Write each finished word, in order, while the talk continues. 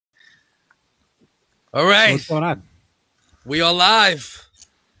All right. What's going on? We are live.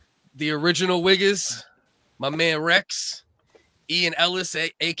 The original Wiggers, my man Rex, Ian Ellis,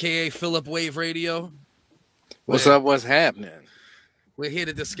 a.k.a. Philip Wave Radio. What's up? What's happening? We're here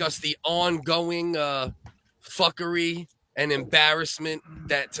to discuss the ongoing fuckery and embarrassment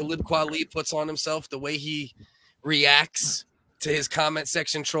that Talib Kweli puts on himself, the way he reacts to his comment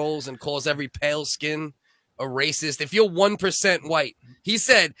section trolls and calls every pale skin a racist. If you're 1% white, he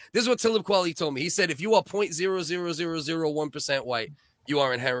said, this is what Talib Kweli told me. He said, if you are 0.00001% white, you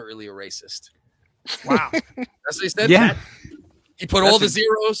are inherently a racist. Wow. That's what he said? Yeah. He put all the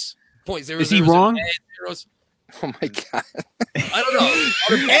zeros, 0.000. Is he wrong? Zeros. Oh my god! I don't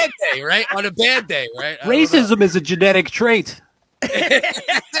know. On a bad day, right? On a bad day, right? Racism is a genetic trait.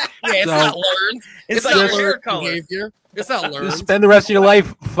 It's not learned. It's like not your hair learned color. behavior. It's not Just learned. spend the rest of your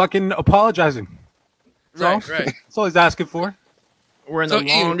life fucking apologizing. Right. That's all he's asking for. We're in So, the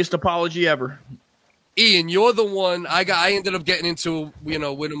Ian- longest apology ever. Ian, you're the one I ended up getting into,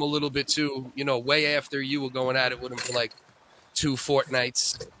 with him a little bit too, way after you were going at it with him for like 2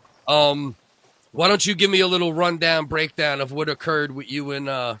 fortnights. Why don't you give me a little rundown breakdown of what occurred with you and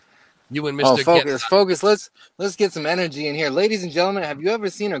Mr. Oh, focus. Let's get some energy in here, ladies and gentlemen. Have you ever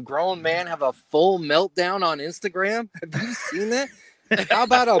seen a grown man have a full meltdown on Instagram? Have you seen that? How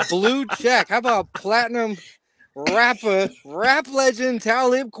about a blue check? How about platinum rap legend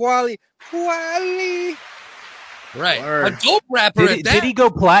Talib Kweli? Right. Word. A dope rapper at that. Did he go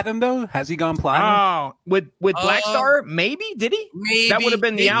platinum though? Has he gone platinum? Oh, with Black Star? Maybe? Did he? Maybe. That would have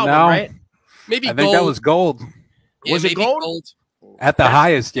been the maybe, album, No. right? Maybe I think that was gold Yeah, Was it maybe gold? at the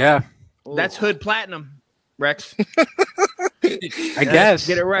highest. Yeah, That's Hood Platinum, Rex. I guess.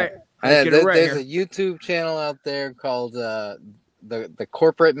 Get it right. Let's get it right There's here. a YouTube channel out there called the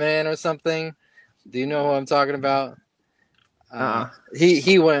Corporate Man or something. Do you know who I'm talking about?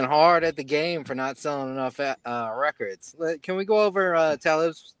 He went hard at the game for not selling enough records. Can we go over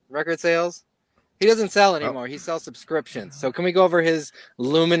Talib's record sales? He doesn't sell anymore. He sells subscriptions. So can we go over his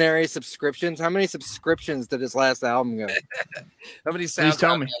luminary subscriptions? How many subscriptions did his last album go? How many Please tell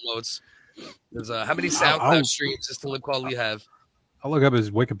SoundCloud me. downloads? How many SoundCloud streams does Talib Kweli have? I'll look up his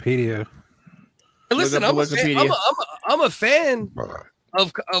Wikipedia. Hey, listen, up I'm the a, fan, Wikipedia. I'm a fan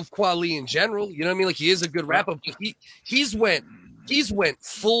of Kweli in general. You know what I mean? Like, he is a good rapper, but he's went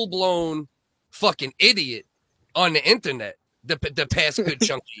full blown fucking idiot on the internet the past good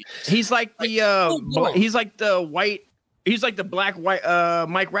chunky. He's like the full-blown. he's like the black white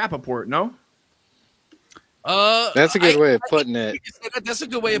Mike Rappaport, no? That's a good way of putting it. That's a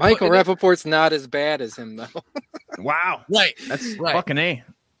good way of Michael putting it. Rappaport's not as bad as him, though. Wow. Right. That's Right. fucking A.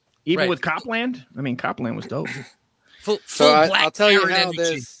 Even Right. with Copland? I mean, Copland was dope. Full So black I'll tell you Karen how energy.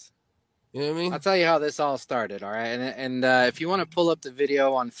 this. You know what I mean? I'll tell you how this all started. All right, and if you want to pull up the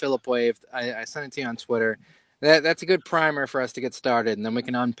video on Philip Wave, I sent it to you on Twitter. That's a good primer for us to get started, and then we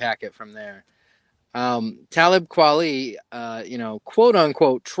can unpack it from there. Talib Kweli, quote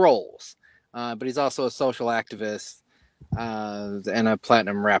unquote trolls, but he's also a social activist and a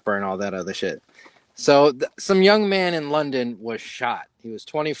platinum rapper and all that other shit. So some young man in London was shot. He was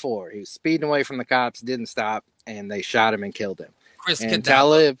 24. He was speeding away from the cops, didn't stop, and they shot him and killed him. Chris And Kadaba,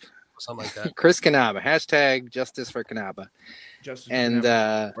 Talib, something like that. Chris Kanaba, hashtag justice for Kanaba. And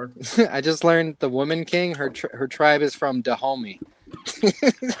I just learned the Woman King, her tribe is from Dahomey.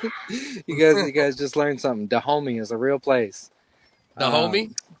 you guys just learned something. Dahomey is a real place. The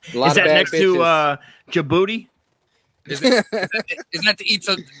homie? A lot Is of that bad next bitches. to Djibouti? Is that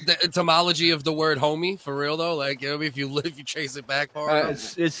the etymology of the word homie for real though? Like, if you trace it back far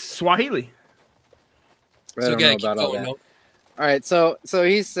enough. It's Swahili. I don't know about all that. All right, so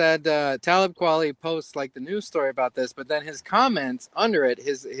he said Talib Kweli posts like the news story about this, but then his comments under it,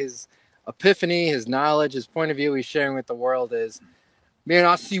 his epiphany, his knowledge, his point of view he's sharing with the world is, man,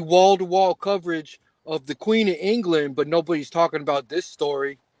 I see wall-to-wall coverage of the Queen of England, but nobody's talking about this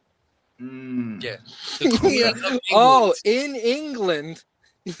story. Yeah. The Queen of England. Oh, in England,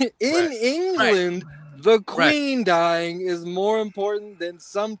 England, the Queen dying is more important than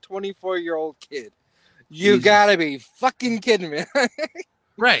some 24-year-old kid. You gotta be fucking kidding me.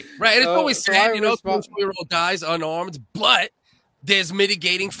 Right. And it's always so sad, I respond- 24-year-old dies unarmed, but there's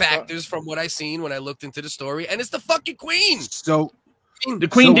mitigating factors from what I seen when I looked into the story, and it's the fucking Queen. So The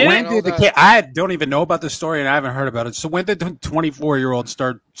Queen did when it? did the kid? I don't even know about the story, and I haven't heard about it. So when did the 24-year-old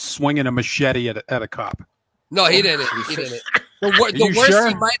start swinging a machete at a cop? No, he didn't. He didn't. The you worst sure?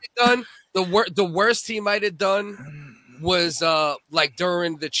 he might have done. The worst he might have done was like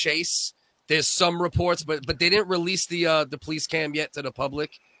during the chase. There's some reports, but they didn't release the police cam yet to the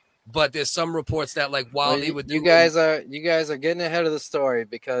public. But there's some reports that like while they were doing, you guys are getting ahead of the story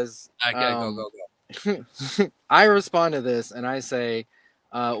because I gotta go. I respond to this and I say,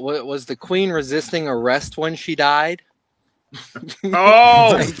 was the queen resisting arrest when she died? Oh,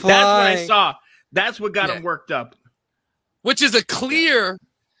 Like, that's what I fine. saw. That's what got Yeah. him worked up. Which is a clear,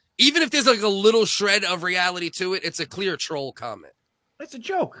 even if there's like a little shred of reality to it, it's a clear troll comment. That's a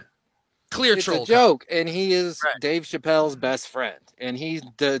joke. Clear It's troll a joke, and he is Right. Dave Chappelle's best friend, and he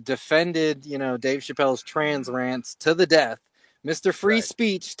defended, Dave Chappelle's trans rants to the death, Mr. Free Right.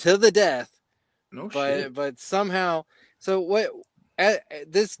 Speech to the death. No But shit. but somehow, so what?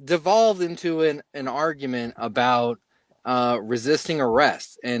 This devolved into an argument about resisting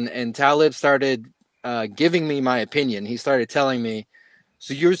arrest, and Talib started giving me my opinion. He started telling me,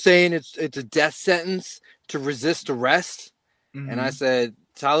 "So you're saying it's a death sentence to resist arrest?" And I said,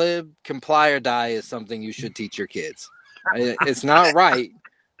 Talib, comply or die is something you should teach your kids. It's not right,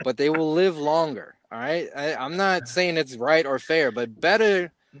 but they will live longer. All right. I'm not saying it's right or fair, but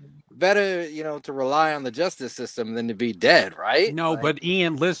better, to rely on the justice system than to be dead. Right. No, Like, but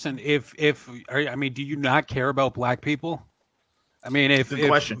Ian, listen. I mean, do you not care about black people? I mean, Good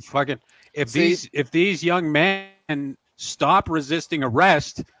question. if these young men stop resisting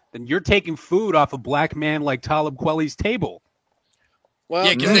arrest, then you're taking food off a black man like Talib Kweli's table. well,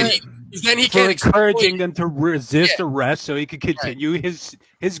 Yeah, because then he For can't encouraging exploit. them to resist arrest so he could continue his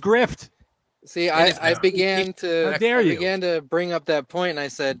grift. See, And it's- I began to How dare you. began to bring up that point, and I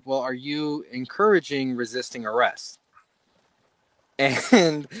said, "Well, are you encouraging resisting arrest?"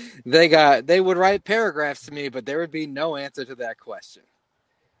 And they would write paragraphs to me, but there would be no answer to that question.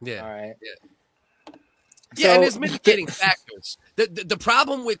 Yeah. All right. Yeah, So- and there's mitigating factors. The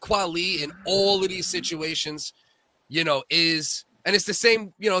problem with Kweli in all of these situations, is, and it's the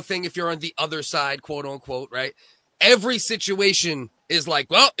same, thing if you're on the other side, quote unquote, right? Every situation is like,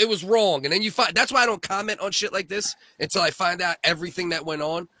 well, it was wrong. And then you find, that's why I don't comment on shit like this until I find out everything that went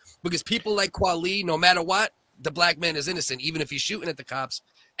on. Because people like Kweli, no matter what, the black man is innocent, even if he's shooting at the cops.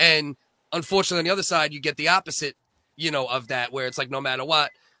 And unfortunately, on the other side, you get the opposite, of that, where it's like, no matter what,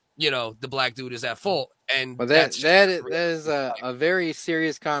 the black dude is at fault. And Well, that is a very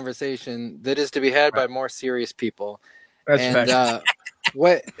serious conversation that is to be had by more serious people. That's And fact.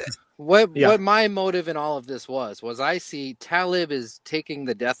 what my motive in all of this was I see Talib is taking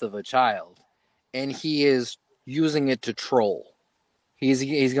the death of a child, and he is using it to troll.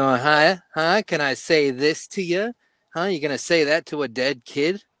 He's going, huh? Can I say this to you? Huh? You gonna say that to a dead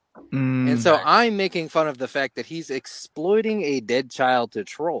kid? And so I'm making fun of the fact that he's exploiting a dead child to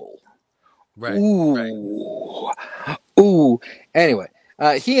troll. right. Ooh. Anyway,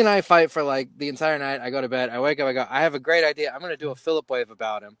 he and I fight for like the entire night. I go to bed. I wake up. I go, I have a great idea. I'm going to do a Philip wave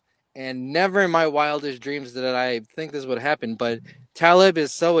about him. And never in my wildest dreams did I think this would happen. But Talib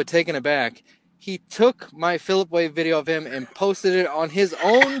is so taken aback. He took my Philip wave video of him and posted it on his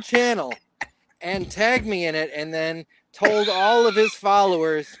own channel and tagged me in it, and then told all of his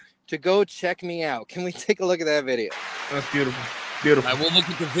followers to go check me out. Can we take a look at that video? That's beautiful. Beautiful. I will look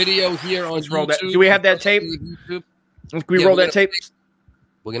at the video here on Let's roll that. YouTube. Do we have that tape? YouTube. Can we Yeah, roll we're that tape?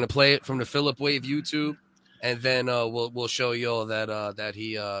 We're gonna play it from the Philip Wave YouTube, and then we'll show you all that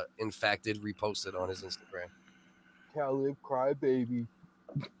he in fact did repost it on his Instagram. Talib Crybaby.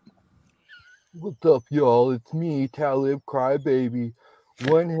 What's up, y'all? It's me, Talib Crybaby.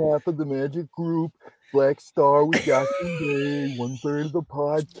 One half of the Magic Group, Black Star with Yasin Day, 1/3 of the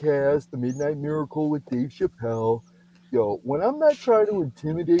podcast, The Midnight Miracle with Dave Chappelle. Yo, when I'm not trying to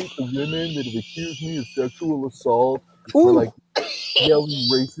intimidate the women that have accused me of sexual assault, or like yelling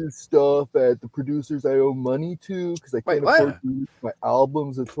racist stuff at the producers I owe money to because I can't afford to release my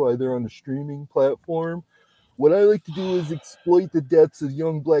albums, that's why they're on the streaming platform. What I like to do is exploit the deaths of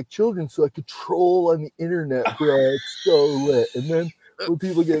young black children so I could troll on the internet, bro. It's so lit. And then when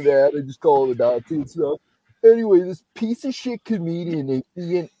people get mad, I just call them a Nazi and stuff. Anyway, this piece of shit comedian named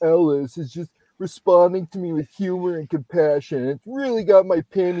Ian Ellis is just responding to me with humor and compassion. It's really got my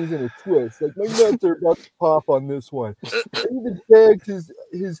panties in a twist. Like, my nuts are about to pop on this one. I even tagged his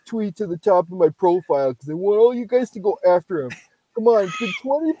tweets at the top of my profile because I want all you guys to go after him. Come on, it's been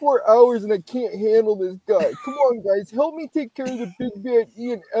 24 hours and I can't handle this guy. Come on, guys, help me take care of the big bad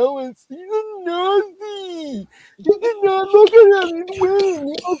Ian Ellis. He's a Nazi. He did not look at him and win.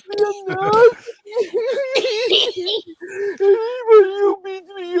 He must be a Nazi. Anybody who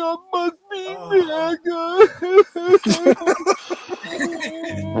beats me up must be MAGA.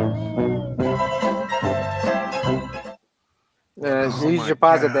 Use your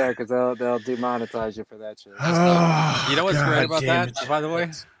pause it there because they'll demonetize you for that shit. You know what's great about that, by the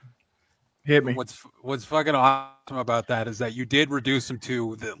way? Hit me. What's fucking awesome about that is that you did reduce him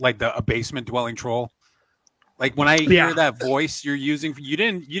to a basement dwelling troll. Like when I hear that voice you're using, you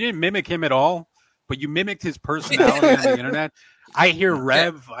didn't mimic him at all, but you mimicked his personality on the internet. I hear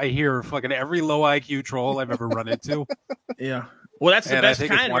Rev. I hear fucking every low IQ troll I've ever run into. Yeah. Well, that's the And best I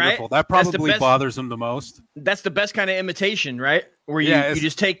think kind, it's wonderful. right? That That's the probably best- bothers him the most. That's the best kind of imitation, right? Where you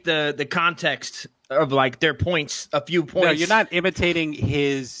just take the context of like their points, a few points. No, you're not imitating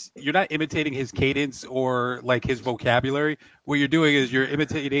his cadence or like his vocabulary. What you're doing is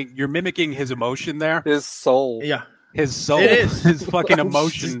you're mimicking his emotion there. His soul. Yeah. His soul. It is. His fucking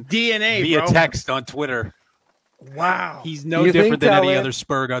emotion DNA, via bro. text on Twitter. Wow. He's no You think different than any Talib- other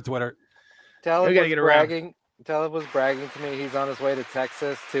Spurg on Twitter. Talib We gotta was get around. bragging. Talib was bragging to me. He's on his way to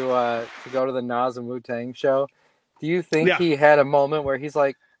Texas to go to the Nas and Wu-Tang show. Do you think Yeah. he had a moment where he's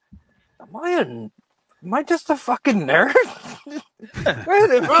like, Am I just a fucking nerd? Wait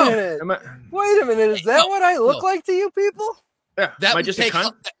a minute. Wait a minute. Is that what I look like to you people? Yeah. That Am I would just a take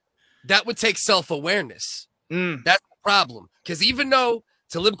cunt? that would take self-awareness. Mm. That's the problem. Because even though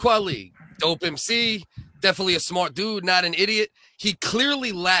Talib Kweli, dope MC, definitely a smart dude, not an idiot, he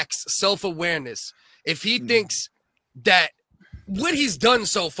clearly lacks self-awareness. If he thinks that what he's done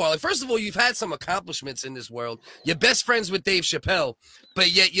so far, like, first of all, you've had some accomplishments in this world. You're best friends with Dave Chappelle, but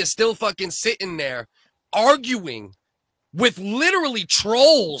yet you're still fucking sitting there arguing with literally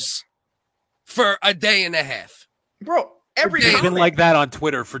trolls for a day and a half. Bro, every He's been comment, like that on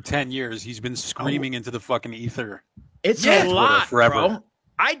Twitter for 10 years. He's been screaming into the fucking ether. it's Yeah. a lot, Forever. bro.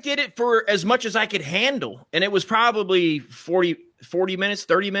 I did it for as much as I could handle, and it was probably 40 minutes,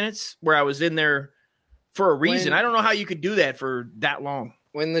 30 minutes where I was in there for a reason. When- I don't know how you could do that for that long.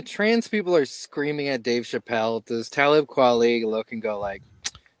 When the trans people are screaming at Dave Chappelle, does Talib Kweli look and go like,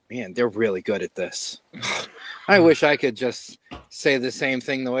 man, they're really good at this. I wish I could just say the same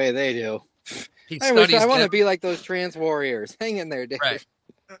thing the way they do. He I want to them. be like those trans warriors. Hang in there, Dave.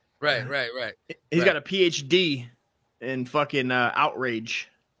 Right. He's Right. got a PhD in fucking outrage.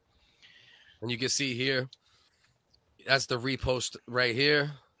 And you can see here, that's the repost right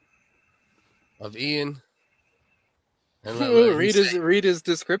here of Ian. And Read his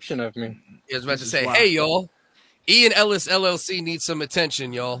description of me. He was about to This is say, wild. hey, y'all, Ian Ellis LLC needs some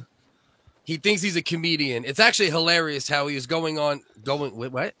attention, y'all. He thinks he's a comedian. It's actually hilarious how he was going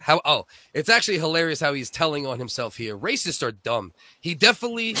with what? It's actually hilarious how he's telling on himself here. Racists are dumb. He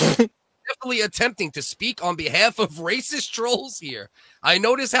definitely attempting to speak on behalf of racist trolls here. I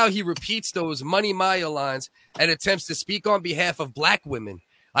notice how he repeats those Money Maya lines and attempts to speak on behalf of black women.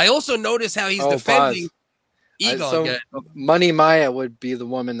 I also notice how he's defending Egon. So Money Maya would be the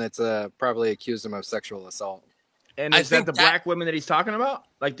woman that's probably accused him of sexual assault. And I is that think the that- black women that he's talking about?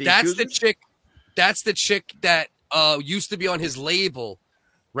 Like the That's the accusers? chick. That's the chick that used to be on his label,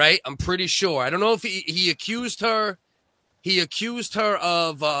 right? I'm pretty sure. I don't know if he accused her. He accused her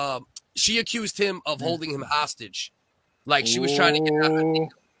of. She accused him of holding him hostage, like she was trying to get out of Ooh.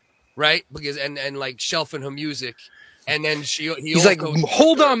 right because and like shelving her music, and then He's like,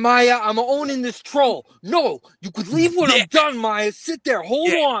 hold on, Maya. I'm owning this troll. No, you could leave when I'm done, Maya. Sit there.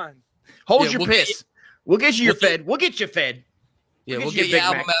 Hold on. Hold Yeah, your we'll piss. We'll get you your we'll get- fed. We'll get you fed. Yeah, Look we'll at you, get your Big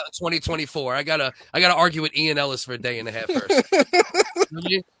album Mac. out in 2024. I gotta argue with Ian Ellis for a day and a half first.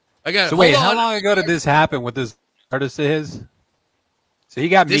 I got. So wait, how long ago did this happen with this artist of his? So he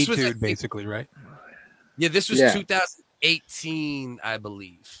got This Me was, I Too'd, think- basically, right? Yeah, this was Yeah. 2018, I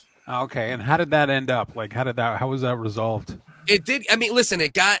believe. Okay, and how did that end up? Like, how was that resolved? It did. I mean, listen,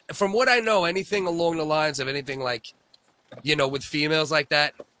 it got, from what I know, anything along the lines of anything like, with females like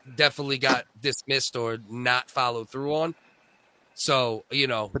that definitely got dismissed or not followed through on. So,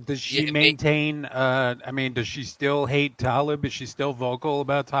 But does she Yeah, maintain? Does she still hate Talib? Is she still vocal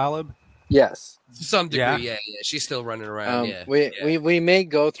about Talib? Yes. to some degree, Yeah. yeah. She's still running around, yeah. We may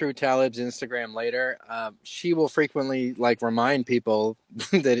go through Talib's Instagram later. She will frequently remind people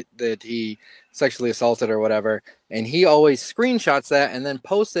that he sexually assaulted or whatever, and he always screenshots that and then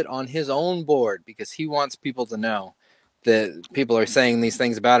posts it on his own board because he wants people to know that people are saying these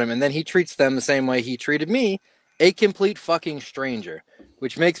things about him, and then he treats them the same way he treated me, a complete fucking stranger,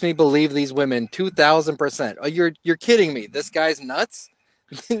 which makes me believe these women 2,000%. Oh, you're kidding me? This guy's nuts.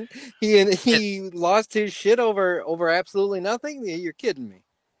 he lost his shit over absolutely nothing. You're kidding me.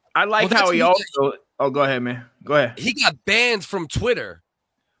 I like Well, how that's he what also. Oh, go ahead, man. Go ahead. He got banned from Twitter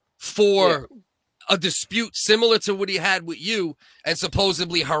for a dispute similar to what he had with you and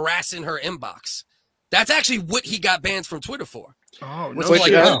supposedly harassing her inbox. That's actually what he got banned from Twitter for. Oh, Which, no like,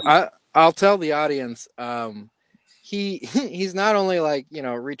 shit. I'll tell the audience. He's not only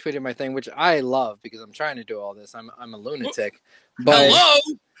retweeted my thing, which I love because I'm trying to do all this. I'm a lunatic, but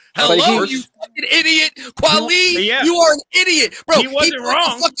Hello? Hello, you fucking idiot. Quali, Yeah. you are an idiot. Bro, He wasn't put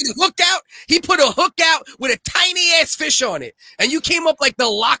wrong. a fucking hook out. He put a hook out with a tiny ass fish on it. And you came up like the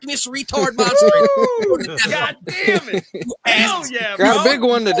Loch Ness retard monster. God damn it. Hell yeah, bro. Got a big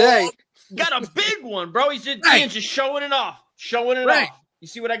one today. Got a big one, bro. He's just, Right. Ian's just showing it off. Showing it Right. off. You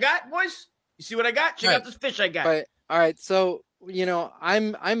see what I got, boys? You see what I got? Check Right. out this fish I got. But all right, so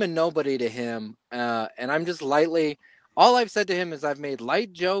I'm a nobody to him, and I'm just lightly. All I've said to him is I've made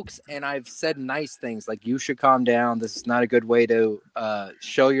light jokes and I've said nice things like you should calm down. This is not a good way to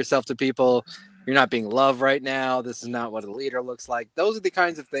show yourself to people. You're not being loved right now. This is not what a leader looks like. Those are the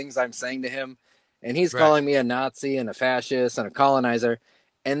kinds of things I'm saying to him, and he's Right. calling me a Nazi and a fascist and a colonizer.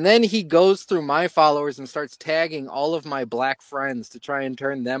 And then he goes through my followers and starts tagging all of my black friends to try and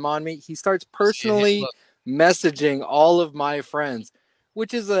turn them on me. He starts personally Look, messaging all of my friends,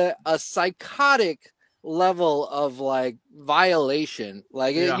 which is a psychotic level of like violation.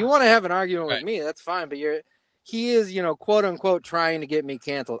 Like Yeah. you want to have an argument with Right. me, that's fine, but he is, quote unquote trying to get me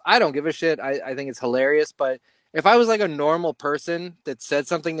canceled. I don't give a shit. I think it's hilarious, but if I was like a normal person that said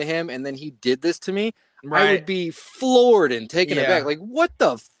something to him and then he did this to me, I would be floored and taken Yeah. aback. Like, what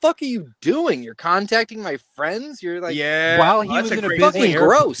the fuck are you doing? You're contacting my friends? You're like, yeah. While he That's was in a great busy fucking point.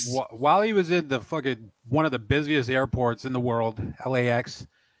 airport, gross. while he was in the fucking one of the busiest airports in the world, LAX,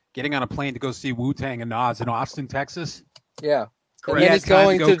 getting on a plane to go see Wu-Tang and Nas in Austin, Texas. yeah. Correct. And then he's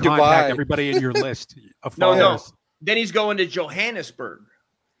going to contact Dubai. everybody in your list of No, no. followers. Then he's going to Johannesburg.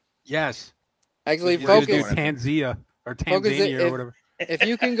 Yes. Actually, He's gonna do focus. Tanzania or Focus Tanzania if- or whatever. If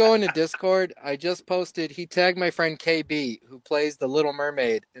you can go into Discord, I just posted. He tagged my friend KB, who plays the Little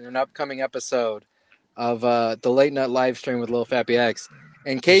Mermaid in an upcoming episode of the Late Night live stream with Lil Fappy X.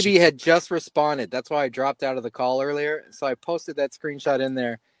 And KB had just responded. That's why I dropped out of the call earlier. So I posted that screenshot in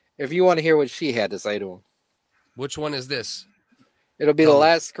there. If you want to hear what she had to say to him, which one is this? it'll be Tell the me.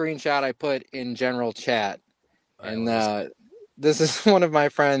 last screenshot I put in general chat. And All right, this is one of my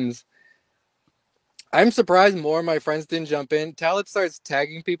friends. I'm surprised more of my friends didn't jump in. Talib starts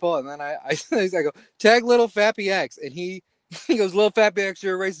tagging people, and then I go, tag Little Fappy X. And he goes, Little Fappy X,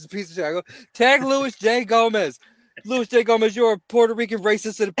 you're a racist piece of shit. I go, tag Louis J. Gomez. Louis J. Gomez, you're a Puerto Rican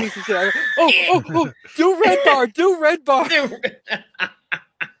racist and a piece of shit. I go, oh, do red bar.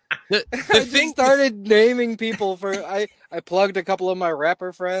 The I just thing, started naming people for, I plugged a couple of my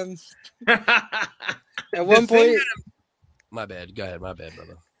rapper friends. At one thing point, my bad. Go ahead. My bad,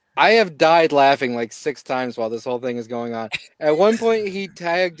 brother. I have died laughing like 6 times while this whole thing is going on. At one point, he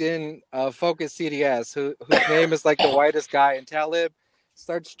tagged in Focus CDS, whose name is like the whitest guy, and Talib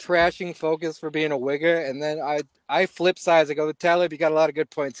starts trashing Focus for being a wigger. And then I flip sides. I go, Talib, you got a lot of good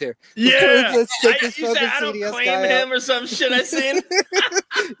points here. Yeah. Let's check this You said Focus I don't CDS claim guy him out. or some shit I seen.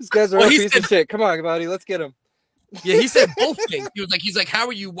 These guys are Well, a he piece said- of shit. Come on, buddy, let's get him. Yeah, he said both things. He's like, how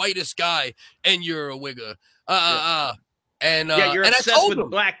are you whitest guy and you're a wigger? And Yeah, you're and I obsessed told with him,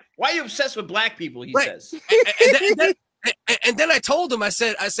 black. Why are you obsessed with black people? He Right. says. and then I told him, I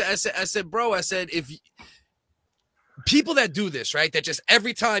said, bro, I said, if people that do this, right, that just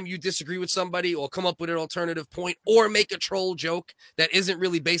every time you disagree with somebody or come up with an alternative point or make a troll joke that isn't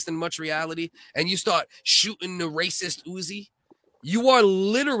really based in much reality, and you start shooting the racist Uzi, you are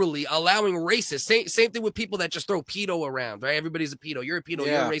literally allowing racists. Same thing with people that just throw pedo around, right? Everybody's a pedo. You're a pedo.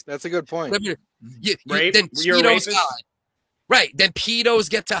 Yeah, You're a racist. that's a good point. Rape? Then You're a pedos rapist? hide. Right. Then pedos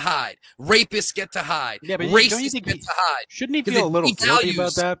get to hide. Rapists get to hide. Yeah, but don't you racists think get to hide. Shouldn't he 'Cause feel it a little guilty about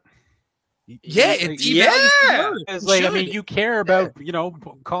devalues- that? Yeah, it devalues Yeah. the word. Because, It like, I should. mean, you care about,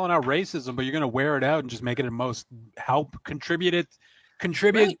 calling out racism, but you're going to wear it out and just make it the most contribute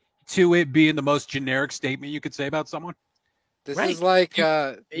Right. to it being the most generic statement you could say about someone. This Right. is like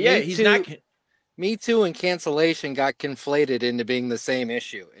Yeah, Me he's Too- not. Me Too and cancellation got conflated into being the same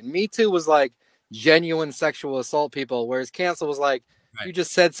issue. And Me Too was like genuine sexual assault people, whereas cancel was like, Right. you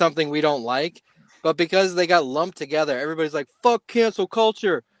just said something we don't like. But because they got lumped together, everybody's like, fuck cancel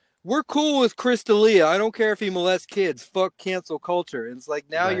culture. We're cool with Chris D'Elia. I don't care if he molests kids. Fuck cancel culture. And it's like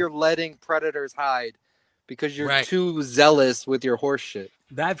now Right. you're letting predators hide because you're Right. too zealous with your horse shit.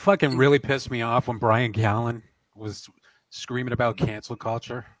 That fucking really pissed me off when Brian Callen was screaming about cancel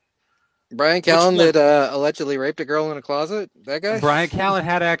culture. Brian Callen one? that allegedly raped a girl in a closet? That guy? Brian Callen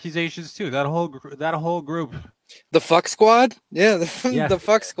had accusations too. That whole group. The fuck squad? Yeah, Yeah. the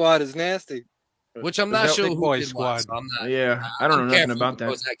fuck squad is nasty. Which I'm not Big sure who boy did squad. what, so I'm not. Yeah, I don't know care nothing for about that.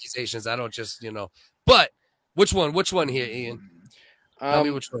 Those accusations. I don't just, But which one? Which one here, Ian? Tell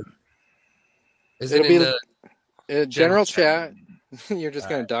me which one. Is it it'll in be the? General General chat. You're just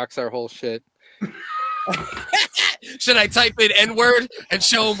gonna dox our whole shit. Should I type in N-word and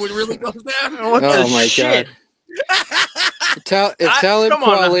show him what really goes down? What Oh the my shit? God. Talib come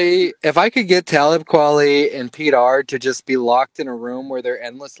on now. Kweli, if I could get Talib Kweli and Pete Ard to just be locked in a room where they're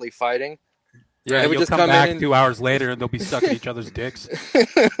endlessly fighting, Yeah, They would you'll just come come in back and- 2 hours later and they'll be sucking each other's dicks.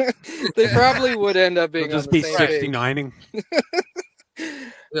 they probably would end up being They'll on just the be same page. 69ing.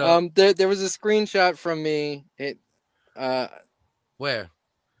 Yeah. There was a screenshot from me. Where?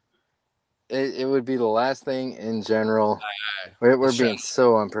 It would be the last thing in general. Alright. We're Let's being shut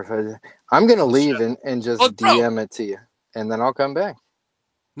so unprofessional. I'm gonna Let's leave shut and just Oh, bro. DM it to you, and then I'll come back.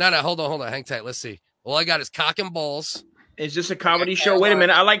 No, hold on. Hang tight. Let's see. All I got is cock and balls. Is this a comedy show? Wait a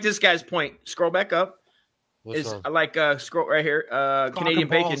minute. I like this guy's point. Scroll back up. What's wrong? I like scroll right here. Canadian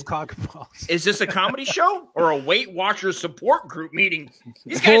Bacon. Cock and balls. Is this a comedy show or a Weight Watchers support group meeting?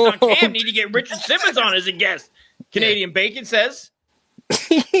 These guys on cam need to get Richard Simmons on as a guest. Canadian Bacon says.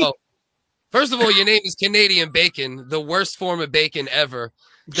 First of all, your name is Canadian Bacon, the worst form of bacon ever.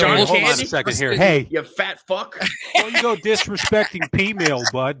 John Hey, hold on a Candy? second here. Hey, You fat fuck. don't you go disrespecting P-meal,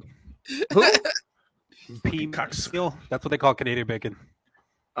 bud. Who? P-meal? That's what they call Canadian bacon.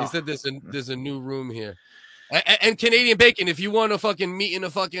 He said there's a new room here. And Canadian Bacon, if you want to fucking meet in a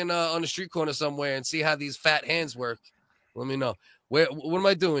fucking on the street corner somewhere and see how these fat hands work, let me know. What am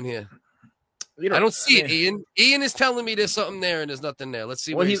I doing here? You know, I don't see it, mean, Ian. Ian is telling me there's something there and there's nothing there. Let's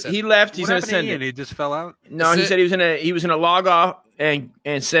see Well, what he, he said. he left. He's What gonna happened to send Ian? it. He just fell out? No, That's he it. said he was gonna log off and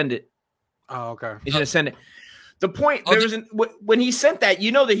send it. Oh, okay. He's gonna send it. The point Oh, there was when he sent that,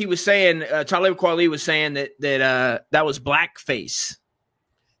 you know that he was saying Talib Kweli was saying that was blackface.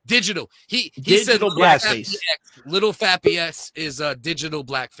 Digital. He said Digital little blackface. Little Fat BS is digital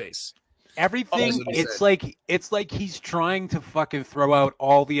blackface. Everything, that's what he it's like he's trying to fucking throw out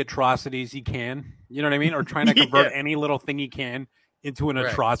all the atrocities he can. You know what I mean? Or trying to convert Yeah. any little thing he can into an Right.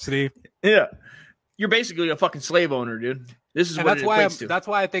 atrocity. Yeah, you're basically a fucking slave owner, dude. This is And what that's it why equates to. that's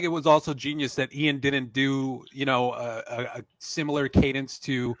why I think it was also genius that Ian didn't do, you know, a similar cadence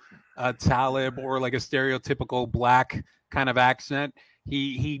to Talib or like a stereotypical black kind of accent.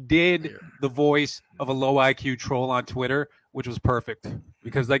 He did the voice of a low IQ troll on Twitter, which was perfect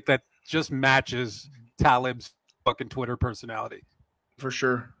because like that just matches Talib's fucking Twitter personality. For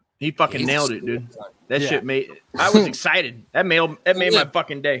sure. He fucking He's- nailed it, dude. That Yeah. shit made. I was excited. That made my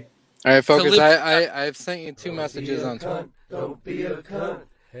fucking day. All right, focus. Talib- I've sent you 2 messages on Twitter. Don't be a cunt.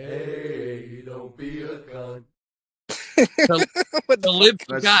 Hey, don't be a cunt. The lib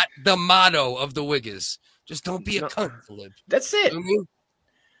got the motto of the Wiggers. Just don't be a No. cunt, Lib. That's You it. know what I mean?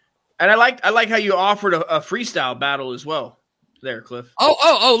 And I like how you offered a freestyle battle as well. There, Cliff.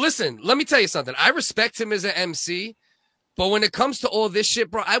 Oh, listen, let me tell you something. I respect him as an MC, but when it comes to all this shit,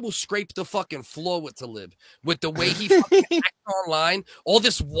 bro, I will scrape the fucking floor with Talib. With the way he fucking acts online, all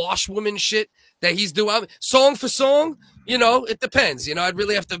this washwoman shit that he's doing. Song for song, you know, it depends. You know, I'd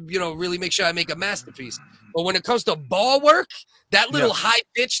really have to, you know, really make sure I make a masterpiece. But when it comes to bar work, that little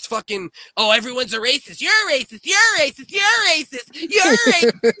high-pitched fucking, oh, everyone's a racist. You're racist. You're racist. You're racist. You're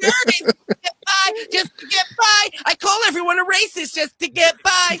racist. You're racist. Get by, just to get by. I call everyone a racist just to get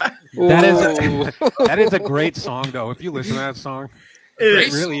by. That is a great song though. If you listen to that song, It it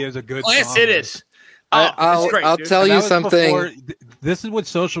is. really is a good Classic. song. It is. Oh, I'll it's great, I'll dude. tell And you that was something. before- this is what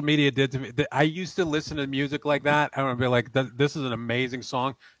social media did to me. I used to listen to music like that. I would be like, "This is an amazing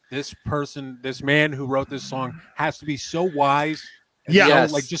song. This person, this man who wrote this song, has to be so wise, and Yeah. so,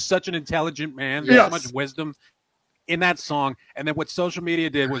 Yes. like just such an intelligent man. There's Yes. so much wisdom in that song." And then what social media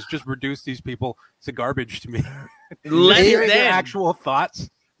did was just reduce these people to garbage to me. Let Hearing it their then. actual thoughts.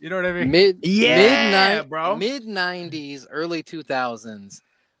 You know what I mean? Yeah, bro. Mid 90s, early 2000s,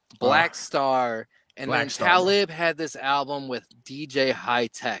 Black Star, and Black then Star. Talib had this album with DJ High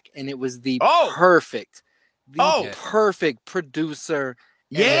Tech, and it was the Oh. perfect producer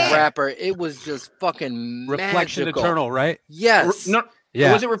and Yeah. rapper. It was just fucking Reflection magical. Eternal, right? Yes. No,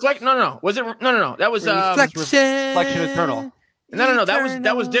 Yeah. was it Reflect? No. Was it? No. That was Reflection Eternal. No.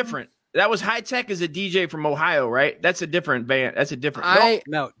 That was different. That was High Tech is a DJ from Ohio, right? That's a different band. That's a different.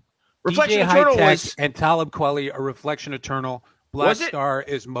 No, Reflection DJ Eternal High-Tech was. and Talib Kweli are Reflection Eternal. Black Was it? Star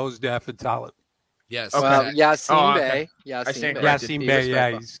is Mos Def and Talib. Yes. Okay. Well, exactly. Yasin Oh, Bey. okay. Yasin I stand Bey. corrected. Yasin Be Bey, yeah,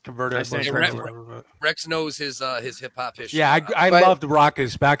 respectful. he's converted. I as stand Muslim corrected. or whatever, but- Rex knows his hip hop history. Yeah, I But- loved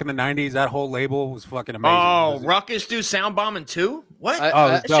Raucus back in the '90s. That whole label was fucking amazing. Oh, It was- Ruckus do Sound Bombing too? What?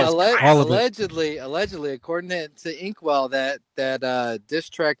 Oh, it does. All of it. Allegedly, according to Inkwell, that diss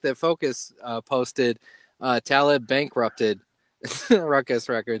track that Focus posted, Talib bankrupted Ruckus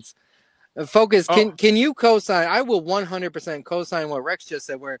Records. Focus, can you co-sign? I will 100% co-sign what Rex just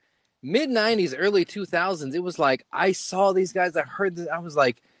said. Where mid '90s, early 2000s, it was like I saw these guys. I heard that. I was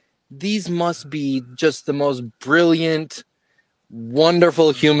like, these must be just the most brilliant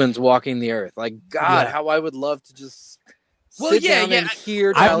wonderful humans walking the earth. Like, God, Yeah. how I would love to just Well, sit yeah, down yeah. and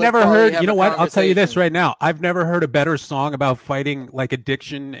hear. I've Talib never Kweli heard. have You know a what? I'll tell you this conversation. right now. I've never heard a better song about fighting like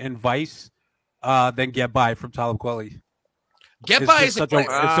addiction and vice than "Get By" from Talib Kweli. Get It's By just is a such a.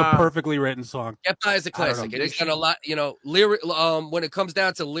 classic. It's a perfectly written song. Get By is a I don't know. classic. And he's done a lot, you know, when it comes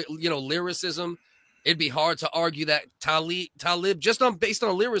down to lyricism, it'd be hard to argue that Talib just based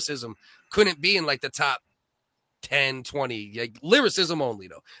on lyricism couldn't be in like the top 10, 20. Like, lyricism only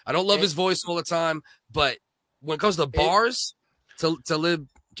though. I don't love his voice all the time, but when it comes to bars, Talib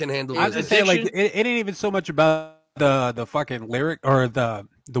can handle I was business. just saying, like, it ain't even so much about the fucking lyric or the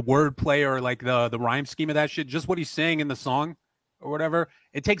word play or like the rhyme scheme of that shit. Just what he's saying in the song or whatever.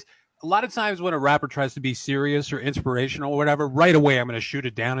 It takes a lot of times when a rapper tries to be serious or inspirational or whatever. Right away, I'm gonna shoot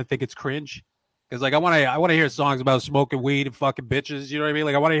it down and think it's cringe. Because like I want to hear songs about smoking weed and fucking bitches. You know what I mean?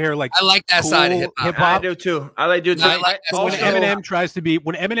 Like I want to hear like I like that side of cool hip hop. I do too. I like do too. I like that When side. Eminem tries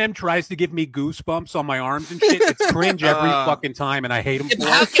to give me goosebumps on my arms and shit, it's cringe every fucking time, and I hate him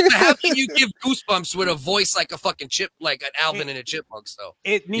Yeah, for but it. how can you give goosebumps with a voice like a fucking chip, like an Alvin and the Chipmunks though?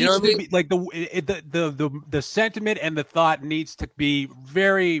 It needs know what I to mean? be like the sentiment and the thought needs to be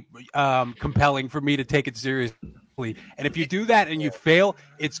very compelling for me to take it seriously. And if you do that and you fail,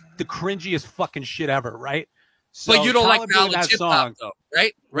 it's the cringiest fucking shit ever, right? So But you don't like Talib doing knowledge that hip hop song. though,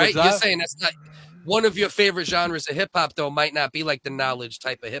 right? What's Right? You're that? saying that's not one of your favorite genres of hip hop though. Might not be like the knowledge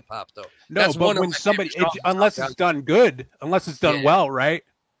type of hip hop though. No, That's one but of when my somebody, favorite genres. unless it's done good, unless it's done Yeah. well, right?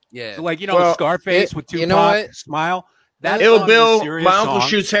 Yeah. So like you know, Well, Scarface with you Tupac, know what? Smile. That Ill song is a Bill, serious My Uncle song.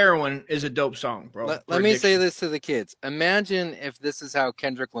 Shoots Heroin is a dope song, bro. Let for me say addiction. this to the kids. Imagine if this is how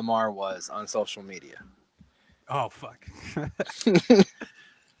Kendrick Lamar was on social media. Oh fuck!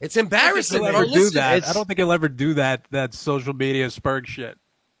 It's embarrassing. He'll Bro. ever do Listen, that. it's- I don't think he'll ever do that. That social media spurg shit.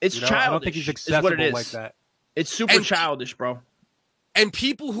 It's You know? childish. I don't think he's is accessible what it is. like that. It's super And- childish, bro. And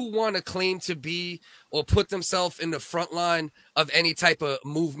people who want to claim to be or put themselves in the front line of any type of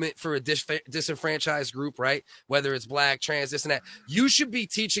movement for a disenfranchised group, right? Whether it's black, trans, this and that, you should be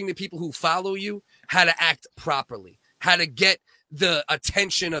teaching the people who follow you how to act properly, how to get the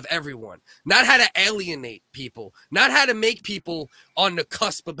attention of everyone, not how to alienate people, not how to make people on the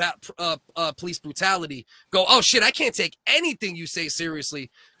cusp about police brutality go, oh shit, I can't take anything you say seriously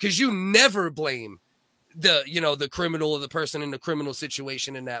because you never blame the criminal or the person in the criminal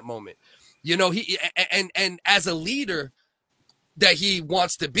situation in that moment. He and as a leader that he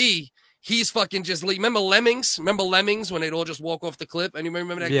wants to be, he's fucking just remember Lemmings when they'd all just walk off the cliff, and you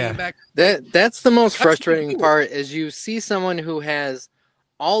remember that Yeah. came back. That's the most That's frustrating cool. part is you see someone who has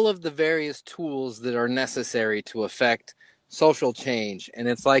all of the various tools that are necessary to affect social change, and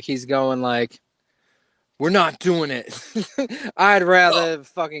it's like he's going like, we're not doing it. I'd rather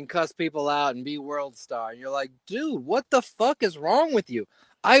fucking cuss people out and be world star. And you're like, dude, what the fuck is wrong with you?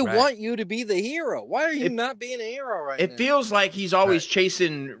 I Right. want you to be the hero. Why are you It- not being a hero right It now? feels like he's always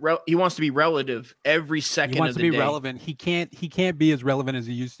chasing. He wants to be relative every second He wants of to the be day. relevant. He can't be as relevant as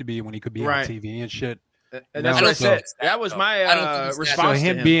he used to be when he could be Right. on TV and shit. And No, that's I what I don't said. think it's That was though. my I don't think it's that. So response to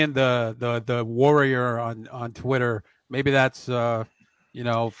him him. being the warrior on Twitter, maybe that's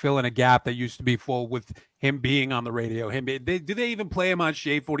filling a gap that used to be full with him being on the radio. Do they even play him on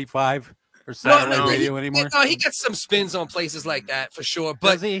Shade 45 or satellite no. radio anymore? No, he gets some spins on places like that for sure. Does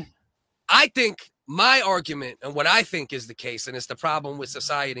But he? I think my argument and what I think is the case, and it's the problem with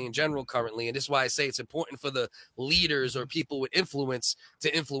society in general currently, and this is why I say it's important for the leaders or people with influence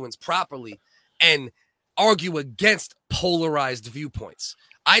to influence properly and argue against polarized viewpoints.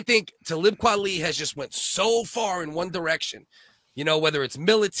 I think Talib Kweli has just went so far in one direction, whether it's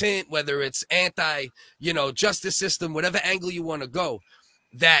militant, whether it's anti, justice system, whatever angle you want to go,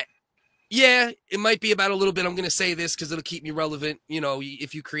 that yeah, it might be about a little bit. I'm going to say this because it'll keep me relevant.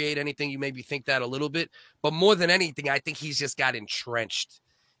 If you create anything, you maybe think that a little bit. But more than anything, I think he's just got entrenched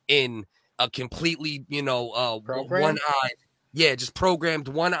in a completely, one eye. Yeah, just programmed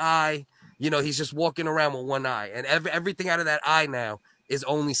one eye. He's just walking around with one eye. And everything out of that eye now is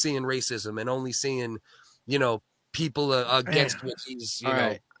only seeing racism and only seeing, people against what he's, All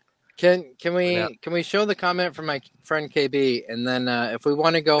right. Can we show the comment from my friend KB, and then if we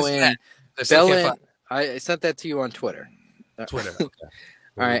want to go What's in, that? I still can't Bellin, I sent that to you on Twitter. find Twitter. Okay.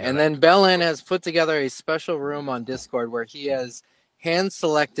 All right, and then Bellin has put together a special room on Discord where he has hand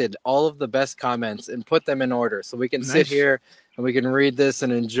selected all of the best comments and put them in order, so we can sit Nice. here and we can read this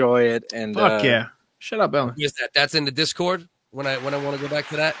and enjoy it. And Fuck yeah! Shut up, Ellen. Where's that? That's in the Discord when I want to go back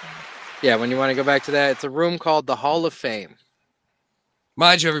to that. yeah, when you want to go back to that, it's a room called the Hall of Fame.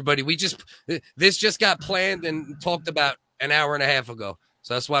 Mind you, everybody, this just got planned and talked about an hour and a half ago.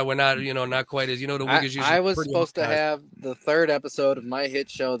 So that's why we're not, not quite as, the week is usually. I was pretty supposed to organized. have the 3rd episode of my hit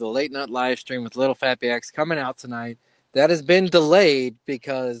show, The Late Night Live Stream with Little Fat BX, coming out tonight. That has been delayed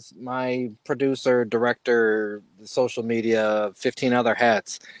because my producer, director, social media, 15 other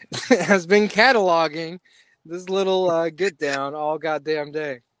hats, has been cataloging this little get down all goddamn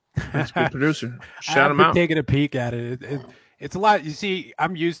day. That's a good producer. Shout I've him been out. taking a peek at it. It's a lot. You see,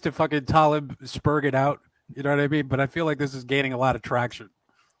 I'm used to fucking Talib spurging out. You know what I mean? But I feel like this is gaining a lot of traction.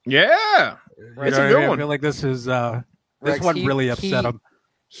 Yeah. You It's know a what good I mean? I one. feel like this is this Rex, one really upset him.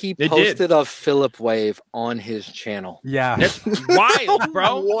 He It posted a Philip wave on his channel. Yeah. That's wild,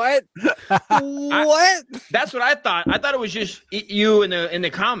 bro. What? What? That's what I thought. I thought it was just you in the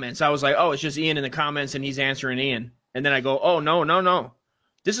comments. I was like, oh, it's just Ian in the comments and he's answering Ian. And then I go, oh, no.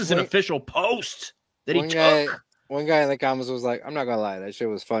 This is an Wait. official post that he One took. guy in the comments was like, I'm not gonna lie, that shit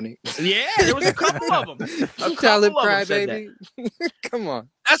was funny. Yeah, there was a couple of them. A Talib couple of them said crybaby. Come on.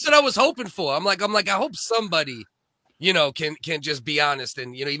 That's what I was hoping for. I'm like, I hope somebody, can just be honest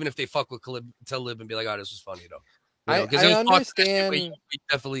and even if they fuck with Talib and be like, oh, this was funny though. I there's parts of that shit where understand. we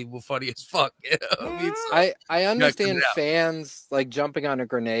definitely were funny as fuck. You know what I mean? So, I understand it out. fans like jumping on a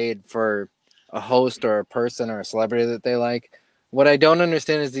grenade for a host or a person or a celebrity that they like. What I don't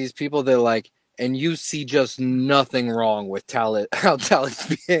understand is these people that like, and you see just nothing wrong with how Talib's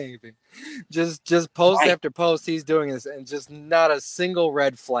behaving. Just post Right. after post, he's doing this, and just not a single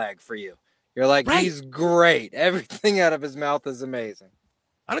red flag for you. You're like, Right. he's great. Everything out of his mouth is amazing.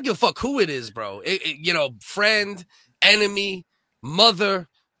 I don't give a fuck who it is, bro. Friend, enemy, mother,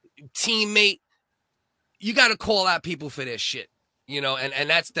 teammate. You got to call out people for their shit. And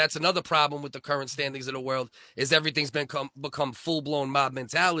that's another problem with the current standings of the world is everything's become full blown mob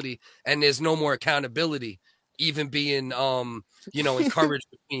mentality, and there's no more accountability, even being encouraged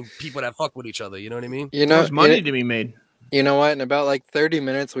between people that fuck with each other. You know what I mean? You know, There's money to be made. You know what? In about like 30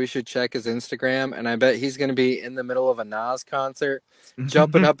 minutes, we should check his Instagram, and I bet he's going to be in the middle of a Nas concert,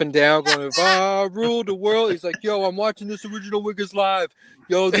 jumping up and down, going, if I rule the world. He's like, yo, I'm watching this original Wiggers live.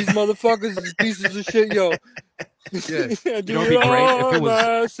 Yo, these motherfuckers is pieces of shit, yo. Yeah. I do know, it'd be it great if all it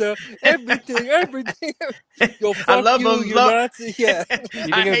was- myself. Everything. Yo, fuck I love you, him. you Nazi. Yeah. You I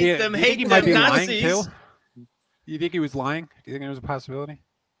think it'd hate be- them, you think hate he might them be lying Nazis. too? You think he was lying? Do you think it was a possibility?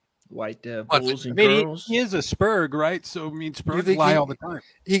 White What? bulls I and mean, girls. he is a Spurg, right? So I mean, Spurgs think lie he- all the time.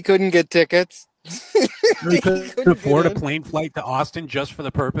 He couldn't get tickets. He could couldn't afford a get in. plane flight to Austin just for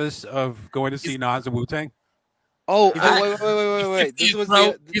the purpose of going to see Nas and Wu Tang. Oh, He's wait. This 50th was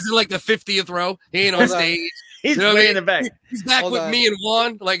row. the, He's in like the 50th row. He ain't on Hold on. stage. He's You know what I way mean? in the back. He's back Hold with on. me and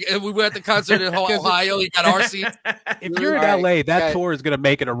Juan. Like we were at the concert in Ohio. He got our seats. If you're in All right, LA, that guys- tour is going to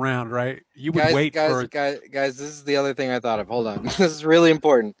make it around, right? You would wait for. guys, this is the other thing I thought of. Hold on. This is really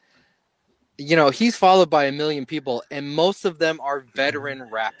important. He's followed by 1 million people, and most of them are veteran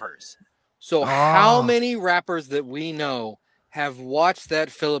rappers. So how Oh. many rappers that we know have watched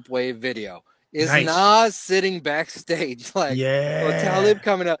that Philip Wave video? Is Nice. Nas sitting backstage like, Yeah. oh, Talib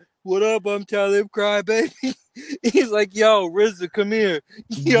coming up? What up? I'm Talib Crybaby. He's like, yo, RZA, come here.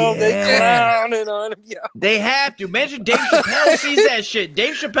 Yo, they Yeah. clowning on him. Yo. They have to. Imagine Dave Chappelle sees that shit.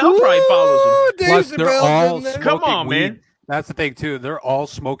 Dave Chappelle probably follows him. Ooh, Dave Plus, they're Chappelle's all in there. smoking Come on, weed. man. That's the thing too. They're all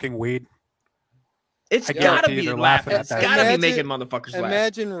smoking weed. It's I gotta guarantee be they're laughing. laughing at It's that. gotta be Imagine- making motherfuckers laugh.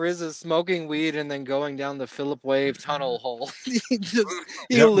 Imagine RZA smoking weed and then going down the Philip Wave tunnel hole. he just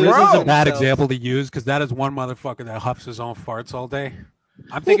he Yeah, loses Riz is a himself. bad example to use because that is one motherfucker that huffs his own farts all day.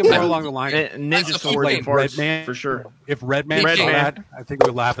 I'm thinking more along the line. Ninja That's swords like and farts Redman. for sure. If Redman Redman. saw that, I think we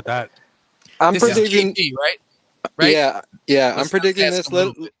would laugh at that. I'm This is predicting. KD, right? Right? Yeah. I'm Let's predicting ask this him a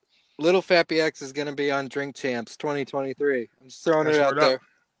little little Fappy X is going to be on Drink Champs 2023. I'm just throwing That's it out word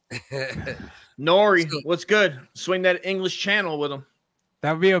there. up. Nori, what's good? Swing that English channel with him.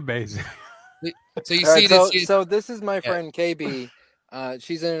 That would be amazing. So you All see right, this? so this is my Yeah. friend KB.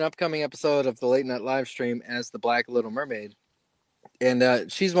 She's in an upcoming episode of the Late Night Live Stream as the Black Little Mermaid,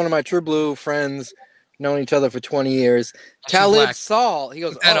 and she's one of my True Blue friends. Known each other for 20 years. She's Talib black. Saul. He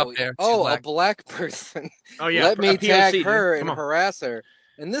goes, Put that up there. She's oh, black. a black person. Oh yeah. Let me a POC, tag dude. her Come and on. harass her.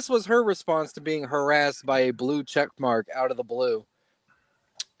 And this was her response to being harassed by a blue check mark out of the blue.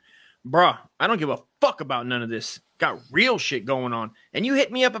 Bruh, I don't give a fuck about none of this. Got real shit going on. And you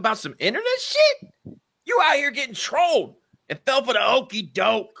hit me up about some internet shit? You out here getting trolled and fell for the okey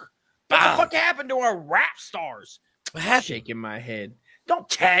doke. What Wow. the fuck happened to our rap stars? What happened? Shaking my head. Don't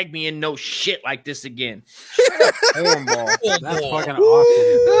tag me in no shit like this again. Hornball. Oh, That's boy. fucking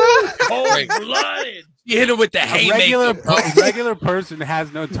awesome. Cold-blooded. You hit him with the haymaker. bro. A regular person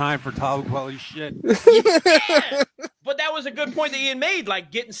has no time for top quality shit. Yeah. But that was a good point that Ian made.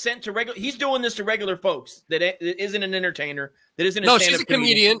 Like getting sent to regular. He's doing this to regular folks that isn't an entertainer. That isn't. No, she's a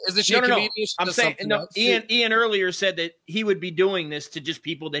comedian. Isn't she a comedian? She I'm does saying something no. else. Ian earlier said that he would be doing this to just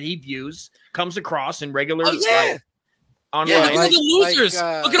people that he views, comes across in regular. Oh yeah. Online. Yeah, look at all the losers.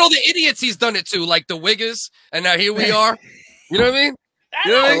 like, look at all the idiots he's done it to, like the Wiggers, and now here we are. You know what I mean?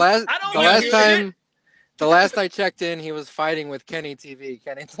 You know what I mean? The last I checked in, he was fighting with Kenny TV.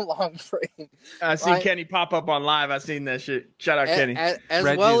 Kenny the long frame. I seen Kenny pop up on live. I seen that shit. Shout out Kenny. As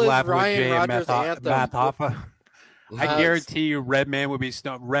Reggie's well as laughing with Ryan Jay and Rogers' anthem. Matt Hoffa. I Uh, guarantee you, Redman would be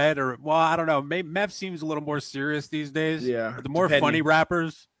Red or I don't know. Maybe Meth seems a little more serious these days. Yeah, the more depending. funny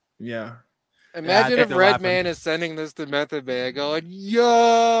rappers. Yeah. Imagine I if think they're laughing. Redman is sending this to Method Man going,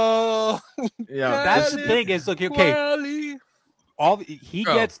 yo! Yeah. That's the thing. Is look okay. Quali. He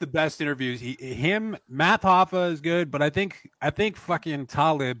Bro. gets the best interviews. Matt Hoffa is good, but I think fucking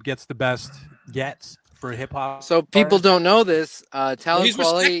Talib gets the best gets for hip hop. So people don't know this. Talib He's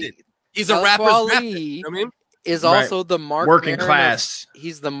Kweli respected. He's a Talib rapper's Kweli rapper. You know what I mean? is Right. also the Mark Working Maron class.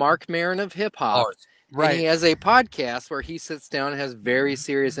 He's the Mark Maron of hip hop. Oh, And he has a podcast where he sits down and has very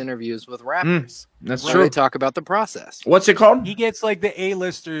serious interviews with rappers. That's where true. they talk about the process. What's it called? He gets like the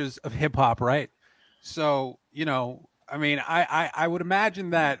A-listers of hip hop, right? So, I mean, I would imagine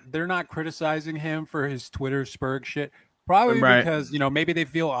that they're not criticizing him for his Twitter Spurg shit. Probably Right. because, maybe they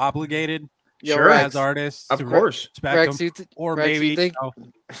feel obligated Yo, Sure. Rex, as artists Of to course. respect Rex, him. you Or Rex, maybe, you think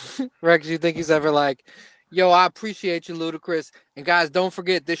Rex, you think he's ever like, yo, I appreciate you, Ludacris. And guys, don't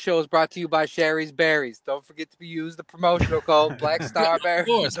forget this show is brought to you by Sherry's Berries. Don't forget to use the promotional code Black Star of Berries.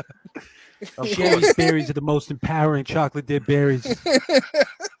 course. Sherry's berries are the most empowering chocolate dip berries.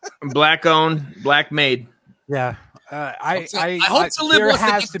 Black owned, black made. Yeah. I hope Talib there wants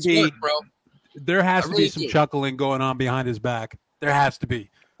to has get to this be work, bro. there has I to really be some do. chuckling going on behind his back. There has to be.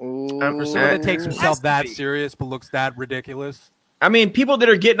 Ooh. For someone that takes Has himself to that be. serious but looks that ridiculous. I mean, people that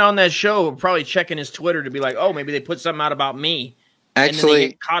are getting on that show are probably checking his Twitter to be like, oh, maybe they put something out about me. And then they Actually,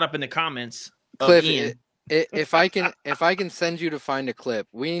 get caught up in the comments. Of Cliff, Ian. if I can send you to find a clip,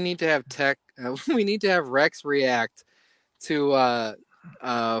 we need to have we need to have Rex react to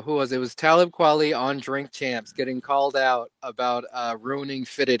who was it? It was Talib Kweli on Drink Champs getting called out about ruining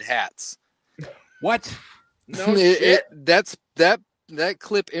fitted hats. What? No shit. That's that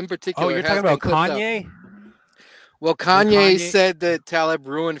clip in particular. Oh, you're has talking been about clipped up. Kanye? Well, Kanye Kanye- said that Talib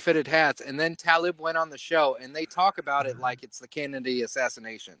ruined fitted hats, and then Talib went on the show, and they talk about it like it's the Kennedy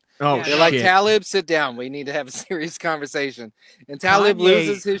assassination. Oh, Yeah, They're like, shit. Talib, sit down. We need to have a serious conversation. And Talib Kanye-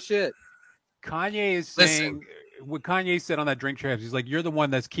 loses his shit. Kanye is Listen. saying what Kanye said on that Drink Champs. He's like, "You're the one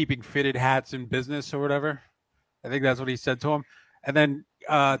that's keeping fitted hats in business or whatever." I think that's what he said to him. And then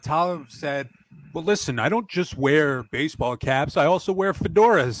Talib said, "Well, listen, I don't just wear baseball caps. I also wear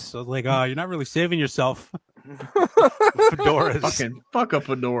fedoras." So I was like, "You're not really saving yourself." Fedoras. Fucking fuck a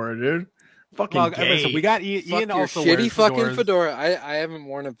fedora, dude. Fucking Well, gay. listen, we got Ian Fuck your also shitty wears fucking fedoras. fedora. I haven't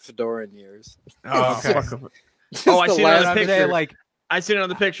worn a fedora in years. Oh, Okay. fuck a- Just Oh, I the see it last- on the I'm saying, picture. like I seen it on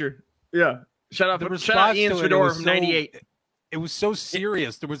the picture. Yeah. Shout out the Ian's response to it fedora was from so- '98. It was so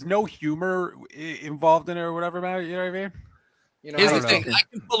serious. There was no humor involved in it or whatever about it. You know what I mean? You know, Here's I the don't thing. know.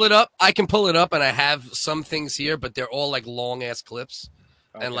 I can pull it up. And I have some things here, but they're all like long ass clips.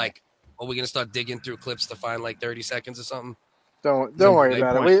 Okay. And like, are we gonna start digging through clips to find like 30 seconds or something? don't Some worry big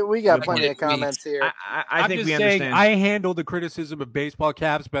about point. it. We got Like, plenty it of comments here. I I'm think just we saying, understand. I handled the criticism of baseball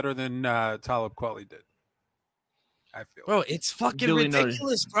caps better than Talib Kweli did. I feel. Bro, it's fucking Duly noted.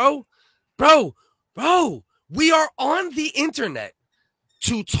 ridiculous, bro. Bro, we are on the internet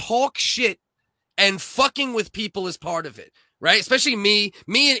to talk shit, and fucking with people is part of it, right? Especially me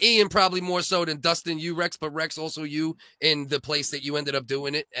and Ian probably more so than Dustin, you, Rex, but Rex also you in the place that you ended up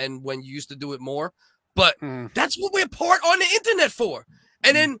doing it and when you used to do it more. But Mm. that's what we're part on the internet for.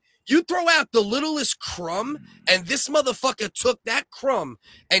 And then you throw out the littlest crumb, and this motherfucker took that crumb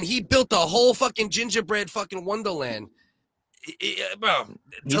and he built a whole fucking gingerbread fucking wonderland. Bro,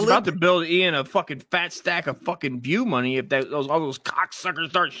 He's Talib- about to build Ian a fucking fat stack of fucking view money if all those cocksuckers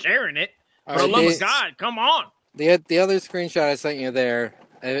start sharing it. All For the right, love the- of God, come on. The other screenshot I sent you there,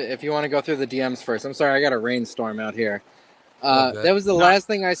 if you want to go through the DMs first. I'm sorry, I got a rainstorm out here. Okay. That was the last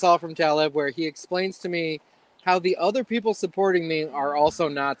thing I saw from Talib, where he explains to me how the other people supporting me are also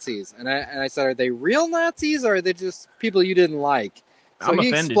Nazis. And I said, are they real Nazis or are they just people you didn't like? So I'm he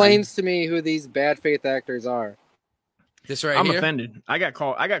offended, explains to me who these bad faith actors are. this right I'm here. offended. I got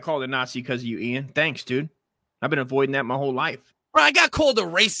called a Nazi because of you, Ian. Thanks, dude. I've been avoiding that my whole life. Bro, I got called a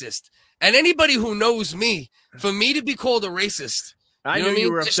racist. And anybody who knows me, for me to be called a racist, I You know knew what I you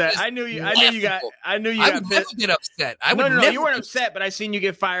mean? were It's upset. just I knew you laughable. I would got never pissed. get upset. I No, would never you weren't get upset, but I seen you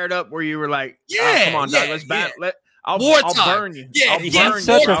get fired up where you were like, Yeah, come on, dog, yeah, let's battle. I'll Wartime. burn you. Yeah, I'll he's He's burn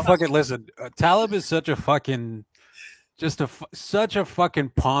such you. a fucking listen. Talib is such a fucking, such a fucking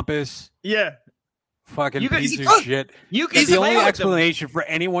pompous Yeah. fucking You can- piece he's of a- shit. You can The play only with them. explanation for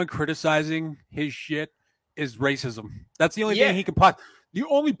anyone criticizing his shit is racism. That's the only Yeah. thing he can the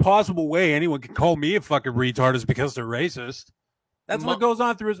only possible way anyone can call me a fucking retard is because they're racist. That's what goes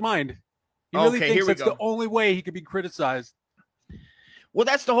on through his mind. He really Okay, here thinks we that's go. the only way he could be criticized. Well,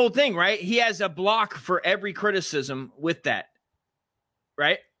 that's the whole thing, right? He has a block for every criticism with that,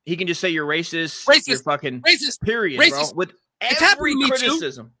 right? He can just say you're racist, you're Racist. fucking Racist. period, Racist. bro. With It's happened every to me, too.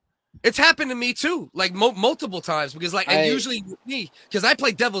 criticism. It's happened to me too, like multiple times because, like, and I- usually with me, because I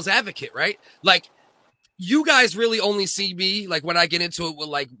play devil's advocate, right? Like, you guys really only see me like when I get into it with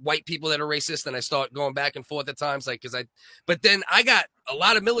like white people that are racist, and I start going back and forth at times, like, but then I got a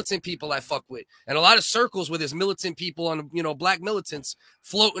lot of militant people I fuck with, and a lot of circles where there's militant people on, black militants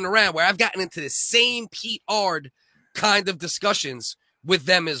floating around, where I've gotten into the same Pete Ard kind of discussions with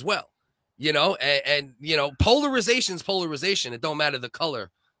them as well, and polarization's polarization. It don't matter the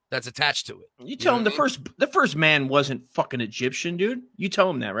color that's attached to it. You tell know him what the first man wasn't fucking Egyptian, dude. You tell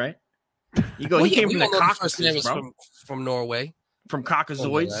him that, right? You go. Well, he yeah, came we from the all know the first man Caucasus, was bro. from Norway. From that.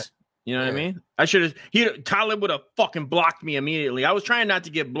 Caucasoids. You know what I Yeah. mean? I should have. Talib would have fucking blocked me immediately. I was trying not to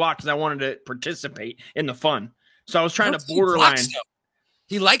get blocked because I wanted to participate in the fun. So I was trying to He borderline. blocks them.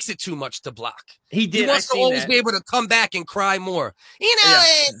 He likes it too much to block. He He did. I wants to seen always that. be able to come back and cry more. Yeah.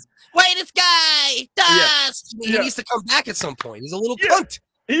 It's whitest guy, dust. He Yeah. needs to come back at some point. He's a little Yeah. cunt.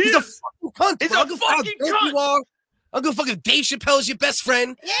 He He's a is. fucking cunt. He's bro. a I don't give how fucking dope cunt. you are. I don't give a fuck if Dave Chappelle's your best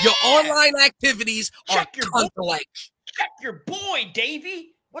friend. Yeah. Your online activities are Check your book. cunt-like. Check your boy,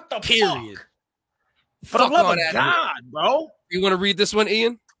 Davey. What the Period. fuck? For the Fuck love all of that. God, bro. You want to read this one,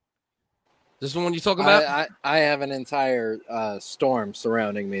 Ian? This is the one you talking about? I have an entire storm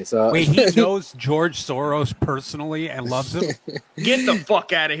surrounding me. So Wait, he knows George Soros personally and loves him? Get the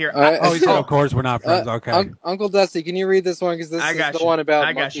fuck out of here. All right. Oh, he said, of course, we're not friends. Okay. Uncle Dusty, can you read this one? Because this I is got the you. one about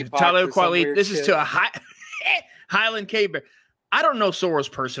I got you. monkeypox Talib or some Kweli. weird This is shit. to a Highland Cave Bear. I don't know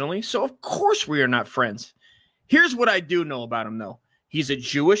Soros personally, so of course we are not friends. Here's what I do know about him, though. He's a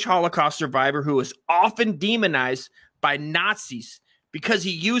Jewish Holocaust survivor who is often demonized by Nazis because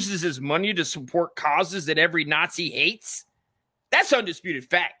he uses his money to support causes that every Nazi hates. That's undisputed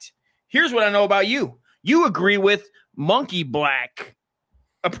fact. Here's what I know about you. You agree with Monkey Black,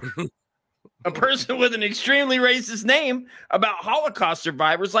 a person with an extremely racist name, about Holocaust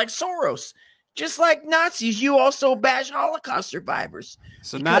survivors like Soros. Just like Nazis, you also bash Holocaust survivors.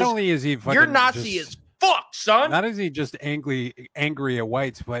 So not because only is he fucking You're Nazi just- as fuck, son. not is he just angry at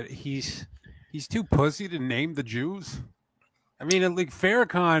whites, but he's too pussy to name the Jews. I mean, like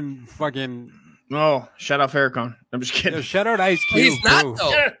Farrakhan fucking Oh, shout out Farrakhan. I'm just kidding. shout out Ice Cube. He's not, too.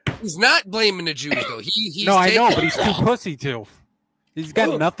 though. He's not blaming the Jews, though. He's No, I know, taking- but he's too pussy too. He's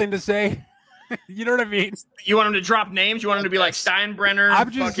got nothing to say. You know what I mean? You want him to drop names? You want him to be like Steinbrenner?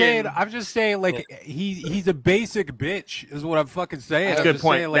 I'm just fucking- saying, like he's a basic bitch, is what I'm fucking saying. That's a I'm good just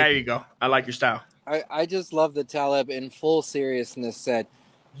point. saying, like, There you go. I like your style. I just love that Taleb, in full seriousness, said,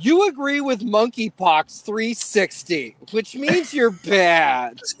 "You agree with monkeypox 360, which means you're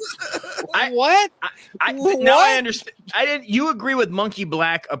bad." What? Now I What? understand. I didn't. You agree with Monkey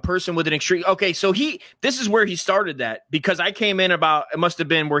Black, a person with an extreme? Okay, so this is where he started that, because I came in about, it must have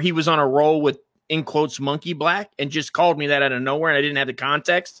been where he was on a roll with, in quotes, Monkey Black, and just called me that out of nowhere, and I didn't have the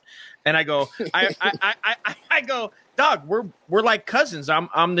context. And I go, I go, dog, we're like cousins.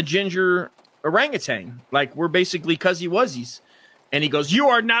 I'm the ginger orangutan. Like, we're basically cuzzy wuzzies. And he goes, "You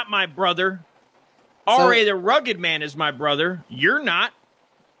are not my brother. R.A. the Rugged Man is my brother. You're not."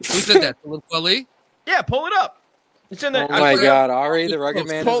 Who said that? Talib Kweli? Yeah, pull it up. It's in the. Oh my God! Ari, the rugged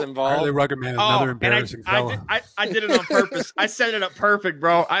man, is Harley involved. Rugged Man is Oh, another and embarrassing fella. I did it on purpose. I set it up perfect,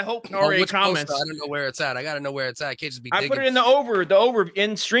 bro. I hope Oh, RA which comments. poster? I don't know where it's at. I got to know where it's at. I can't just be I digging. put it in the over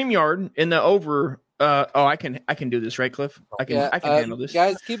in StreamYard in the over. I can do this, right, Cliff? I can handle this.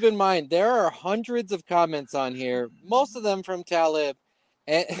 Guys, keep in mind there are hundreds of comments on here, most of them from Talib,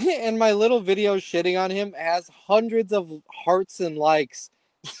 and my little video shitting on him has hundreds of hearts and likes.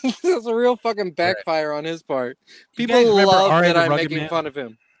 That's a real fucking backfire on his part. You People guys remember love R.A. that the I'm Rugged making Man? fun of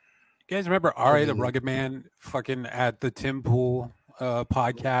him. You guys remember R.A. the Rugged Man fucking at the Tim Pool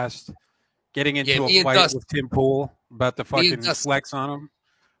podcast getting into Yeah, me a and fight Dust- with Tim Pool about the Me and fucking Dust- flex on him?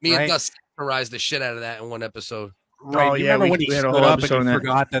 Me right? and Gus satirized the shit out of that in one episode. Right. Oh, you yeah, remember when we he had a stood whole up and episode on he that.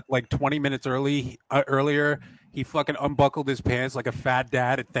 forgot that like 20 minutes earlier he fucking unbuckled his pants like a fat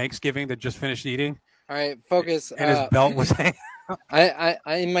dad at Thanksgiving that just finished eating All right, focus. and his belt was hanging. I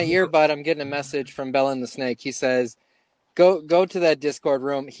in my earbud, I'm getting a message from Bella and the Snake. He says, Go to that Discord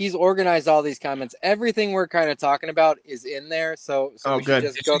room. He's organized all these comments. Everything we're kind of talking about is in there. So Oh, we good.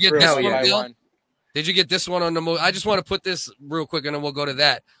 should just Did go you get through it this one one, by Bill? one. Did you get this one on the I just want to put this real quick and then we'll go to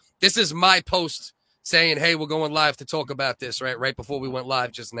that. This is my post saying, hey, we're going live to talk about this, right before we went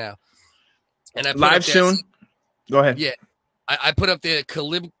live just now. And I put Live up there- soon. Go ahead. Yeah. I put up there,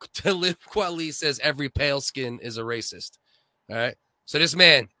 Talib Kweli says every pale skin is a racist. All right. So this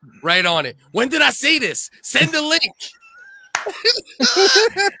man, right on it. When did I say this? Send a link.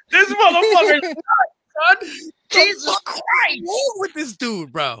 This motherfucker, son. Jesus Christ. What's wrong with this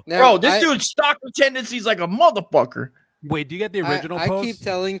dude, bro? Now, Bro, this dude's stalker tendencies like a motherfucker. Wait, do you get the original I post? keep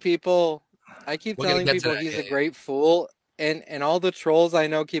telling people, We're gonna get to that, he's yeah, a great fool, and all the trolls I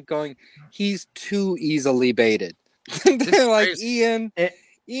know keep going, he's too easily baited. They're like, crazy. Ian, It-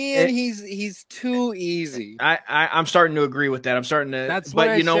 he's too easy. I'm starting to agree with that. I'm starting to. That's what but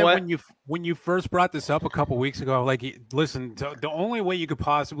I you know said what? when you first brought this up a couple weeks ago. Like, listen, the only way you could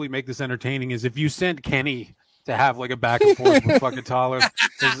possibly make this entertaining is if you sent Kenny to have like a back and forth with fucking Tyler.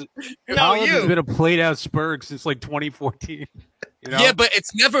 No, Tyler has you. been a played out Spurg since like 2014. You know? Yeah, but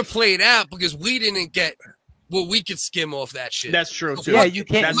it's never played out because we didn't get what we could skim off that shit. That's true too. yeah, you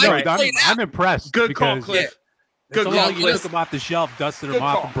can't. That's No, right. I'm impressed. Good call, because Cliff. It's Good only call, you Cliff. took him off the shelf, dusted Good him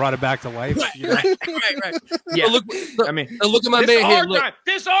off, call. and brought it back to life. Right, You know? right. Yeah. Look, I mean, look at my this man here. our Look, time.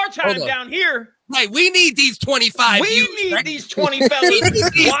 This our time Hold on. down here. right, we need these 25 We views. need right? these 20 fellas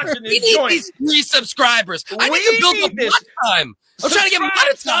watching We this need joint. these 3 subscribers. I We need to build need up this. one time. I'm trying to get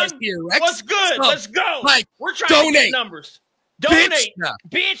Subscribe, monetized son. here, Rex. What's good? So, Let's go. like, We're trying to donate. get numbers. Donate, Bitch.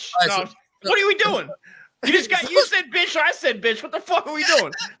 bitch. All No, right, what are we doing? You said bitch, or I said bitch. What the fuck are we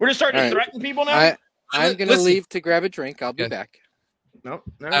doing? We're just starting All to right. threaten people now. I'm gonna Listen. leave to grab a drink. I'll be Okay. back. No. All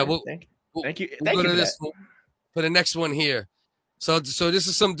right, right. we'll- Thank you. We'll- Thank you. We'll Thank go you to for this that. one, for the next one here. So this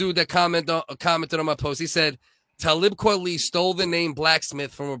is some dude that commented on my post. He said, Talib Kweli stole the name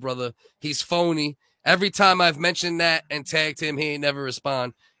Blacksmith from a brother. He's phony. Every time I've mentioned that and tagged him, he ain't never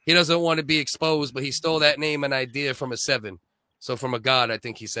respond. He doesn't want to be exposed, but he stole that name and idea from a 7. So from a god, I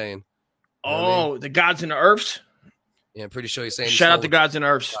think he's saying. You know what I mean? Oh, the gods and the earths. Yeah, I'm pretty sure he's saying. he Shout out stole the it. gods and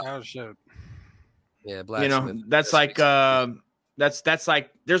earths. Oh shit! Yeah, You Blacksmith. know, that's like that's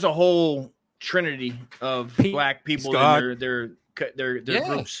like there's a whole trinity of Pete, black people Scott. in their Yeah.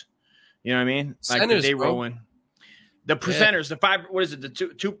 groups. You know what I mean? Like Centers, they bro. roll in. The percenters, the 5. What is it? The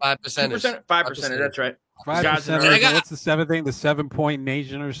 2%, 5%. 5%. That's right. 5%. Gods and Earths. I got- What's the 7th thing? The 7-point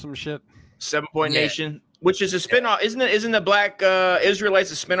nation or some shit. 7-Point Yeah. Nation, which is a spinoff, isn't it? Isn't the Black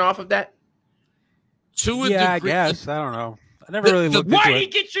Israelites a spinoff of that? To a Yeah, I degree- guess. I don't know. I never really looked Why into you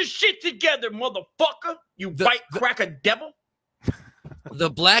it. get your shit together, motherfucker? You The- white cracker devil. The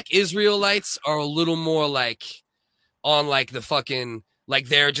Black Israelites are a little more like on like the fucking like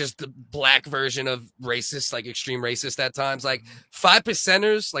they're just the black version of racist, like extreme racist at times. Like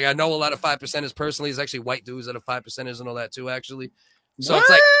 5%ers, like I know a lot of 5%ers personally. There's actually white dudes that are 5%ers and all that too, actually. So it's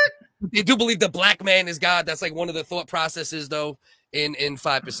like they do believe the black man is God. That's like one of the thought processes though in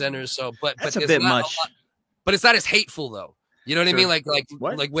 5%ers. So but That's but a there's bit not much. lot- but it's not as hateful though. You know what I Sure. mean? Like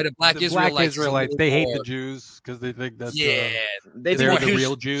What? like where the Black The Israelites, Black is a Israelites, little they hate more- the Jews because they think that's Yeah, They they're think the you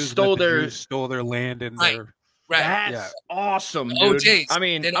real Jews. stole and that the their. Jews stole their land and Right. their. right. That's Yeah. awesome, The dude. OJs. I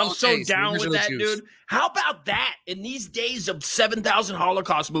mean, They're the I'm so OJs, the down with original that, Jews. dude. How about that? In these days of 7,000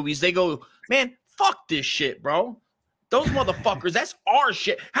 Holocaust movies, they go, man, fuck this shit, bro. Those motherfuckers, that's our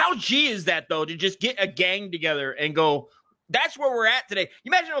shit. How G is that, though, to just get a gang together and go, that's where we're at today. You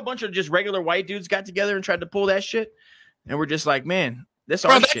imagine a bunch of just regular white dudes got together and tried to pull that shit? And we're just like, man, that's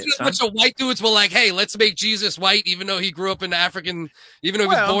Bro, our imagine shit, a son. bunch of white dudes were like, "Hey, let's make Jesus white," even though he grew up in the African, even though he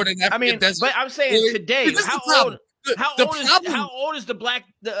was Well, born in the I African mean, desert. but I'm saying Really? today, This is how the problem. old? How The old is problem- how old is the black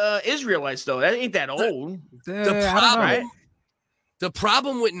Israelites though? That ain't that old, I The don't know. problem, right? the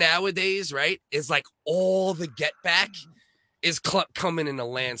problem with nowadays, right, is like all the get back is coming in a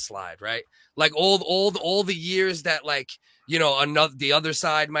landslide, right? Like all the years that like the other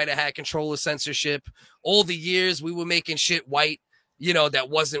side might have had control of censorship. All the years we were making shit white, that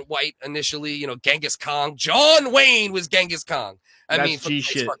wasn't white initially. Genghis Khan, John Wayne was Genghis Khan. I That's mean, for G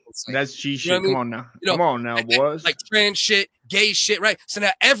Christ's shit. fucking sake. That's G You know shit. what I mean? Come on now. You know, Come on now, boys. like trans shit, gay shit, right? So now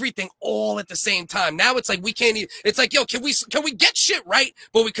everything all at the same time. Now it's like we can't even. It's like, yo, can we get shit right?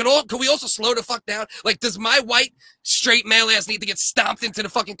 But can we also slow the fuck down? Like, does my white straight male ass need to get stomped into the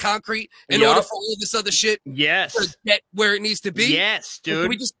fucking concrete in Yup. order for all this other shit Yes. to get where it needs to be? Yes, Or can dude.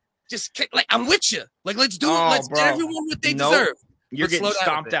 we just like I'm with you. Like, let's do it. Oh, Let's bro. get everyone what they Nope. deserve. You're Let's getting slow down a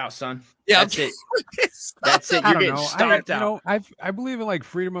stomped bit. out, son. Yeah, That's it. That's it. I You're don't getting know. stomped out. I believe in like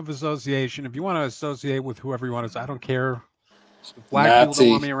freedom of association. If you want to associate with whoever you want to, I don't care. If black people Nazi.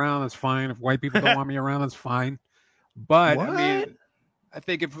 don't want me around, that's fine. If white people don't want me around, that's fine. But What? I mean, I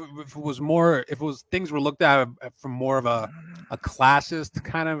think if it was more, if it was things were looked at from more of a classist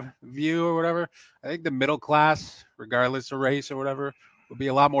kind of view or whatever, I think the middle class, regardless of race or whatever, would be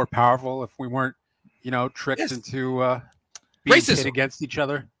a lot more powerful if we weren't, tricked Yes. into being pit Racism. against each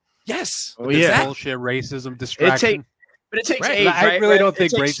other. Yes. Oh, This yeah. bullshit racism distraction. But it takes Right. age, I right? really Right? don't It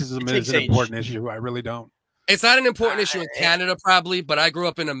think takes- racism it is takes an age. important issue. I really don't. It's not an important issue in Canada, probably, but I grew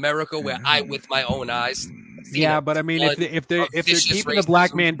up in America where I, with my own eyes, seen Yeah, a but I mean, flood if they're of keeping vicious the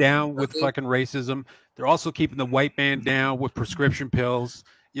black racism. man down with Mhm. fucking racism, they're also keeping the white man down with prescription pills.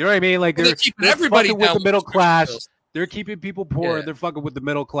 You know what I mean? Like Well, they're keeping everybody fucking with down the middle prescription class. pills. They're keeping people poor. Yeah. They're fucking with the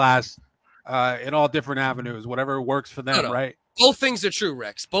middle class in all different avenues, whatever works for them, No. right? Both things are true,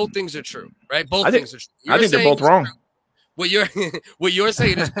 Rex. Both things are true, right? Both I think- things are true. I think they're saying both is wrong. true. What you're what you're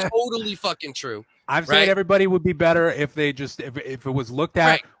saying is totally fucking true. I'm Right. saying everybody would be better if they just if it was looked at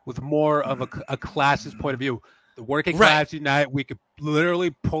Right. with more of a classist point of view. The working Right. class unite. We could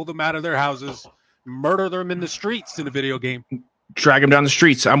literally pull them out of their houses, murder them in the streets in a video game. Drag them down the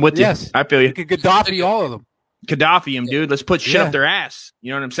streets. I'm with you. Yes. I feel We you. could Gaddafi all of them. Gaddafi him, dude. Let's put shit Yeah. up their ass.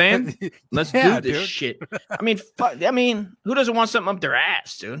 You know what I'm saying? Let's Yeah, do this dude. shit. I mean, fuck. I mean, who doesn't want something up their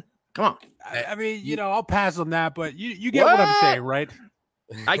ass, dude? Come on. I mean, I'll pass on that, but you get what I'm What? saying, right?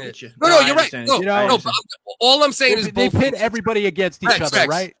 I get you. No, I you're right. understand. No, You know, I no, understand. but all I'm saying is They both pit things. everybody against each Rex, other,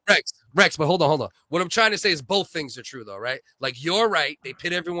 right? Rex, but hold on. What I'm trying to say is both things are true, though, right? Like, you're right. They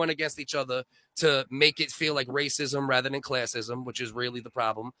pit everyone against each other to make it feel like racism rather than classism, which is really the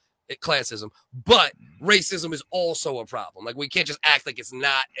problem. Classism. But racism is also a problem. Like, we can't just act like it's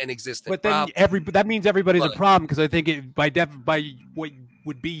not an existent But then problem. that means everybody's a But- problem because I think by what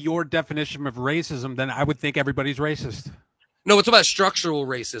would be your definition of racism, then I would think everybody's racist. No, it's about structural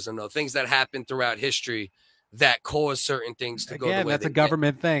racism, though. Things that happen throughout history that cause certain things to go the Again, way that's they a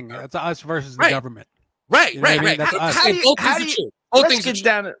government thing. That's us versus the Right. government. did. Right, You know what I mean? right. That's us. I'm saying both How things do are you- true. Both Let's things are get true.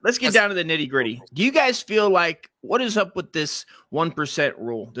 down. Let's get That's- down to the nitty gritty. Do you guys feel like what is up with this 1%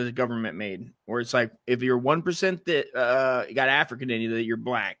 rule that the government made, where it's like if you're 1% that you got African in you, that you're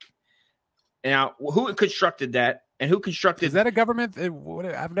black? Now, who constructed that, and who constructed Is that a government?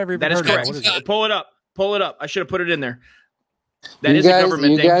 I've never even that? Is heard of correct. that. What is it? Pull it up. Pull it up. I should have put it in there. That you is guys, a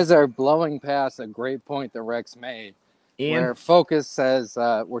government you thing. guys are blowing past a great point that Rex made. Ian, Where Focus says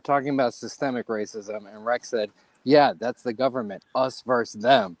we're talking about systemic racism, and Rex said, "Yeah, that's the government, us versus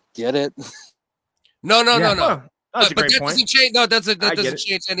them." Get it? No. Oh, that's a But great that point. doesn't change. No, that I get doesn't it.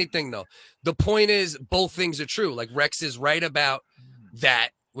 change anything, though. The point is, both things are true. Like, Rex is right about that,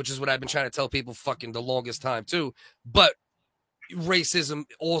 which is what I've been trying to tell people fucking the longest time too. But racism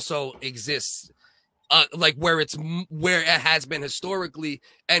also exists, like where it has been historically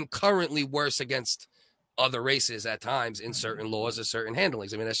and currently worse against other races at times in certain laws or certain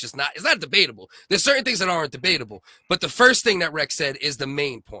handlings. I mean, it's not debatable. There's certain things that aren't debatable. But the first thing that Rex said is the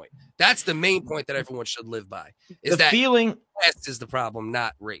main point. That's the main point that everyone should live by. Is The that feeling, class is the problem,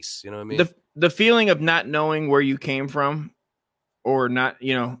 not race. You know what I mean? the feeling of not knowing where you came from, or not,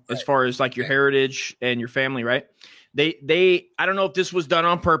 as far as like your heritage and your family, right? They I don't know if this was done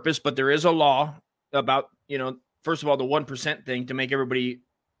on purpose, but there is a law about, first of all, the 1% thing to make everybody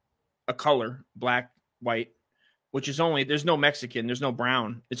a color, black, white, which is only, there's no Mexican, there's no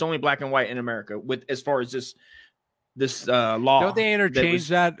brown. It's only black and white in America with, as far as this law. Don't they interchange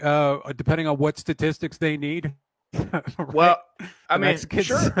that, depending on what statistics they need? Right? Well, I The mean, Mexicans,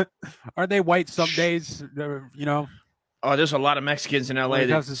 sure. are they white some days? Oh, there's a lot of Mexicans in LA when it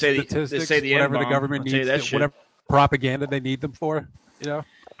that comes to say the statistics, N-bomb. whatever the government I'll tell you needs, that shit. whatever propaganda they need them for.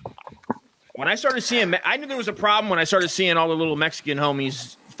 When I started seeing, I knew there was a problem when I started seeing all the little Mexican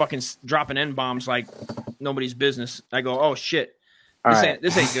homies fucking dropping N-bombs like nobody's business. I go, oh shit, All this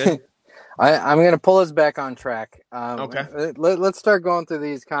right. ain't good. I'm going to pull us back on track. Okay. Let's start going through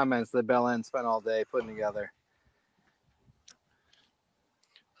these comments that Belen spent all day putting together.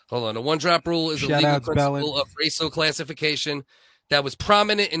 Hold on. The one drop rule is a Shout legal outs, principle Bellin. of racial classification that was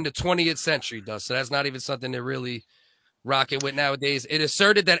prominent in the 20th century, though. So that's not even something they're really rocking with nowadays. It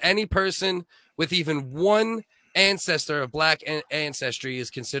asserted that any person with even one ancestor of black ancestry is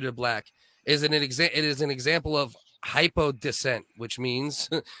considered black. It is an example of hypodescent, which means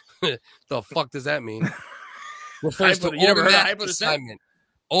the fuck does that mean? Refers to You never heard of automatic hypodescent? assignment.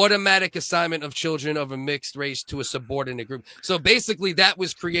 Automatic assignment of children of a mixed race to a subordinate group. So basically, that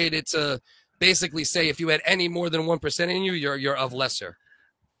was created to basically say if you had any more than 1% in you, you're of lesser.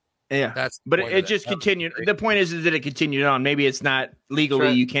 Yeah, That's the but point it of that. just That was continued. great. The point is that it continued on. Maybe it's not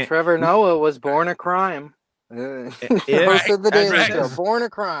legally. You can't. Trevor Noah was born a crime. Yeah, Host of the that's Daily right. Show, born a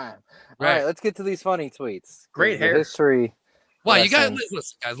crime. All Right. right, let's get to these funny tweets. Great The hair. history Why you got Listen.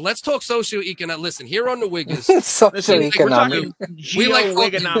 listen, guys? Let's talk socioeconomic. Listen, here on the Wiggers, Listen, we're talking Socioeconomic. We like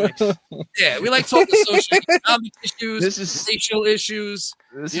geo-economics. yeah, we like talking socioeconomic issues, This is racial issues.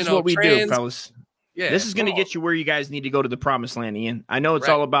 this you is know, what we do, trans- fellas. Yeah, This is going to come get you where you guys need to go to the promised land, Ian. I know it's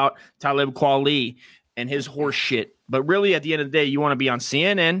Right. all about Talib Kweli and his horse shit, but really, at the end of the day, you want to be on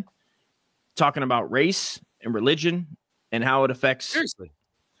CNN talking about race and religion and how it affects. Seriously.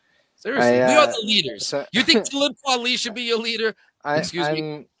 We are the leaders. so- You think Talib Kweli should be your leader? Excuse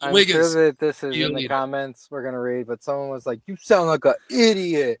me, I'm Wiggins, sure that this is you in the leader. comments we're gonna read, but someone was like, "You sound like an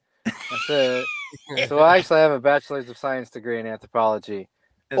idiot." I said, so I actually have a bachelor's of science degree in anthropology.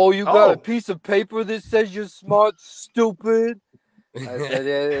 Oh, you got a piece of paper that says you're smart, stupid? I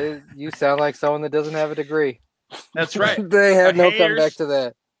said, you sound like someone that doesn't have a degree. That's right. They had no Haters. comeback to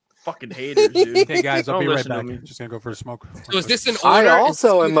that. Fucking haters, dude. Hey guys, I'll Don't be right listen to back. me. Just gonna go for a smoke. So is this an I order?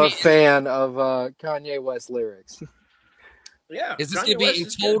 also am a Excuse me, fan of Kanye West lyrics. Yeah. Is this Kanye going to be West in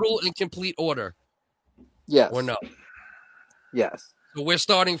is good. total and complete order Yes. or no? Yes. So we're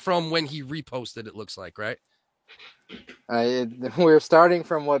starting from when he reposted. It looks like, right? We're starting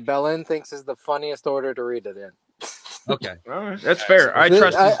from what Belen thinks is the funniest order to read it in. Okay. All right, that's fair. I This-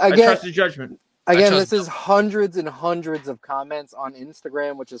 trust. I I get- trust his judgment. Again, trust this is hundreds and hundreds of comments on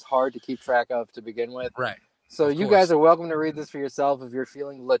Instagram, which is hard to keep track of to begin with. Right. So Of you course. guys are welcome to read this for yourself if you're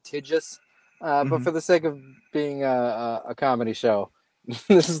feeling litigious. But Mhm. for the sake of being a comedy show,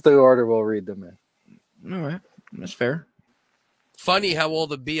 this is the order we'll read them in. All right, that's fair. Funny how all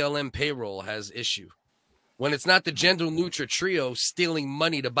the BLM payroll has issue. When it's not the gender neutral trio stealing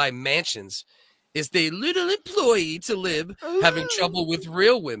money to buy mansions, it's the little employee Talib having trouble with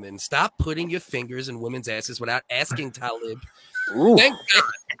real women. Stop putting your fingers in women's asses without asking Talib. Thank God.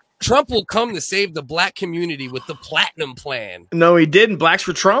 Trump will come to save the black community with the platinum plan. No, he didn't. Blacks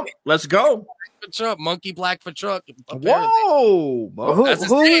for Trump. Let's go. For Trump, monkey black for Trump. Apparently. Whoa. Bo. Who, That's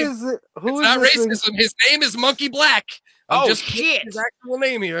his who name. is it? It's Who is not this thing- racism. His name is Monkey Black. I'm Oh, just putting shit. his actual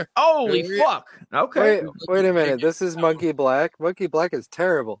name here. Holy Wait. fuck. Okay. Wait a minute. This is Monkey Black. Monkey Black is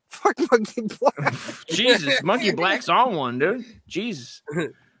terrible. Fuck Monkey Black. Jesus, Monkey Black's on one, dude. Jesus.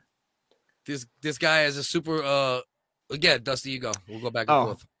 This guy has a super again, Dusty, you go. We'll go back and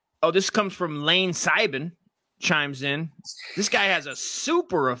forth. Oh, this comes from Lane Sybin. Chimes in. This guy has a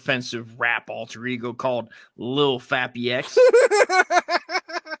super offensive rap alter ego called Lil Fappy X.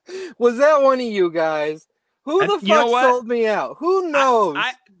 Was that one of you guys? Who the fuck You know what? sold me out? Who knows?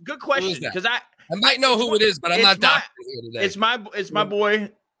 Good Who question is that? because I might know who it is, but I'm It's not my- doctoring here today. it's my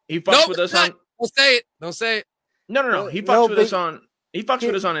boy. He fucks Nope, with it's us not. on. Don't say it. Don't say it. No. He fucks No, with but- us on. He fucks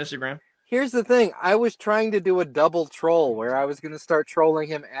with us on Instagram. Here's the thing. I was trying to do a double troll where I was going to start trolling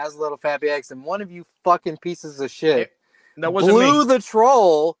him as Little Fappy X, and one of you fucking pieces of shit That wasn't blew me. the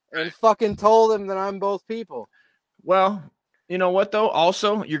troll and fucking told him that I'm both people. Well, you know what though?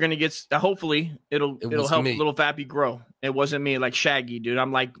 Also, you're gonna get. Hopefully, it'll was help me. Little Fappy grow. It wasn't me, like Shaggy, dude.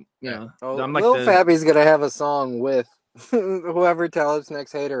 I'm like, you know, Oh, I'm like Lil the. Fappy's going to have a song with whoever Talib's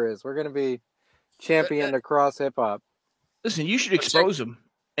next hater is. We're going to be championed across hip hop. Listen, you should Let's expose him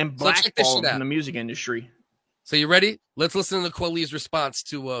and so check this blackball shit him out. from the music industry. So you ready? Let's listen to Quilly's response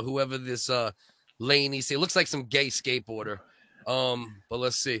to whoever this Laney say. It looks like some gay skateboarder. But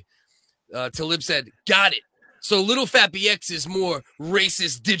let's see. Talib said, "Got it. So Little Fappy X is more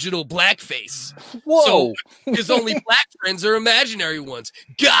racist digital blackface. Whoa! His only black friends are imaginary ones.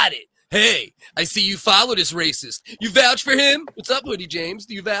 Got it. Hey, I see you follow this racist. You vouch for him? What's up, Hoodie James?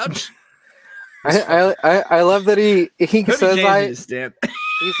 Do you vouch?" I love that he Hoodie says James I is stamp.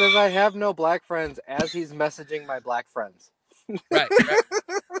 he says I have no black friends as he's messaging my black friends. Right.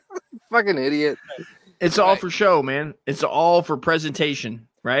 Fucking idiot. It's all Right. for show, man. It's all for presentation,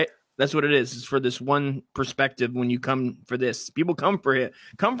 right? That's what it is. It's for this one perspective when you come for this. People come for it.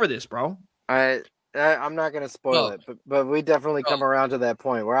 Come for this, bro. I'm not gonna spoil Oh. it, but we definitely come Oh. around to that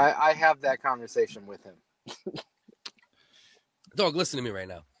point where I have that conversation with him. Dog, listen to me right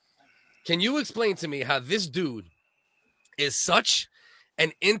now. Can you explain to me how this dude is such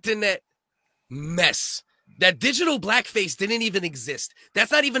an internet mess that digital blackface didn't even exist?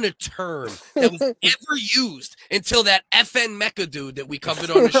 That's not even a term that was ever used until that FN Mecca dude that we covered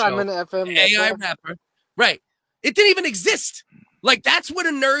on the show. I'm an FM AI Mecca. rapper. Right. It didn't even exist. Like, that's what a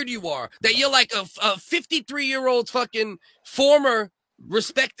nerd you are. That you're like a 53-year-old fucking former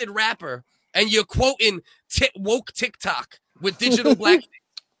respected rapper and you're quoting woke TikTok with digital blackface.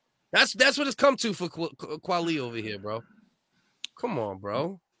 That's what it's come to for Kweli over here, bro. Come on,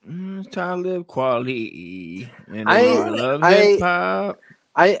 bro. Talib Kweli. And I love I- hip hop.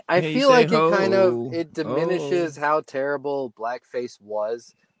 I Hey, feel say like ho. it kind of it diminishes how terrible blackface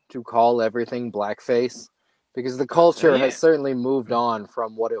was to call everything blackface because the culture Yeah. has certainly moved on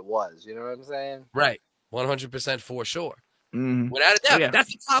from what it was. You know what I'm saying? Right. 100% for sure. Mhm. Without a doubt. yeah.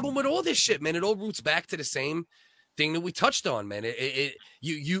 That's the problem with all this shit, man. It all roots back to the same thing that we touched on, man.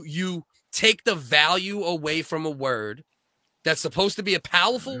 You take the value away from a word that's supposed to be a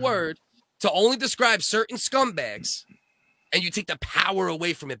powerful word to only describe certain scumbags, and you take the power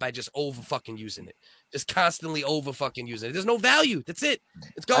away from it by just over fucking using it. Just constantly over fucking using it. There's no value. That's it.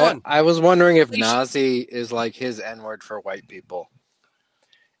 It's gone. I was wondering if Nazi is like his N-word for white people.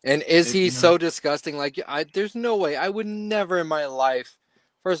 And is he so disgusting? Like, there's no way. I would never in my life,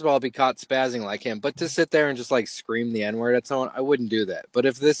 first of all, be caught spazzing like him. But to sit there and just like scream the N-word at someone, I wouldn't do that. But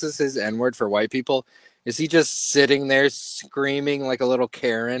if this is his N-word for white people, is he just sitting there screaming like a little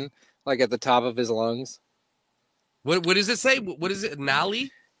Karen, like at the top of his lungs? What does it say? What is it? Nali?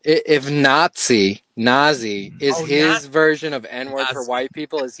 If Nazi is Oh, his Nazi. version of N-word for Nazi. white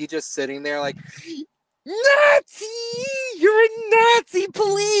people, is he just sitting there like, Nazi, you're a Nazi,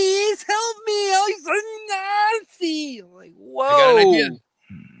 please help me, he's a Nazi. I'm like, whoa.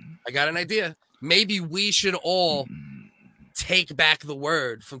 I got an idea. Maybe we should all take back the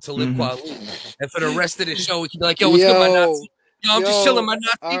word from Talib Kweli, and for the rest of the show, we can be like, "Yo, what's good, my Nazi? Yo, I'm just chilling, my Nazi.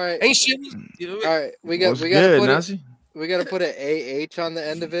 all right. Ain't shit." You know? All right, we What's gotta good, put Nazi? we gotta put an AH on the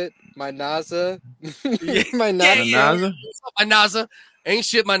end of it. My NASA, my Yeah, NASA. yeah. Naza? What's up, my Naza? Ain't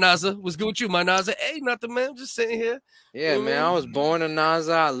shit, my Naza. What's good with you, my Naza? Hey, nothing, man. I'm just sitting here. Yeah, man, I was born a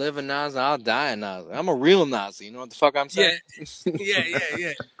Nazi. I live a Nazi. I'll die a Nazi. I'm a real Nazi. You know what the fuck I'm saying?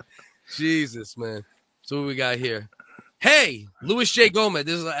 Yeah. Jesus, man. So what we got here? Hey, Louis J. Gomez.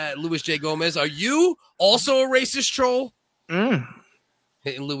 This is Louis J. Gomez. Are you also a racist troll?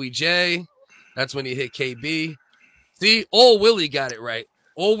 Hitting Louis J. That's when he hit KB. See, Old Willie got it right.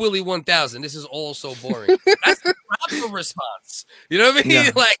 Old Willie 1000. This is all so boring. That's the proper response. You know what I mean?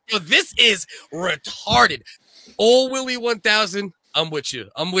 Yeah. Like, yo, this is retarded. Old Willie 1000. I'm with you.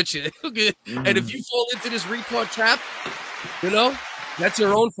 Okay. And if you fall into this retard trap, you know, that's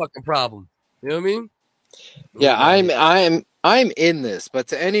your own fucking problem. You know what I mean? Yeah, I'm in this, but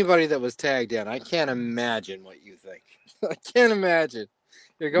to anybody that was tagged in, I can't imagine what you think. I can't imagine.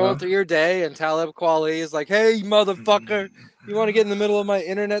 You're going through your day and Talib Kweli is like, "Hey, motherfucker, you want to get in the middle of my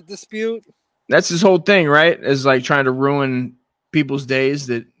internet dispute?" That's his whole thing, right? Is like trying to ruin people's days.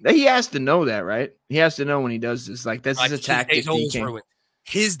 That he has to know that, right? He has to know when he does this. Like that's his tactic. His day is ruined.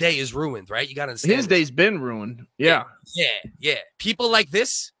 His day is ruined, right? You gotta understand. His day's been ruined. Yeah. Yeah. People like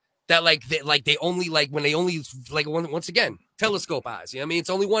this that they only when they only once again telescope eyes. You know what I mean? It's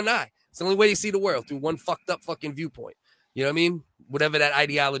only one eye. It's the only way you see the world, through one fucked up fucking viewpoint. You know what I mean? Whatever that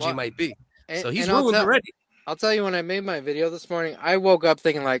ideology might be. So he's ruined already. I'll tell you, when I made my video this morning, I woke up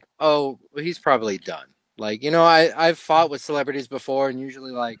thinking like, "Oh, he's probably done." Like, you know, I've fought with celebrities before, and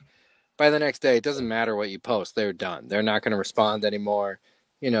usually like by the next day, it doesn't matter what you post, they're done. They're not going to respond anymore.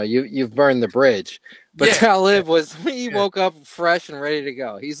 You know, you've burned the bridge. But Yeah. Talib woke up fresh and ready to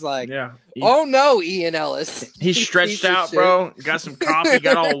go. He's like, Yeah. "Oh no, Ian Ellis." He's Piece stretched of out, shit. bro. Got some coffee,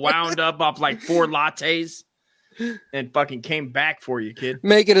 got all wound up off like 4 lattes, and fucking came back for you, kid.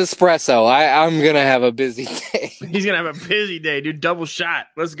 Make it espresso. I'm gonna have a busy day. He's gonna have a busy day, dude. Double shot.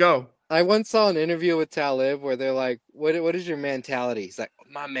 Let's go. I once saw an interview with Talib where they're like, what is your mentality? He's like,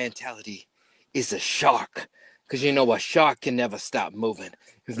 "My mentality is a shark. Because you know a shark can never stop moving.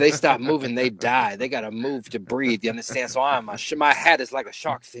 If they stop moving, they die. They got to move to breathe. You understand? So my head is like a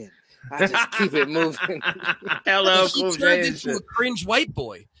shark fin. I just keep it moving." Hello, He cool turned J and into shit. a cringe white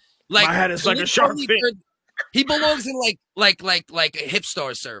boy. Like, My head is like a shark fin. He belongs in like a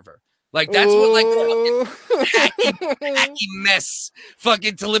Hipstar server. Like that's what like hacky mess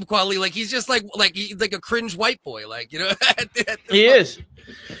fucking Talib Kweli. Like he's just like he's like a cringe white boy. Like, you know, He is.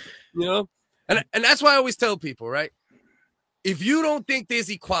 You know, and that's why I always tell people, right? If you don't think there's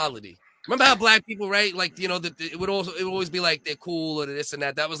equality, remember how black people, right? Like, you know, it would always be like they're cool or this and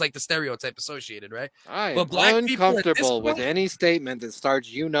that. That was like the stereotype associated, right? I am But black people at this uncomfortable with point- any statement that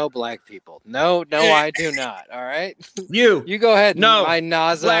starts, "You know, black people." No, I do not. All right, You. you go ahead. No, My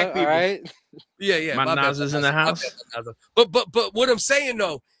Naza. black All people. right. Yeah. My bad, Naza's in the my house. bad, my Naza. But what I'm saying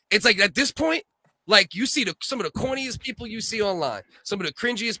though, it's like at this point, like you see some of the corniest people you see online, some of the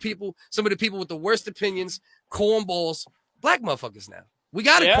cringiest people, some of the people with the worst opinions, cornballs, black motherfuckers now. We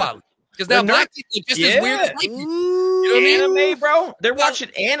got Yeah. equality. Because now They're not- black people are just as weird as white people. You know what I mean? Anime, bro. They're watching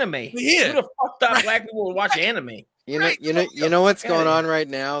anime. Yeah. Who the fucked up black people will watch anime? You know what's going on right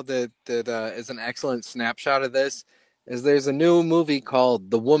now that is an excellent snapshot of this is there's a new movie called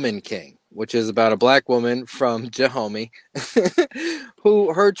The Woman King, which is about a black woman from Dahomey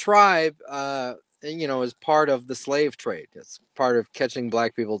who her tribe is part of the slave trade. It's part of catching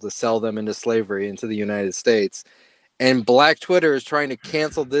black people to sell them into slavery into the United States. And Black Twitter is trying to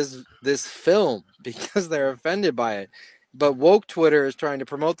cancel this film because they're offended by it. But woke Twitter is trying to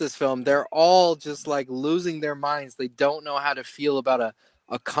promote this film. They're all just like losing their minds. They don't know how to feel about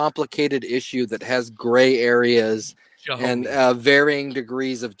a complicated issue that has gray areas and varying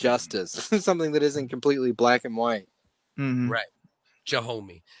degrees of justice. Something that isn't completely black and white. Mhm. Right.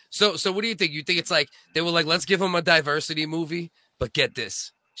 Jahomie. So what do you think? You think it's like they were like, let's give him a diversity movie, but get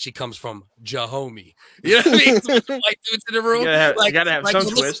this. She comes from Jahomie. You know what I mean? So white dudes in the room. You gotta have some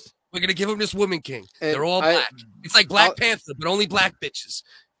listen, twist. We're gonna give him this woman king. And They're all black. It's like Black Panther, but only black bitches.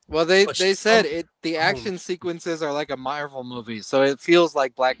 Well, they But said it. The action sequences are like a Marvel movie, so it feels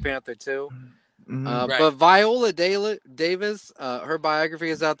like Black Panther too. Mhm. Right. But Viola Davis, her biography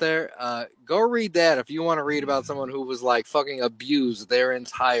is out there. Go read that if you want to read about someone who was like fucking abused their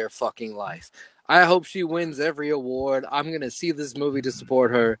entire fucking life. I hope she wins every award. I'm gonna see this movie to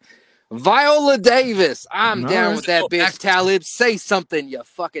support her. Viola Davis, I'm down with that bitch. Talib, say something, you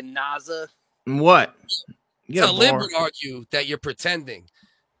fucking Naza. What? You got a Talib bar. would argue that you're pretending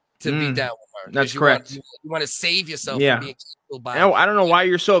to be down with her. That's 'Cause correct. You want to save yourself Yeah. from being killed by I don't know why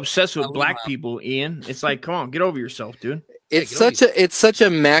you're so obsessed with Talib. black people, Ian. It's like, come on, get over yourself, dude. It's such a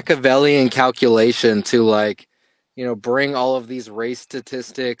Machiavellian calculation to like, bring all of these race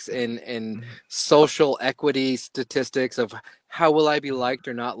statistics and social equity statistics of how will I be liked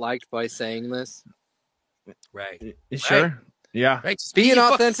or not liked by saying this. Right. Sure. Yeah. Right. Just Be an your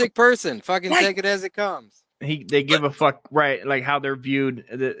fucking- authentic person. Fucking Right. take it as it comes. They give a fuck, right? Like how they're viewed.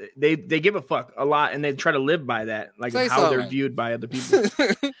 They give a fuck a lot, and they try to live by that, like Say how they're something. viewed by other people.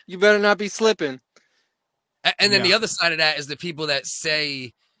 You better not be slipping. And then the Yeah. other side of that is the people that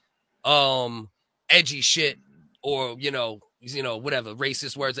say edgy shit or whatever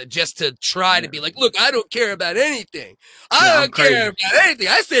racist words that just to try to be like, look, I don't care about anything. I Yeah, I'm don't care about anything.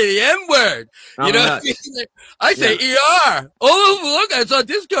 I say the N-word. I'm nuts. I say ER. Oh, look, I saw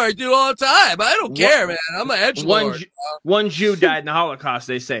this guy do all the time. I don't care, man. I'm an edgelord. One Jew died in the Holocaust.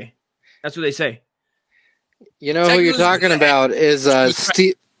 They say that's what they say. You know who you're talking about is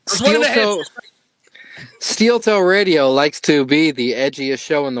Steel Toe. Steel Toe Radio likes to be the edgiest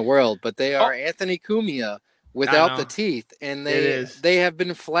show in the world, but they are Anthony Cumia without the teeth, and they have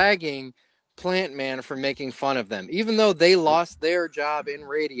been flagging Plant Man for making fun of them, even though they lost their job in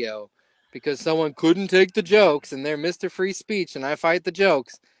radio because someone couldn't take the jokes, and they're Mr. Free Speech, and I fight the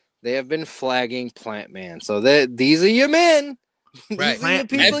jokes. They have been flagging Plant Man, so these are your men. Right. These are the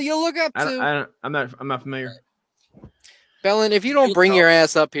people you look up to. I'm not familiar. Bellin, if you don't bring your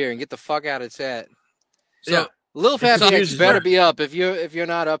ass up here and get the fuck out of chat. So Lil Fat So- X better be up if you're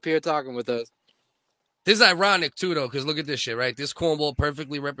not up here talking with us. this is ironic too, though, because look at this shit, right? This cornball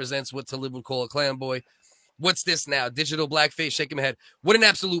perfectly represents what Talib would call a clan boy. What's this now? Digital blackface, shaking my head. What an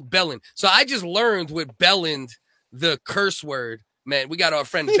absolute bellend. So I just learned with bellend the curse word, man. We got our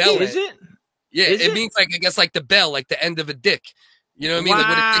friend Bellend. Is it? Yeah, Is it it? means like I guess like the bell, like the end of a dick. You know what I mean? Like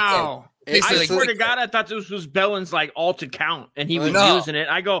what a dickhead. Wow. Basically, I like, swear to God, I thought this was Bellin's like alt account, and he was No. using it.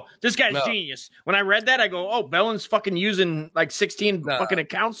 I go, this guy's No. genius. When I read that, I go, oh, Bellin's fucking using like 16 No. fucking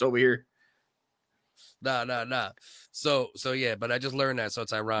accounts over here. Nah. So yeah, but I just learned that, so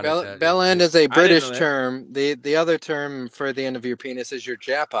it's ironic. that- Bellend is a know British that. term. The other term for the end of your penis is your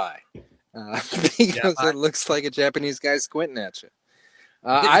japai, because Japai. it looks like a Japanese guy squinting at you.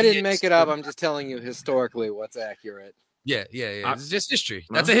 Yeah, I didn't yeah, make it up. I'm just telling you historically what's accurate. Yeah. I- It's just history.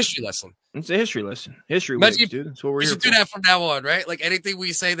 That's a history lesson. It's a history lesson. History Imagine weeks, dude. That's what we're We here should for. do that from now on, right? Like anything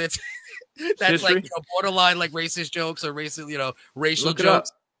we say that's History? like borderline like racist jokes or racist, racial Look it up.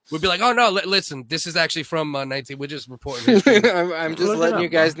 jokes. We'd be like, oh no, listen, this is actually from 19. We're just reporting history. I'm just Look it letting up, you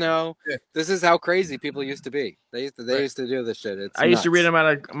guys know Yeah. this is how crazy people used to be. They used Right. to do this shit. It's I used to nuts. read them out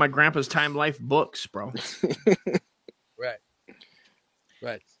of my grandpa's Time Life books, bro.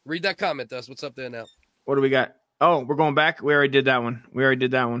 Right. Read that comment, Dust. What's up there now? What do we got? Oh, we're going back. We already did that one. Did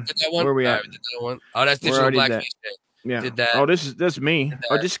that one? Where are we All at? right, did that one. Oh, that's We're digital already blackface. that. shit. Yeah. Did that. Oh, this is me. Did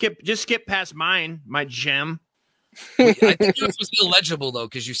Oh, that. just skip past mine, my gem. I think yours was illegible though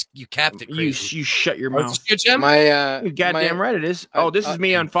because you capped it You crazy. shut your Oh, is mouth. this your gem? My You goddamn right it is. Oh, this is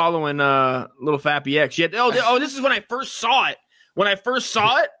me unfollowing little Fappy X. Yeah. Oh, this is when I first saw it.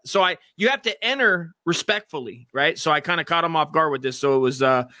 So you have to enter respectfully, right? So I kind of caught him off guard with this. So it was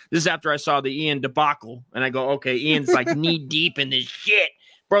this is after I saw the Ian debacle, and I go, okay, Ian's like knee deep in this shit,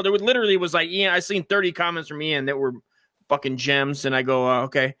 bro. There literally was like Ian. I seen 30 comments from Ian that were fucking gems, and I go,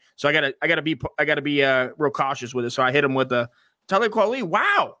 okay. So I gotta be real cautious with it. So I hit him with a Talib Kweli.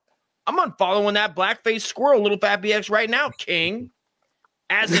 Wow, I'm unfollowing that blackface squirrel, little Fappy X, right now, King.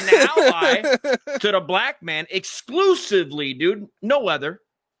 as an ally to the black man exclusively, dude. No other,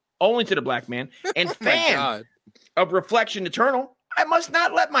 only to the black man and Oh my fan God. of Reflection Eternal. I must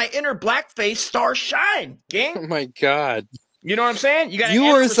not let my inner blackface star shine, Oh gang. my God. You know what I'm saying? You You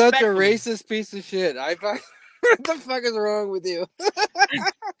are respect such a me. racist piece of shit. What the fuck is wrong with you?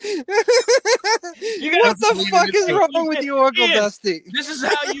 You What gotta the fuck is wrong with you, Uncle Ian, Dusty? This is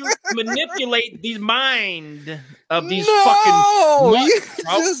how you manipulate the mind of these no, fucking you're nuts,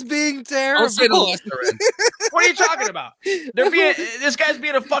 bro. just being terrible. Don't say the lesser end. What are you talking about? This guy's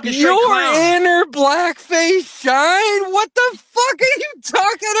being a fucking straight Your clown. inner blackface shine? What the fuck are you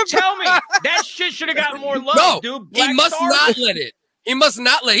talking about? Tell me that shit should have gotten more love, No, dude. he Black must Star- not let it. He must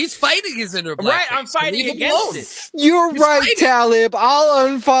not let. He's fighting his inner blackface. Right, I'm fighting Leave him against alone. it. You're He's right, fighting. Talib. I'll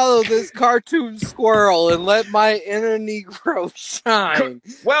unfollow this cartoon squirrel and let my inner Negro shine.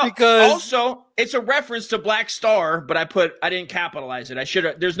 Well, Because- also it's a reference to Black Star, but I didn't capitalize it. I should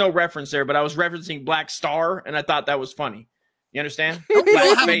have. There's no reference there, but I was referencing Black Star, and I thought that was funny. You understand? We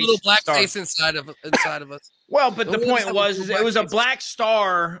all have a Blackface little black star. face inside of us. Well, but the Don't we point have a was, little it was a blackface? black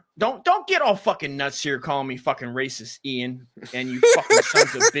star. Don't get all fucking nuts here, calling me fucking racist, Ian, and you fucking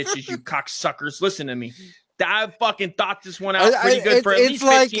sons of bitches, you cocksuckers. Listen to me. I fucking thought this one out pretty good for at least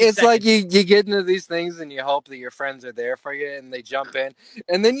 15 it's like seconds. you get into these things and you hope that your friends are there for you and they jump in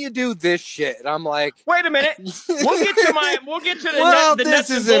and then you do this shit and I'm like, Wait a minute. We'll get to the well, the this nuts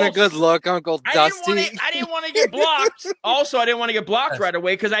and isn't a bolts. good look, Uncle Dusty. I didn't want to get blocked. Also, I didn't want to get blocked right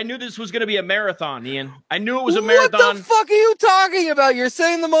away because I knew this was going to be a marathon, Ian. I knew it was a marathon. What the fuck are you talking about? You're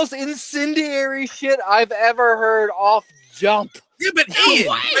saying the most incendiary shit I've ever heard off jump. Yeah, but Ian,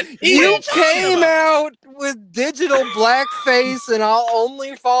 what? but What are You Ian, you talking came about? out with digital blackface and I'll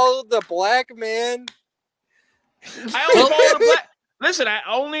only follow the black man. I only follow the black.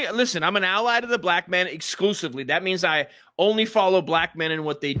 Listen, I'm an ally to the black man exclusively. That means I only follow black men and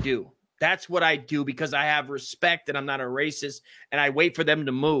what they do. That's what I do because I have respect and I'm not a racist and I wait for them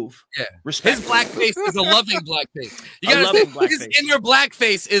to move. Yeah. Respect. his blackface is a loving blackface. You A gotta loving say, his blackface. inner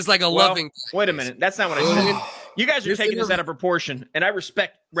blackface is like a Well, loving. Wait a minute. That's not what I said. You guys are His taking inner- this out of proportion, and I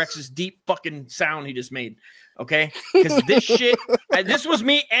respect Rex's deep fucking sound he just made. Okay, because this shit, this was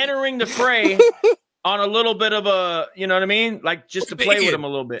me entering the fray on a little bit of a, you know what I mean, like just to play with him a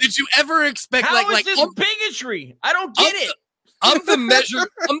little bit. Did you ever expect How is like this bigotry? I don't get it. I'm the measure.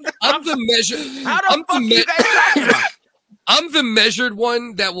 I'm the measure. How the I'm fuck the you guys talking about? I'm the measured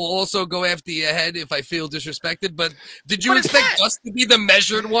one that will also go after your head if I feel disrespected. But did you But it's expect not. Dust to be the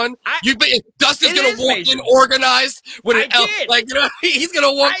measured one? Dust is It gonna is walk measured. in organized with an I did. like you know, he's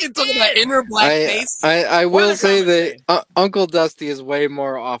gonna walk I in talking did. about inner black face. I What are will the say comments that Uncle Dusty is way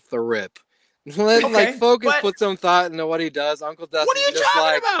more off the rip. Let Okay, like focus, but- put some thought into what he does. Uncle Dusty What are you just talking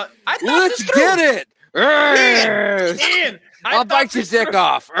like, about? I thought let's this through. get it. Ian, I I'll thought bite your this dick through.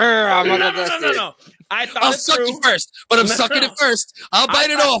 off. I'm No, Uncle no, no, Dusty. no, no. I thought I'll it suck through. it first, but I'm No, sucking no. it first. I'll bite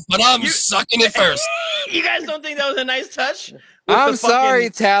it off, but I'm You- sucking it first. You guys don't think that was a nice touch? With I'm the fucking- sorry,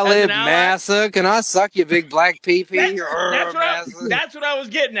 Talib as an ally? Massa. Can I suck your big black pee-pee? That's what I was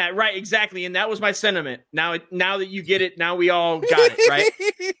getting at, right? Exactly, and that was my sentiment. Now that you get it, now we all got it,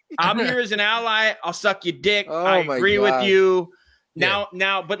 right? I'm here as an ally. I'll suck your dick. Oh I my agree God. with you. Now,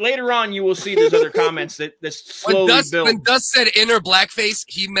 but later on, you will see there's other comments that slowly build. When Dust said inner blackface,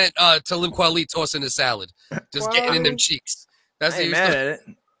 he meant Talib Kweli tossing his salad, just getting in them cheeks. That's I what ain't he was mad talking- at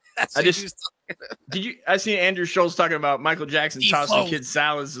it. that's I what he just- was talking- Did you? I seen Andrew Schultz talking about Michael Jackson He tossing flows. kids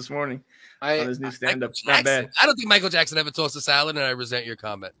salads this morning on his new stand-up. Michael Not Jackson. bad. I don't think Michael Jackson ever tossed a salad, and I resent your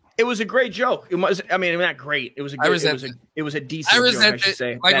comment. It was a great joke. It was. I mean, not great. It was a. I Good, resent it was a decent I joke. I resent should it.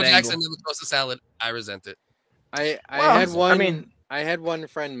 say. Michael that Jackson angle. never tossed a salad. I resent it. I Well, had one. I mean, I had one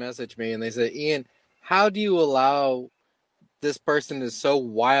friend message me and they said, Ian, how do you allow this person to so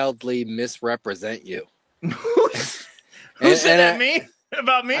wildly misrepresent you? who And- said that? and Me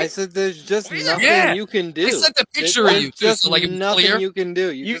about me? I said, there's just Yeah. nothing you can do. I sent the picture of There's you, too, just so like it's nothing clear. you can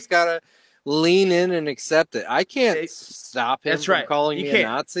do. You You- just gotta lean in and accept it. I can't It- stop him that's from right. calling You me can't. a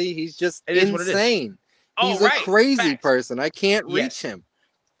Nazi. He's just It is what it is. insane. Oh, He's right. a crazy Facts. person. I can't Yes. reach him.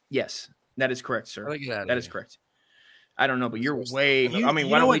 Yes, that is correct, sir. How do I get out of That is here? correct. I don't know, but you're way. You- I mean,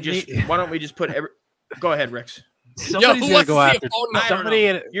 you why know don't we what, just? Nate- Why don't we just put every? Go ahead, Rex. Somebody's who gonna wants go to see a after phone number? somebody.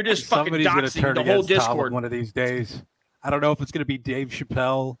 I don't know. You're just fucking somebody's gonna doxing turn the whole against Talib Discord. one of these days. I don't know if it's gonna be Dave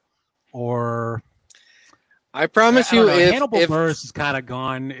Chappelle or I promise I don't you, know. if Hannibal Buress is kind of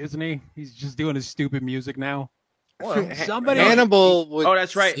gone, isn't he? He's just doing his stupid music now. Somebody Hannibal would Oh,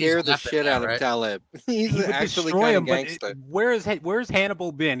 that's right. scare He's the laughing shit now, out right? of Talib. He's he would actually destroy kind him. of But gangster. where's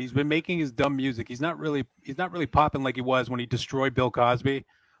Hannibal been? He's been making his dumb music. He's not really popping like he was when he destroyed Bill Cosby.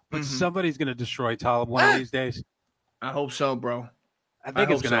 But Mhm. somebody's gonna destroy Talib one of these days. I hope so, bro. I think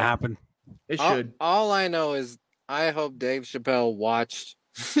it's hope going to so. happen. It all, should. all I know is I hope Dave Chappelle watched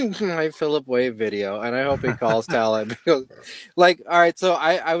my Philip Wave video, and I hope he calls Talib because, like, all right. So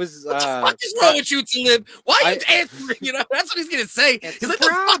I was. What the fuck is wrong with you, Talib? Why are you answering? You know, that's what he's gonna say. It's He's a like, "The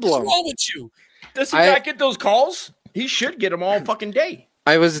fuck is problem. wrong with you?" Does he I- not get those calls? He should get them all fucking day.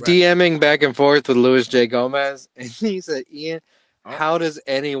 I was Right. DMing back and forth with Louis J. Gomez, and he said, "Ian, Oh. how does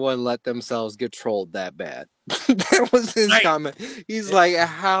anyone let themselves get trolled that bad?" That was his Right. comment. He's like,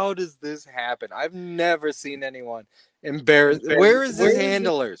 "How does this happen? I've never seen anyone embarrassed. Where is his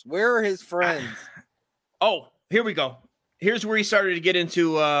handlers? Where are his friends?" Oh, here we go. Here's where he started to get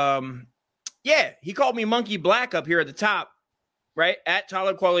into. Yeah, he called me Monkey Black up here at the top, right at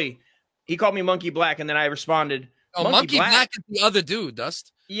Talib Kweli. He called me Monkey Black, and then I responded. Oh, Monkey Black is the other dude,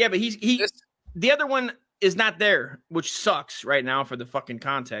 Dust. Yeah, but the other one is not there, which sucks right now for the fucking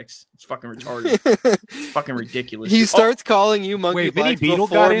context. It's fucking retarded. Fucking ridiculous. He starts calling you Monkey Wait, Vinny Black Beetle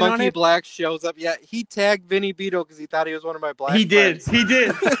before got in on Monkey it? Black shows up. Yeah, he tagged Vinny Beetle because he thought he was one of my black He did. friends. He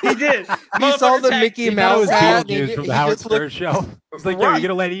did. He did. He saw the Mickey He thought it Mouse was hat. and Beetlejuice from the Howard just looked- Stern show. It's like, yo, Right. you're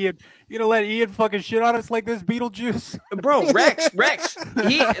gonna let Ian fucking shit on us like this, Beetlejuice? Bro, Rex.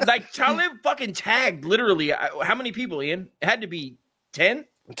 He like Talib fucking tagged literally. How many people, Ian? It had to be 10.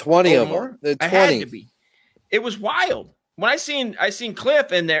 20 or of more. them. The It had 20. to be. It was wild. When I seen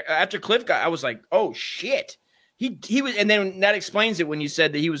Cliff and there after Cliff got, I was like, oh shit. He was, and then that explains it when you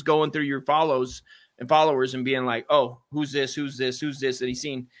said that he was going through your follows and followers and being like, oh, who's this? And he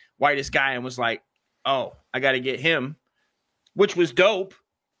seen whitest guy and was like, oh, I got to get him, which was dope.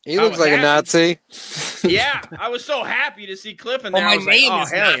 He I looks was like a happy. Nazi. Yeah, I was so happy to see Cliff in Well, there. I my was like, name oh,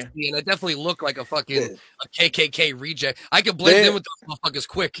 is hell yeah. Nazi, and I definitely look like a fucking a KKK reject. I could blend They- in with those motherfuckers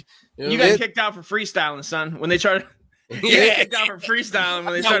quick. You know You what I got mean? kicked out for freestyling, son. When they tried, you got Yeah. kicked out for freestyling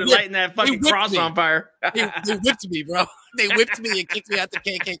when they No, started whip- lighting that fucking whipped cross me. on fire. They whipped me, bro. They whipped me and kicked me out the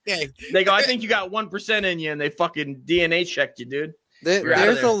KKK. They go, I think you got 1% in you, and they fucking DNA checked you, dude. There- You're outta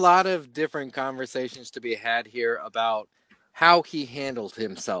there's there. a lot of different conversations to be had here about how he handled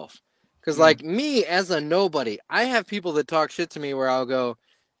himself. Because, like me as a nobody, I have people that talk shit to me where I'll go,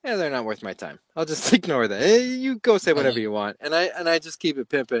 "Yeah, they're not worth my time. I'll just ignore that. You go say whatever you want," and I just keep it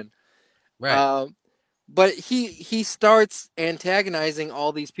pimping. Right. But he starts antagonizing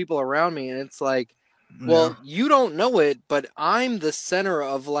all these people around me, and it's like, well, you don't know it, but I'm the center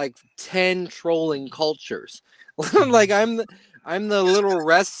of like 10 trolling cultures. Like I'm the little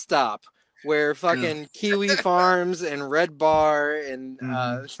rest stop where fucking Kiwi Farms and Red Bar and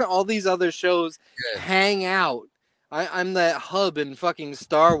all these other shows hang out. I'm that hub in fucking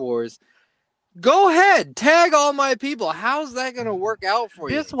Star Wars. Go ahead, tag all my people. How's that gonna work out for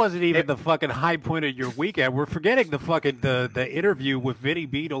you? This wasn't even the fucking high point of your weekend. We're forgetting the fucking the interview with Vinny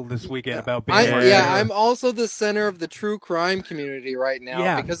Beetle this weekend about being I'm also the center of the true crime community right now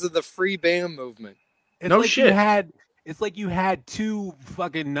Yeah. because of the free BAM movement. It's No like shit. It's like you had 2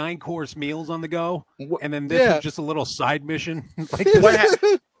 fucking 9-course meals on the go, and then this Yeah. was just a little side mission. Like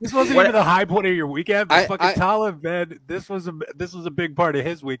this wasn't What- even the high point of your weekend. The I- fucking Talib, man, this was a big part of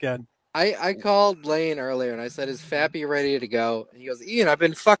his weekend. I called Lane earlier and I said, "Is Fappy ready to go?" And he goes, "Ian, I've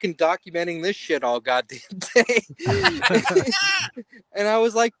been fucking documenting this shit all goddamn day." And I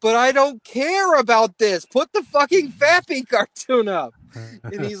was like, "But I don't care about this. Put the fucking Fappy cartoon up."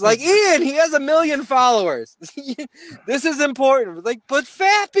 And he's like, "Ian, he has 1 million followers. This is important." Like, but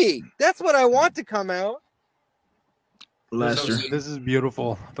Fappy, that's what I want to come out. Lester. This is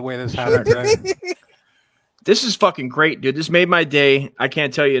beautiful the way this happened. Right? This is fucking great, dude. This made my day. I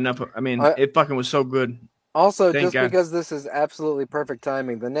can't tell you enough. I mean, it fucking was so good. Also, Thank just God. because this is absolutely perfect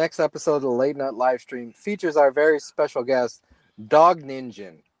timing, the next episode of the Late Night Live Stream features our very special guest, Dog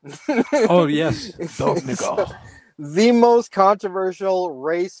Ninja. Oh yes, Dog Nigga. The most controversial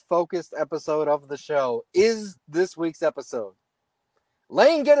race-focused episode of the show is this week's episode.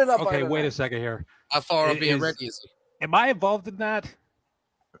 Lane, get it up. Okay, on wait a tonight. second here. How far are It being is- ready is he? Am I involved in that?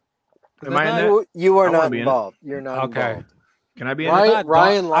 Am I in that? You are I wanna not be in it. involved. You're not Okay. involved. Can I be in I it? thought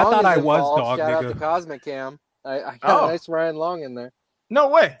Ryan Dog- I Long thought is I was involved. Dog Shout out Nigga. to Cosmic Cam. I got Oh. a nice Ryan Long in there. No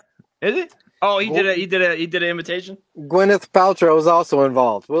way. Is it? Oh, he did an invitation. Gwyneth Paltrow is also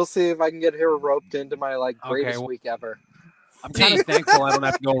involved. We'll see if I can get her roped into my Okay, greatest well- week ever. I'm kind of thankful I don't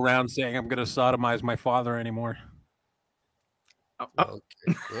have to go around saying I'm going to sodomize my father anymore. Okay. Well,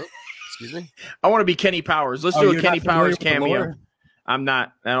 excuse me. I want to be Kenny Powers. Let's Oh, do a you're Kenny not familiar Powers with the cameo. lore? I'm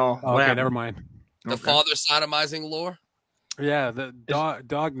not at all. Oh, What okay, happened? never mind. The Okay. father sodomizing lore. Yeah, the dog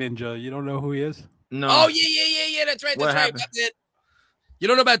ninja. You don't know who he is? No. Oh yeah. That's right. What That's right. happened? That's it. You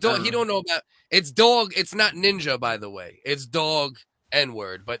don't know about dog. Uh. He don't know about. It's dog. It's not ninja, by the way. It's dog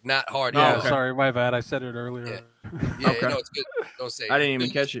N-word, but not hard. No, Yeah, okay. sorry, my bad. I said it earlier. Yeah, Okay. no, it's good. Don't say it. I didn't even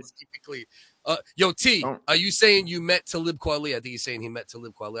catch it. Keep it clean. Yo, T, Don't. are you saying you met Talib Kweli? I think he's saying he met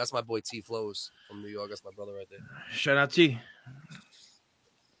Talib Kweli. That's my boy T Flows from New York. That's my brother right there. Shout out T.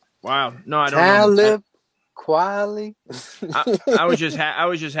 Wow. No, I don't Talib Kweli. know. I was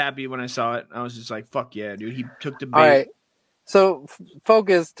just happy when I saw it. I was just like, fuck yeah, dude. He took the bait. All right. So,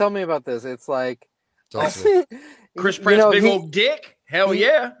 Focus, tell me about this. It's like Talk to me. Chris you Pratt's know, big he- old dick. Hell he-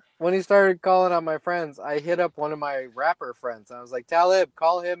 yeah. when he started calling out my friends, I hit up one of my rapper friends. I was like, Talib,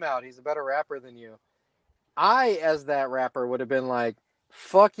 call him out. He's a better rapper than you. I, as that rapper, would have been like,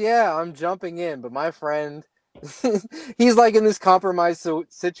 fuck yeah, I'm jumping in. But my friend, he's like in this compromised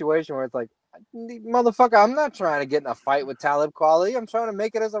situation where it's like, motherfucker, I'm not trying to get in a fight with Talib Kweli. I'm trying to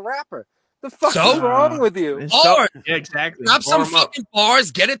make it as a rapper. The fuck So? is wrong with you? It's Bars. Yeah, exactly. Drop some Bar 'em up. fucking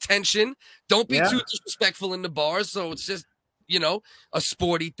bars. Get attention. Don't be Yeah. too disrespectful in the bars. So it's just, a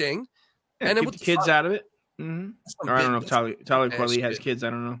sporty thing. Yeah, And then keep what the the kids fuck? out of it. Mm-hmm. Or I don't know if Talib Yeah, Kweli has shit. kids. I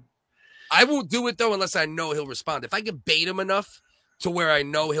don't know. I won't do it though unless I know he'll respond. If I can bait him enough to where I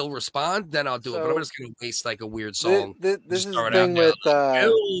know he'll respond, then I'll do it. But I'm So- just gonna waste like a weird song. This Just is throw the it out thing there.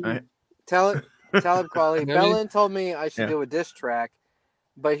 with Right. Talib Kweli. You know what I mean? Bellin told me I should Yeah. do a diss track,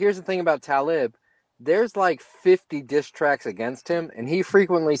 but here's the thing about Talib. There's like 50 diss tracks against him, and he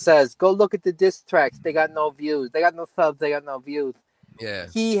frequently says, "Go look at the diss tracks. They got no views. They got no subs. They got no views." Yeah.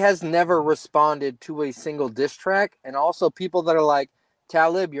 He has never responded to a single diss track, and also people that are like,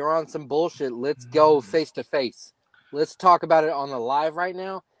 "Talib, you're on some bullshit. Let's go face to face. Let's talk about it on the live right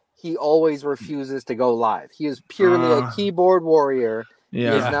now." He always refuses to go live. He is purely a keyboard warrior. He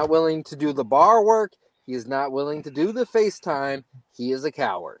Yeah. is not willing to do the bar work. He is not willing to do the FaceTime. He is a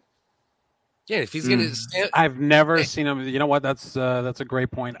coward. Yeah, if he's gonna I've never seen him. You know what? That's a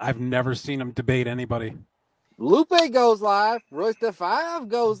great point. I've never seen him debate anybody. Lupe goes live. Royce the Five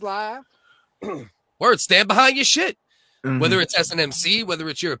goes live. stand behind your shit. Mhm. Whether it's SNMC, whether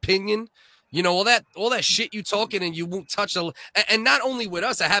it's your opinion, all that shit you talking and you won't touch and not only with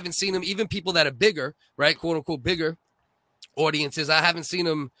us, I haven't seen them, even people that are bigger, right? Quote unquote bigger audiences. I haven't seen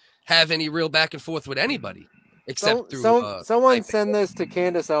them have any real back and forth with anybody except through Someone typing. send this to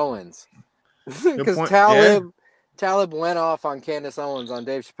Candace Owens. Because point. Talib went off on Candace Owens on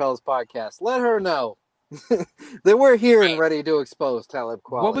Dave Chappelle's podcast. Let her know that we're here and ready to expose Talib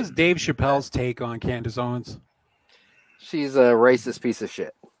Kweli. What was Dave Chappelle's take on Candace Owens? She's a racist piece of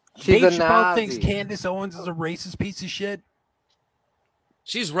shit. She's Dave a Chappelle Nazi. thinks Candace Owens is a racist piece of shit.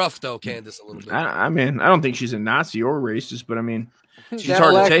 She's rough though, Candace, a little bit. I mean, I don't think she's a Nazi or racist, but I mean, she's that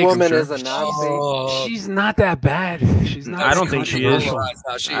hard to black take, I'm woman sure. is a Nazi. Oh, She's not that bad. She's not. I don't think she is. polarized.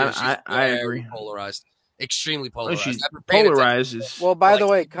 No, she is. She's I very agree. Polarized. Extremely Well, polarized. she's I've been paying attention. polarized. Is Well, by the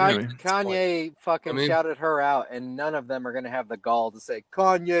way, anyway. Kanye fucking I mean- shouted her out, and none of them are going to have the gall to say,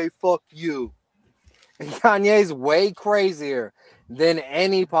 Kanye, fuck you. And Kanye's way crazier than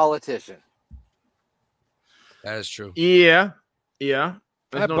any politician. That is true. yeah.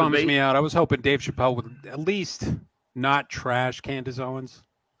 There's That no bums debate. me out. I was hoping Dave Chappelle would at least not trash Candace Owens.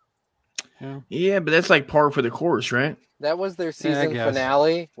 Yeah. Yeah, but that's like par for the course, right? That was their I season guess.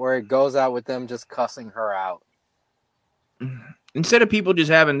 finale, where it goes out with them just cussing her out. Instead of people just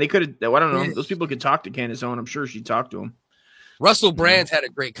having, they could have. I don't know. Those people could talk to Candace Owens. I'm sure she talked to him. Russell Brand had a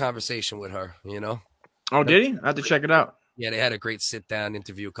great conversation with her, Oh, did he? I have to check it out. Yeah, they had a great sit-down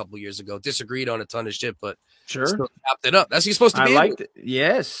interview a couple years ago. Disagreed on a ton of shit, but Sure. still chopped it up. That's what you're supposed to I be. liked it.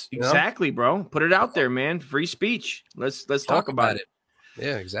 Yes, You know? exactly, bro. Put it out there, man. Free speech. Let's talk about it.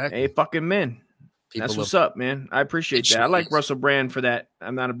 Yeah, exactly. Hey, fucking men. People That's are- what's up, man. I appreciate that. I like Russell Brand for that.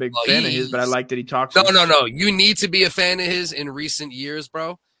 I'm not a big Well, fan of his, but I he's- like that he talks. No. You need to be a fan of his in recent years,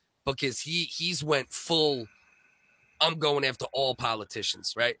 bro, because he's went full. I'm going after all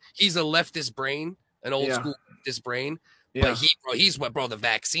politicians, right? He's a leftist brain, an old Yeah. school leftist brain. Yeah. But he's what, bro? The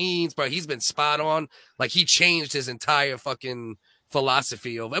vaccines, bro. He's been spot on. Like he changed his entire fucking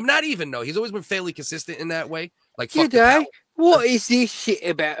philosophy of. I'm not even no. He's always been fairly consistent in that way. Like fuck the power. What is this shit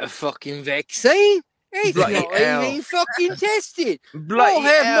about a fucking vaccine? It's Bloody not hell. even fucking tested. Bloody I'll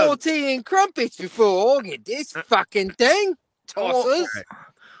have hell. more tea and crumpets before I get this fucking thing. Tossers.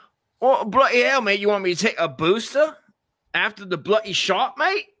 Oh, bloody hell, mate. You want me to take a booster after the bloody shot,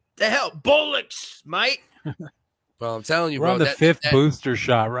 mate? The hell? Bullocks, mate. Bro, I'm telling you, We're bro. on the that- fifth that- booster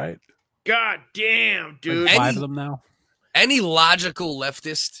shot, right? God damn, dude. Like Any- 5 of them now. any logical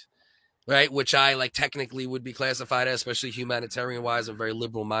leftist, right, which I like technically would be classified as, especially humanitarian wise, I'm very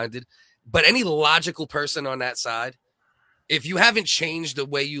liberal minded. But any logical person on that side, if you haven't changed the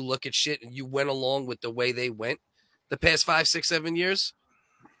way you look at shit and you went along with the way they went the past 5, 6, 7 years,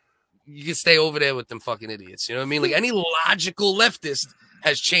 you can stay over there with them fucking idiots. You know what I mean? Like any logical leftist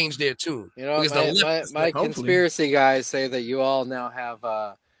has changed their tune. You know, Because the my hopefully. conspiracy guys say that you all now have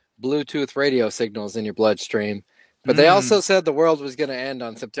Bluetooth radio signals in your bloodstream, but they also said the world was going to end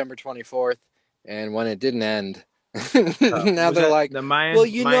on September 24th, and when it didn't end, now Was they're that like, the Mayan, well,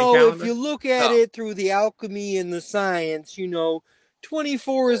 you Mayan know, calendar? if you look at No. it through the alchemy and the science, you know,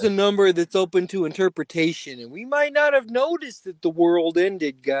 24 is a number that's open to interpretation, and we might not have noticed that the world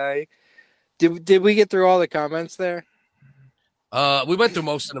ended, guy. Did we get through all the comments there? We went through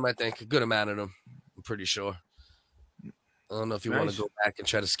most of them, I think. A good amount of them, I'm pretty sure. I don't know if you want Nice. to go back and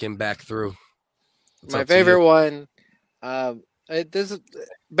try to skim back through. It's My up to you. favorite one. This is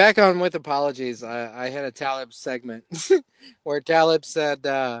back on with apologies. I had a Talib segment where Talib said,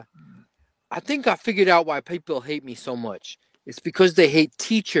 "I think I figured out why people hate me so much. It's because they hate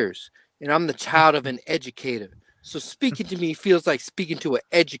teachers, and I'm the child of an educator. So speaking to me feels like speaking to an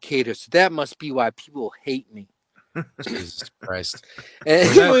educator. So that must be why people hate me." Jesus Christ. And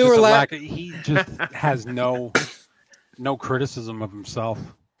Well, that's we just were a laughing. he just has no criticism of himself.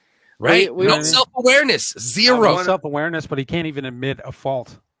 Right? we- No self-awareness. Zero. wanna- Self-awareness, but he can't even admit a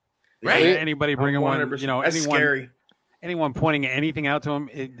fault. Right. Anybody bringing one, 100%. you know, That's scary. anyone pointing anything out to him,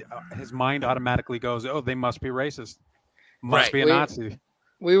 his mind automatically goes, "Oh, they must be racist. Must Right. be a We- Nazi."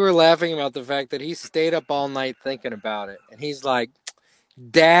 We were laughing about the fact that he stayed up all night thinking about it. And he's like,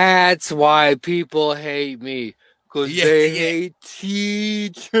 that's why people hate me. Because Yeah, they yeah. hate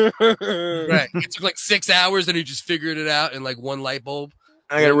teachers. Right. It took like 6 hours and he just figured it out in like one light bulb.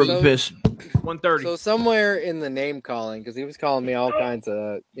 I gotta rip So- a piss. 1:30. So somewhere in the name calling, because he was calling me all kinds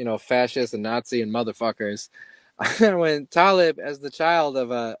of, you know, fascist and Nazi and motherfuckers. I went, Talib, as the child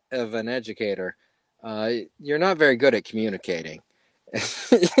of an educator, you're not very good at communicating.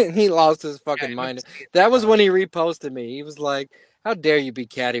 And he lost his fucking mind. That was when he reposted me. He was like, "How dare you be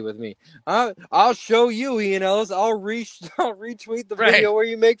catty with me? I'll show you, Ian Ellis. I'll retweet the Right. video where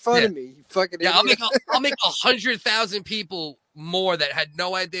you make fun Yeah. of me. You fucking Yeah, I'll idiot." make 100,000 people more that had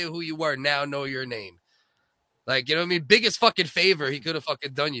no idea who you were now know your name. Like, you know what I mean? Biggest fucking favor he could have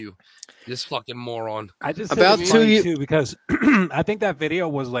fucking done you. This fucking moron. I just About think it's 2 funny, ye- too, because I think that video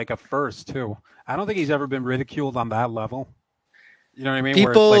was like a first too. I don't think he's ever been ridiculed on that level. You know what I mean? Where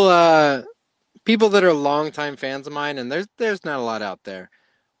it's People, like, people that are longtime fans of mine, and there's not a lot out there,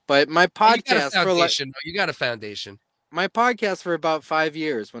 but my You got a podcast for like foundation. You got a foundation. my podcast for about 5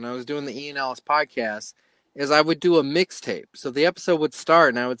 years when I was doing the Ian Ellis podcast is I would do a mixtape. So the episode would start,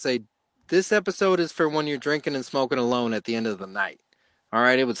 and I would say, "This episode is for when you're drinking and smoking alone at the end of the night." All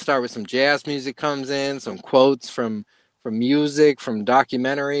right, it would start with some jazz music comes in, some quotes from music, from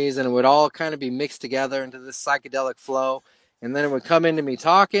documentaries, and it would all kind of be mixed together into this psychedelic flow. And then it would come into me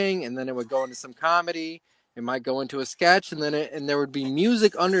talking, and then it would go into some comedy. It might go into a sketch, and then there would be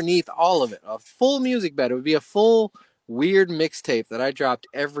music underneath all of it, a full music bed. It would be a full weird mixtape that I dropped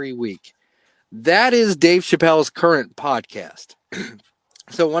every week. That is Dave Chappelle's current podcast.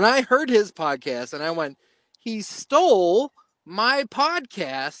 So when I heard his podcast, and I went, he stole my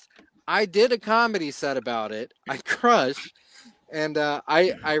podcast. I did a comedy set about it. I crushed. And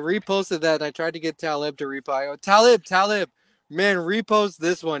I reposted that, and I tried to get Talib to reply. I go, Talib, man, repost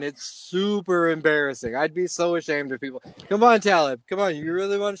this one. It's super embarrassing. I'd be so ashamed of people. Come on, Talib. Come on. You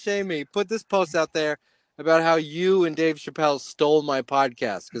really want to shame me? Put this post out there about how you and Dave Chappelle stole my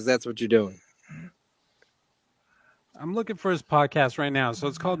podcast, because that's what you're doing. I'm looking for his podcast right now. So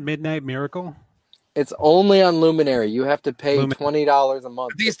it's called Midnight Miracle. It's only on Luminary. You have to pay Lumin- $20 a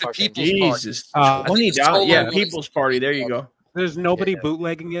month. I think it's to the fucking- People's Jesus. I think it's $20. totally Yeah, what People's Party. There you go. There's nobody Yeah.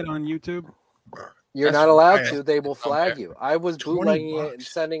 bootlegging it on YouTube. You're That's not allowed wild. to. They will flag you. I was bootlegging it and $20.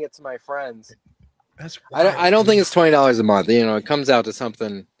 sending it to my friends. That's I don't think it's $20 a month. You know, it comes out to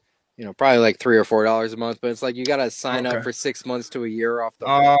something, you know, probably like $3 or $4 a month. But it's like you got to sign up Okay. for 6 months to a year off the.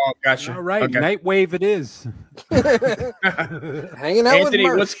 Oh, gotcha. All right, Okay. Nightwave it is. Hanging out Anthony,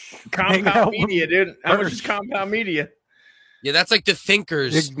 with what's Merch. Hang out Compound with Media, dude? How much Merch. is Compound Media? Yeah, that's like the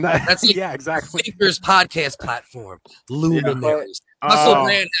Thinkers. That's like yeah, exactly. Thinkers podcast platform. Luminaries. Oh. Hustle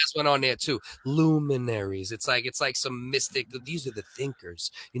Brand has one on there too. Luminaries. It's like some mystic. These are the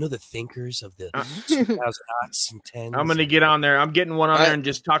thinkers. You know the thinkers of the 2000s and 10s. I'm gonna get on there. I'm getting one on I- there and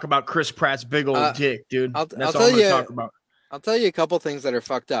just talk about Chris Pratt's big old dick, dude. I'll That's tell all I'm gonna you- talk about. I'll tell you a couple things that are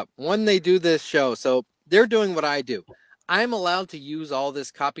fucked up. One, they do this show, so they're doing what I do. I'm allowed to use all this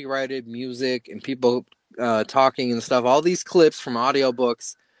copyrighted music and people talking and stuff, all these clips from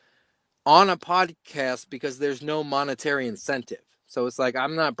audiobooks on a podcast because there's no monetary incentive. So it's like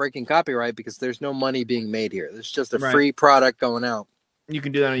I'm not breaking copyright because there's no money being made here. It's just a Right. free product going out. You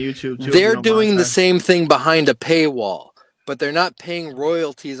can do that on YouTube too. if you They're don't doing the monetize. same thing behind a paywall, but they're not paying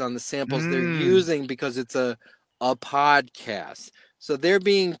royalties on the samples they're using because it's a podcast. So they're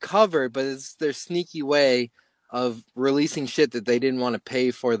being covered, but it's their sneaky way of releasing shit that they didn't want to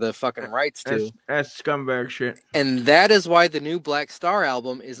pay for the fucking rights to. That's scumbag shit. And that is why the new Black Star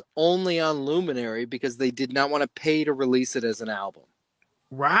album is only on Luminary, because they did not want to pay to release it as an album.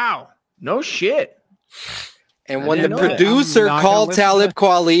 Wow. No shit. And I when the didn't know that. producer I'm not gonna called listen to Talib that.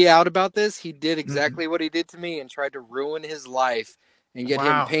 Kweli out about this, he did exactly what he did to me and tried to ruin his life and get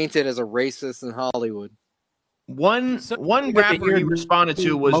Wow. him painted as a racist in Hollywood. One So- rapper he responded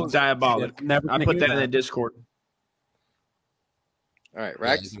to was Most Diabolic. shit. Never I gonna put hear that in the Discord. All right, Yeah,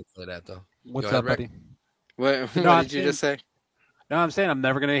 Rex, you can play that though. What's Go ahead, up, Rex. buddy? what No, I'm did you saying- just say? No, I'm saying I'm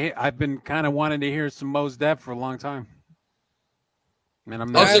never gonna hear. I've been kind of wanting to hear some Mos Def for a long time. Man, I'm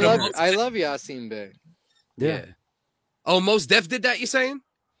Oh, not. so the I love Yasin Bey. Yeah. Oh, Mos Def did that, you saying?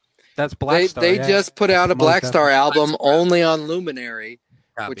 That's Black Star. They yeah. just put out a Mos Black Def. Star album Black Star. only on Luminary,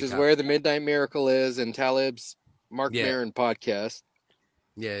 Copy, which is copy. where the Midnight Miracle is and Talib's Mark Yeah. Maron podcast.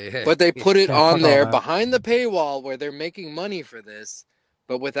 Yeah. But they put it Yeah, on fuck all there that. behind the paywall where they're making money for this,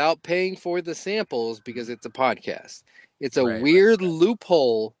 but without paying for the samples because it's a podcast. It's a Right, weird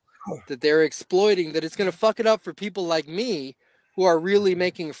loophole that they're exploiting that it's going to fuck it up for people like me who are really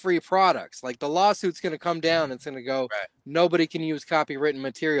making free products. Like the lawsuit's going to come down and it's going to go, Right. nobody can use copywritten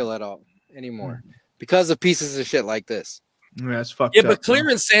material at all anymore because of pieces of shit like this. Yeah, that's fucked Yeah, up. but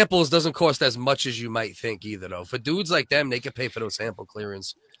clearance samples doesn't cost as much as you might think either, though. For dudes like them, they can pay for those sample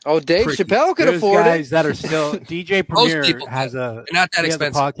clearance. Oh, Dave Pretty- Chappelle could There's afford guys it. that are still. DJ Most Premier people has can. a. They're not that He has a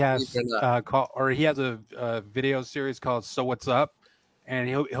expensive. podcast called, or he has a video series called "So What's Up," and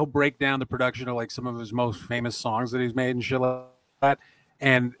he'll break down the production of like some of his most famous songs that he's made and shit like that.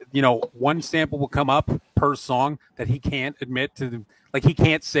 And one sample will come up per song that he can't admit to, like he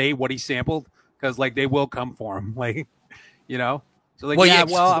can't say what he sampled because like they will come for him, like So like, Well, yeah, yeah,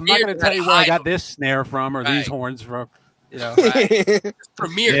 well, I'm not Premier going to tell you where I hide got them. this snare from or Right. these horns from,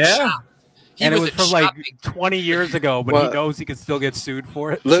 Premier Yeah. shop. He and it was was a from like shopping- 20 years ago, but Well- he knows he can still get sued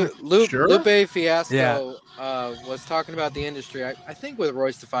for it. Sure. Lupe Fiasco Yeah. was talking about the industry, I think with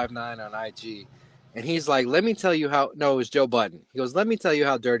Royce the 5'9" on IG. And he's like, let me tell you how, no, it was Joe Budden. He goes, let me tell you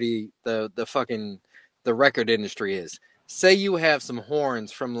how dirty the record industry is. Say you have some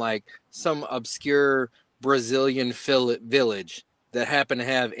horns from like some obscure Brazilian village that happen to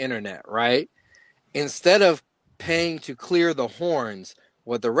have internet, right? Instead of paying to clear the horns,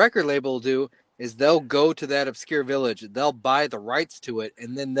 what the record label will do is they'll go to that obscure village, they'll buy the rights to it,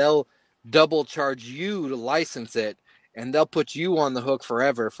 and then they'll double charge you to license it, and they'll put you on the hook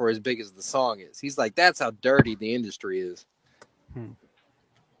forever for as big as the song is. He's like, that's how dirty the industry is.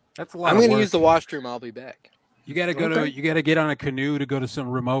 That's a lot I'm of going to work. use the washroom. I'll be back. You gotta go to. You gotta get on a canoe to go to some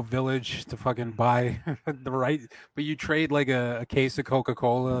remote village to fucking buy the right. But you trade like a case of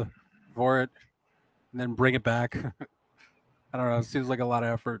Coca-Cola for it, and then bring it back. I don't know. It seems like a lot of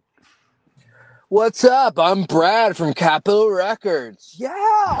effort. What's up? I'm Brad from Capitol Records. Yeah,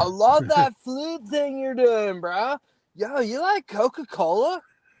 I love that flute thing you're doing, bro. Yo, you like Coca-Cola?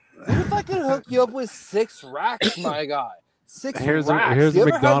 What if I could hook you up with 6 racks, my guy? 6 Here's a- racks. here's you a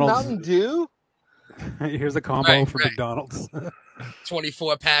ever had McDonald's. Mountain Dew? Here's a combo Right, for right. McDonald's.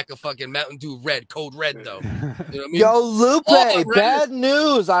 24 pack of fucking Mountain Dew Red, Code Red, though. You know what I mean? Yo, Lupe, Oh, bad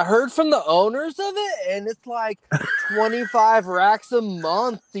news. I heard from the owners of it, and it's like 25 racks a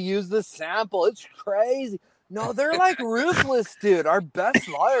month to use the sample. It's crazy. No, they're like ruthless, dude. Our best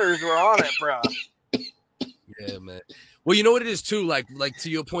lawyers were on it, bro. Yeah, man. Well, you know what it is too. Like to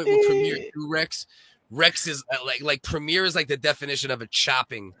your point with Premier too, Rex. Rex is like Premier is like the definition of a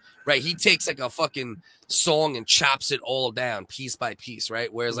chopping, right? He takes like a fucking song and chops it all down piece by piece,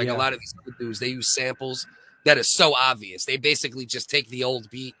 right? Whereas like Yeah. a lot of these other dudes, they use samples that is so obvious. They basically just take the old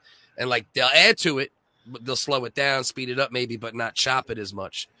beat and like they'll add to it, but they'll slow it down, speed it up maybe, but not chop it as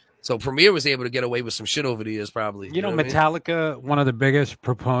much. So Premier was able to get away with some shit over the years, probably. You know, what I mean? Metallica, one of the biggest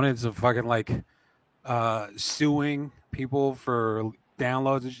proponents of fucking like suing people for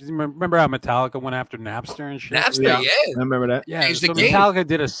downloads. Remember how Metallica went after Napster and shit? Napster, Yeah. yeah. I remember that. Yeah, Changed the so game. Metallica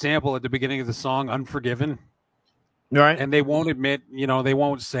did a sample at the beginning of the song "Unforgiven," Right. and they won't admit, they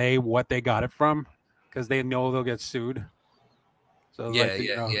won't say what they got it from because they know they'll get sued. So Yeah, like,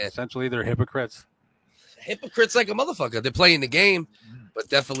 yeah. essentially they're hypocrites. Hypocrites like a motherfucker. They're playing the game, but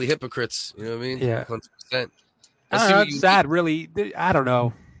definitely hypocrites. You know what I mean? Yeah. 100%. I don't know, it's sad, really. I don't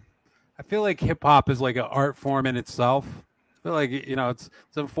know. I feel like hip hop is like an art form in itself. I feel like it's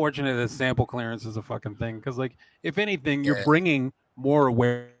unfortunate that sample clearance is a fucking thing because, like, if anything, you're Yeah. bringing more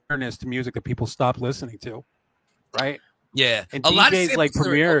awareness to music that people stop listening to, right? Yeah, And a lot of DJs sample like clearing.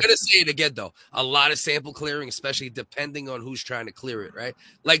 Premier. I'm gonna say it again though. A lot of sample clearing, especially depending on who's trying to clear it, right?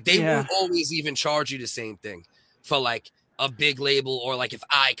 Like they Yeah. won't always even charge you the same thing for like a big label or like if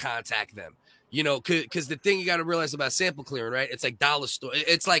I contact them, you know, because the thing you got to realize about sample clearing, right? It's like dollar store.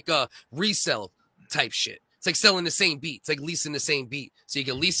 It's like a resell type shit. It's like selling the same beat. It's like leasing the same beat, so you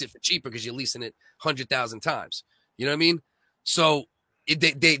can lease it for cheaper because you're leasing it 100,000 times. You know what I mean? So. They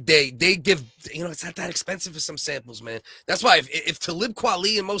give, you know, it's not that expensive for some samples, man. That's why if Talib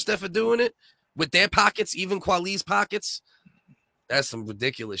Kweli and Mos Def are doing it with their pockets, even Kweli's pockets, that's some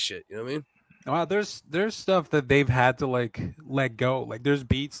ridiculous shit. You know what I mean? Wow, there's stuff that they've had to like let go. Like there's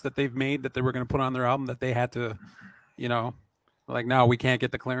beats that they've made that they were going to put on their album that they had to, you know, like no, we can't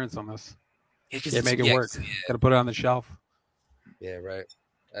get the clearance on this. Can't make it work. Got to put it on the shelf. Yeah, right.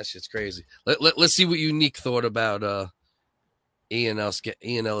 That shit's crazy. Let's see what Unique thought about Ian Ellis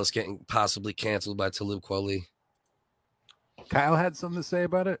getting possibly canceled by Talib Kweli. Kyle had something to say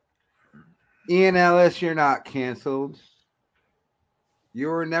about it. Ian Ellis, you're not canceled. You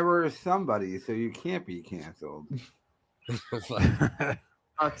were never somebody, so you can't be canceled.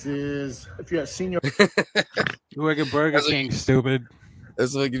 Is if you have senior You work at Burger King, stupid.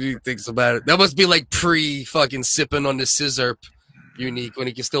 That's what Unique thinks about it. That must be like fucking sipping on the scissor Unique when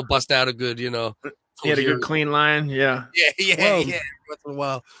he can still bust out a good, you know. he had a good clean line, yeah. Yeah. Once in a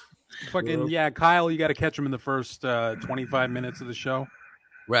while. Fucking yeah, Kyle, you got to catch him in the first 25 minutes of the show.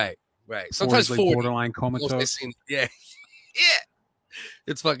 Right. Before Sometimes he's, like, 40. borderline comatose. Yeah.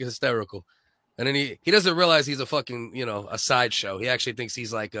 It's fucking hysterical. And then he doesn't realize he's a fucking, you know, a sideshow. He actually thinks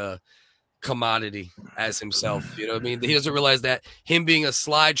he's like a commodity as himself. You know what I mean? He doesn't realize that him being a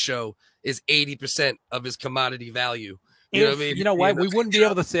slideshow is 80% of his commodity value. You know what I mean? You know what? We wouldn't be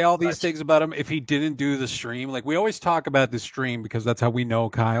able to say all these things about him if he didn't do the stream. Like we always talk about the stream because that's how we know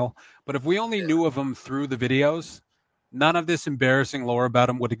Kyle. But if we only knew of him through the videos, none of this embarrassing lore about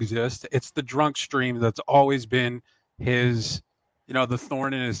him would exist. It's the drunk stream that's always been his, you know, the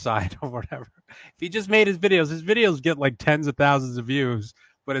thorn in his side or whatever. If he just made his videos get like tens of thousands of views.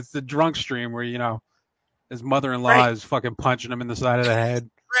 But it's the drunk stream where, you know, his mother-in-law is fucking punching him in the side of the head.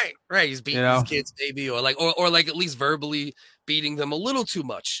 Right. He's beating his kids, maybe, or like at least verbally beating them a little too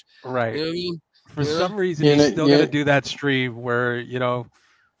much. Right. You know what I mean? For some reason, he's still going to do that stream where, you know,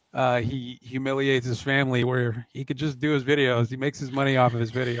 he humiliates his family where he could just do his videos. He makes his money off of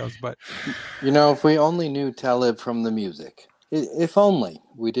his videos. But, you know, if we only knew Talib from the music, if only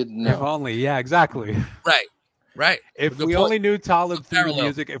we didn't know. If only. Yeah, exactly. Right. If Good we point. only knew Talib through Parallel. the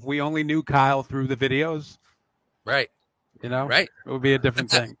music, if we only knew Kyle through the videos, Right. you know, Right. it would be a different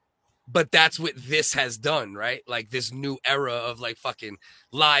thing. But that's what this has done, right? Like this new era of like fucking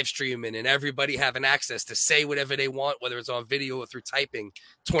live streaming and everybody having access to say whatever they want, whether it's on video or through typing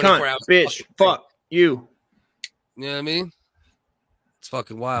 24 Cunt, hours. bitch, fuck you. You know what I mean? It's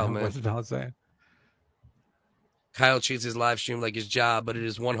fucking wild, man. What's Val saying? Kyle treats his live stream like his job, but it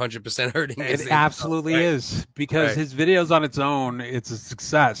is 100% hurting his It income, absolutely right? is because Right. his videos on its own, it's a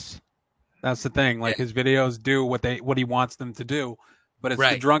success. That's the thing. Like his videos do what he wants them to do, but it's the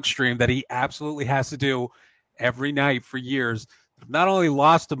Right. drunk stream that he absolutely has to do every night for years. Not only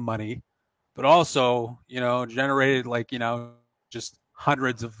lost him money, but also, you know, generated like, you know, just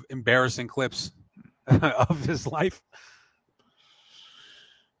hundreds of embarrassing clips of his life.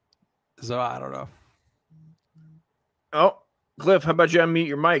 So I don't know. Oh, Cliff, how about you unmute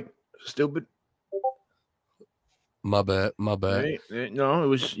your mic? Stupid. My bad. Right? No, it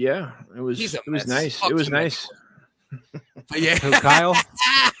was He's a it was mess. nice. Fuck It was you, man. nice. Yeah. Who, Kyle?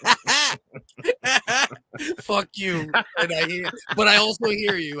 Fuck you. But I also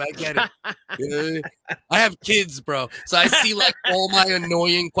hear you. I get it. You know what I mean? I have kids, bro. So I see like all my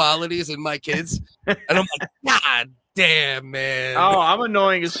annoying qualities in my kids. And I'm like, God damn, man. Oh, I'm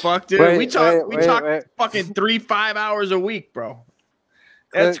annoying as fuck, dude. Wait, we talk wait. fucking 3-5 hours a week, bro.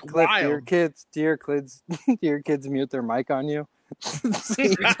 That's Cliff, wild. do your kids mute their mic on you?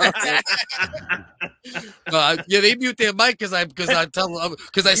 Yeah, they mute their mic because I tell them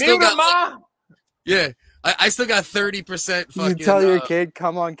because I still Mute got him, Ma! yeah. I still got 30% fucking. You tell your kid,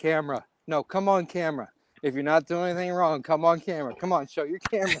 come on camera. No, come on camera. If you're not doing anything wrong, come on camera. Come on, show your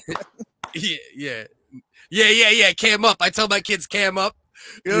camera. Yeah. Cam up. I tell my kids cam up.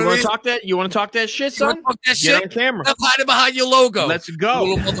 You know You what I want mean? to talk that? You want to talk that shit, You wanna son? talk that Get shit? on camera. Stop hiding behind your logo. Let's You go.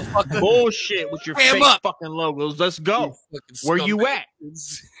 little motherfucker. Bullshit with your Cam fake up. fucking logos. Let's You go. fucking Where you scumbag.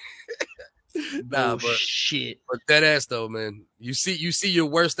 at? Nah, but Shit. that ass though, man. You see your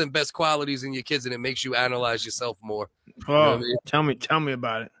worst and best qualities in your kids, and it makes you analyze yourself more. Oh, what I mean? tell me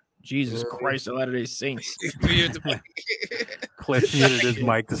about it. Jesus Yeah. Christ, the Latter-day Saints. Cliff muted his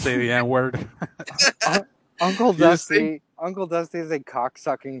mic to say the N-word. Uncle just think- Dusty is a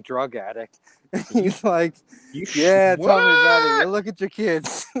cocksucking drug addict. He's like, You yeah, tell me about it. What? You look at your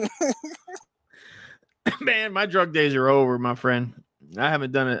kids. Man, my drug days are over, my friend. I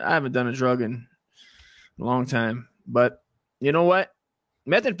haven't done a drug in a long time. But you know what?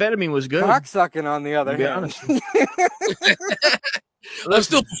 Methamphetamine was good. Cocksucking, on the other To be hand. honest. I'm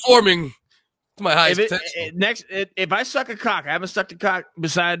still performing to my highest potential. If I suck a cock, I haven't sucked a cock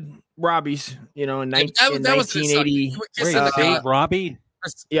beside Robbie's. You know, in, Yeah, in that was 1980. You were kissing Wait, the Dave cock. Robbie?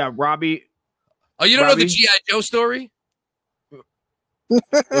 Yeah, Robbie. Oh, you don't know the Robbie? G.I. Joe story?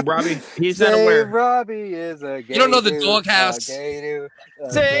 Robbie, he's not Say aware. Robbie is a gay You don't know the dude, doghouse? a gay dude,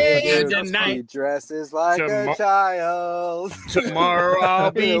 a Say gay dude. tonight. He dresses like a Tomorrow- child. Tomorrow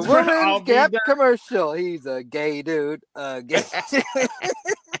I'll be. In a I'll woman's be Gap there. commercial. He's a gay dude. A gay dude.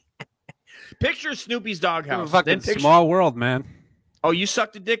 Picture Snoopy's doghouse. Fucking Then picture. small world, man. Oh, you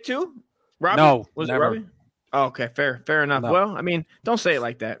sucked a dick too, Robbie? No, was never. it Robbie? Oh, okay, fair enough. No. Well, I mean, don't say it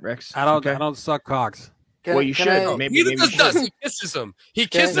like that, Rex. I don't. Okay? I don't suck cocks. Can- Well, you can should. I- Maybe Neither you does should. Dust. He kisses him. He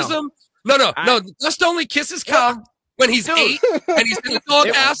Can- kisses No. him. No. I- Dust only kisses cock when he's Dude. 8 and he's in the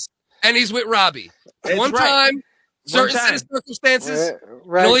doghouse and he's with Robbie. It's One right. time, certain time. set of circumstances.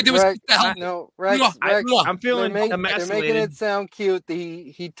 Rex, all he did was Rex, kick the hell- no, Rex, No, Rex, I'm feeling they're making emasculated. it sound cute that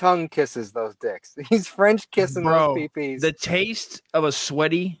he tongue kisses those dicks. He's French kissing Bro, those peepees. the taste of a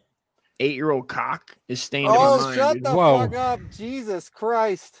sweaty 8-year-old cock is stained in my Oh, mind. shut dude. the Whoa. fuck up. Jesus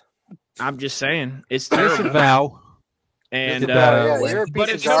Christ. I'm just saying, it's terrible. Disavow. And Yeah, you're a but piece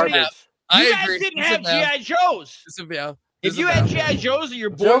if of somebody- garbage. I you guys agree. didn't have GI Joes. Disavow. If you had GI Joes and your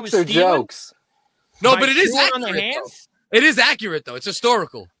boy Jokes was are stealing, jokes. No, by but it is chewing on their accurate. Though. hands. It is accurate though. It's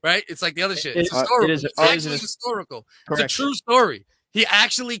historical, right? It's like the other shit. It's It- historical. it is- It's it is actually an- historical. Correct. It's a true story. He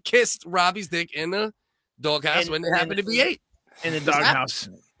actually kissed Robbie's dick in the doghouse And- when they and- happened to be 8. in the It's happened. doghouse.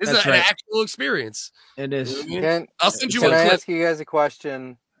 This is That's an right. actual experience. It is. Can, I'll send you can a I clip. ask you guys a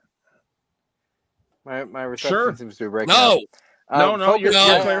question? My reception Sure. seems to be breaking up. No. No, you're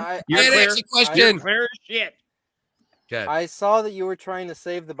No. clear. I, You're Can't clear. ask a You're question. clear as shit. Okay. I saw that you were trying to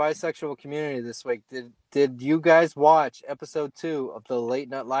save the bisexual community this week. Did you guys watch episode 2 of the late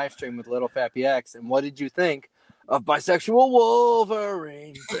night live stream with Little Fappy X? And what did you think of bisexual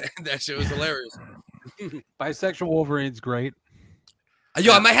Wolverine? That shit was hilarious. Bisexual Wolverine's great.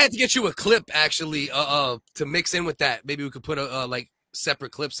 Yo, I might have to get you a clip actually, to mix in with that. Maybe we could put like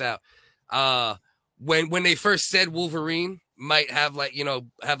separate clips out. When they first said Wolverine might have like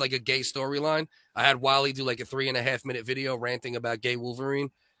a gay storyline, I had Wally do like a 3.5-minute video ranting about gay Wolverine.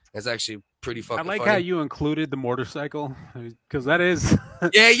 It's actually pretty fucking I like funny. how you included the motorcycle because that is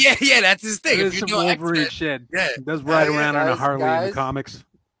Yeah, that's his thing. that If is you some know Wolverine X-Men, shit. yeah. He does ride around on a Guys, Harley in guys. the comics.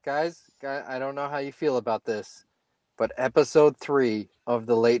 Guys, I don't know how you feel about this, but episode 3 of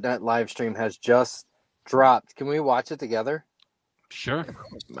the late night live stream has just dropped. Can we watch it together? Sure.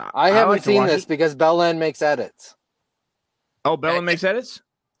 I haven't like to seen watch this it. because Bellland makes edits. Oh, Bella makes edits?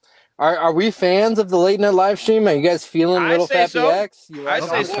 Are we fans of the late night live stream? Are you guys feeling I Little say Fappy so. X? You I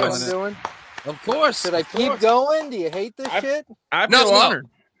like say what so. I'm doing? Of course. Should I keep going? Do you hate this shit? I No, feel no. honored.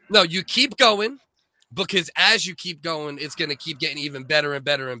 No, you keep going because as you keep going, it's gonna keep getting even better and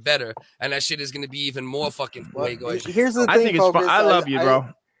better and better, and that shit is gonna be even more fucking way going. Here's the thing, I think it's fun. folks, I love you, bro.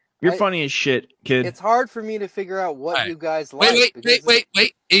 You're I- funny as shit, kid. It's hard for me to figure out what All right. you guys like.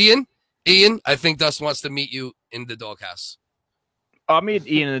 Wait, Ian, I think Dust wants to meet you in the doghouse. I'll meet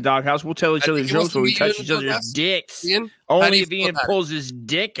Ian in the doghouse. We'll tell each I other think he wants jokes to when we meet you touch in each the other's doghouse. dicks. Ian, how do Only you if feel Ian about it? pulls his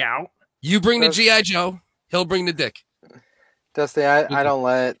dick out. You bring the Dust- GI Joe, he'll bring the dick. Dusty, I don't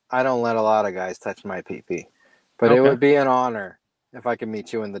let a lot of guys touch my pee-pee, but it Okay. would be an honor if I could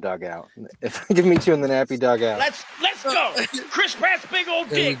meet you in the dugout. If I could meet you in the nappy dugout. Let's go. Chris Pratt's big old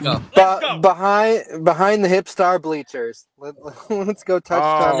There we dick. go. Let's go. Behind the hip star bleachers. Let's go touch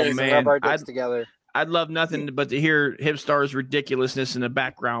Oh, tummies and man. rub our dicks together. I'd love nothing but to hear Hipstar's ridiculousness in the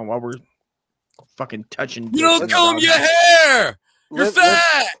background while we're fucking touching. You don't dicks. comb your hair. You're Let's-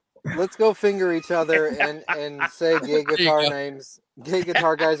 fat. Let's go finger each other and say gay you guitar go. names, gay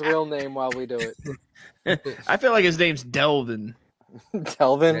guitar guy's real name while we do it. I feel like his name's Delvin.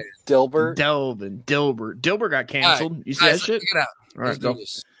 Delvin, Dilbert. Delvin. Dilbert. Dilbert got canceled. You see that Guys, shit? check it out. All right, Let's go. do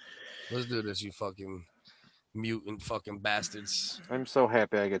this. Let's do this, you fucking mutant fucking bastards. I'm so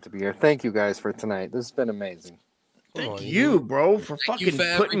happy I get to be here. Thank you guys for tonight. This has been amazing. Come Thank on, you, bro, for Thank you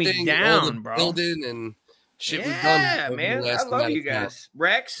fucking for putting me everything, all the down, bro. building and shit we've done. Yeah, over man. the last I love amount you of time. guys.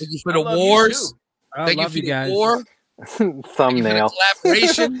 Rex. Thank you for I the love you wars. too. I Thank you love for you the guys. war. Thank you for Thumbnail. the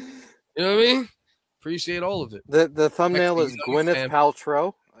collaboration. You know what I mean? Appreciate all of it. The thumbnail Like, is you know, Gwyneth fam.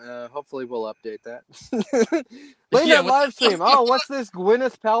 Paltrow. Hopefully we'll update that. Late Yeah, night what live stream. Oh, what's this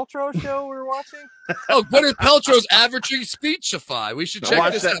Gwyneth Paltrow show we're watching? Oh, Gwyneth Paltrow's averaging Speechify. We should check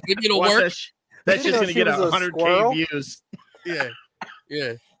Watch this that- out. Maybe it'll watch work. That Didn't shit's know gonna she get was a 100K squirrel. views.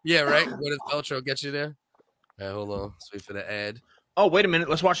 Yeah, right. Gwyneth Paltrow get you there. All right, hold on. Let's wait for the ad. Oh, wait a minute.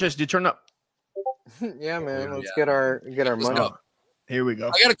 Let's watch this. Dude, turn up. Yeah, man. Yeah. Let's get our Let's money. go. Here we go.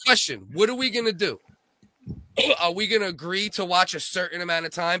 I got a question. What are we gonna do? Are we gonna agree to watch a certain amount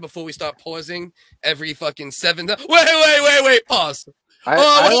of time before we start pausing every fucking 7 times? Wait. Pause.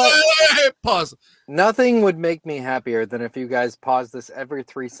 Pause. Nothing would make me happier than if you guys pause this every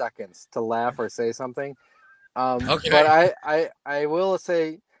 3 seconds to laugh or say something. Okay. But I will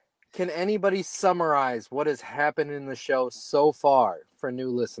say, can anybody summarize what has happened in the show so far for new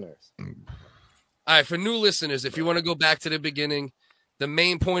listeners? All right, for new listeners, if you want to go back to the beginning, the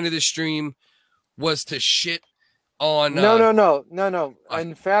main point of the stream was to shit on. No.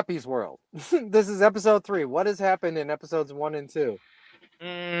 In Fappy's world, this is episode 3. What has happened in episodes 1 and 2?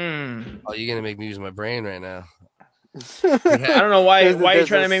 Oh, you're gonna make me use my brain right now. I don't know why you're There's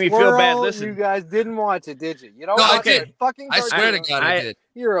trying a to make me feel bad. squirrel. Listen, You guys didn't watch it, did you? You don't No, I watch did. it. Fucking I swear to cartoons. God, I did.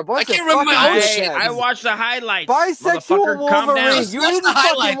 You're a bunch I can't of remember fucking my own dickheads. I watched the highlights. Bisexual Motherfucker, calm down. Wolverine. You Watch didn't the fucking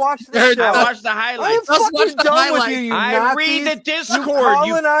highlights. watch I the heard show. I that. watched the I'm highlights. Just watch fucking the done with highlights. you, you I read the Nazis. Discord,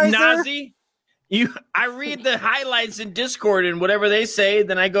 you colonizer. Nazi. I read the highlights in Discord and whatever they say,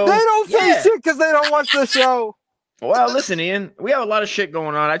 then I go. They don't say yeah. shit because they don't watch the show. Well, listen, Ian, we have a lot of shit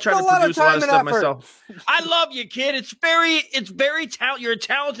going on. I try It's to a lot of produce a lot of time stuff and effort. myself. I love you, kid. It's very talented. You're a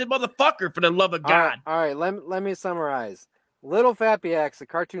talented motherfucker, for the love of God. All right. Let me summarize. Little Fappy X, the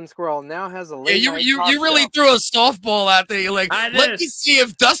cartoon squirrel, now has a Yeah, late night you talk really show. threw a softball out there. You're like, I let did. me see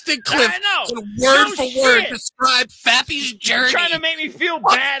if Dustin Cliff I know. can word No for word shit. describe Fappy's You're journey. trying to make me feel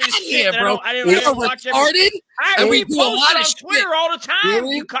Fuck bad as outta shit. here, that bro. I You're didn't watch everything. retarded. I and we repost do a lot it of on shit. Twitter all the time. In-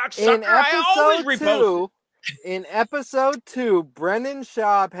 You cocksucker! In I always repost. in episode 2, Brendan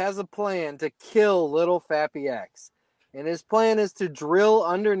Schaub has a plan to kill Little Fappy X. And his plan is to drill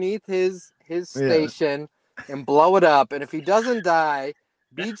underneath his station and blow it up. And if he doesn't die,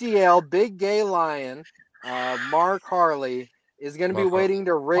 BGL, Big Gay Lion, Mark Harley, is going to be Mark Harley. waiting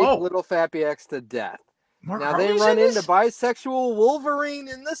to rape Oh. Little Fappy X to death. Mark Now they Harley's run in into this? bisexual Wolverine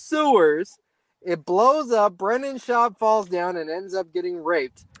in the sewers. It blows up. Brendan Schaub falls down and ends up getting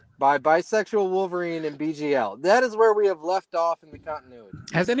raped by bisexual Wolverine and BGL. That is where we have left off in the continuity.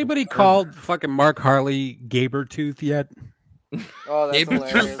 Has anybody called fucking Mark Harley Gabertooth yet? Oh, that's Gabriel-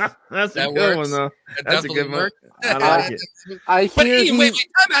 hilarious. That's a That good works. one, though. That That's a definitely good one. worked. I like it. I But hear Ian, wait, he-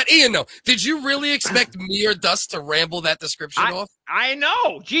 time out. Ian, no. Did you really expect me or Dust to ramble that description off? I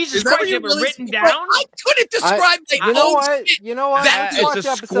know. Jesus Is that what Christ, you they were really- written Bro, down. I couldn't describe my You know own what? shit. You know what? That Let's is watch a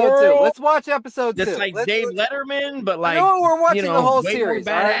episode squirrel. 2. Let's watch episode 2. That's like Let's- Dave Letterman, but like you know what? We're watching you know, the whole way more series.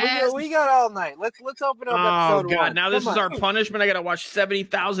 All right? badass. We got all night. Let's open up Oh episode God! 1. Now this Come is on. our punishment. I gotta watch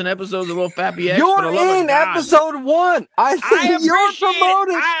 70,000 episodes of Little Fappy X. for the You're love of in God. episode 1. I You're appreciate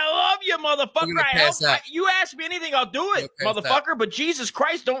promoted. it. I love you, We're motherfucker. gonna pass that. You ask me anything, I'll do it, We're gonna pass motherfucker. But Jesus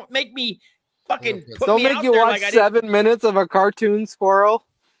Christ, don't make me fucking We're gonna put Don't me make out you there watch like I didn't. 7 minutes of a cartoon squirrel.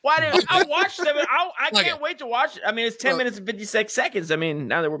 Why did I watch 7? I Okay. can't wait to watch it. I mean, it's 10 So- minutes and 56 seconds. I mean,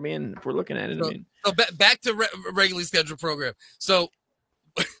 now that if we're looking at it, I mean, So back to regularly scheduled program. So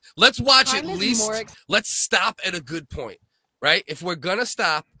let's watch at least. Let's stop at a good point, right? If we're gonna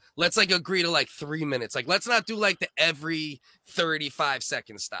stop, let's like agree to like 3 minutes. Like let's not do like the every 35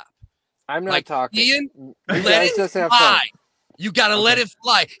 second stop. I'm not Like, talking. Ian, You let guys it just have fun. fly. You gotta let it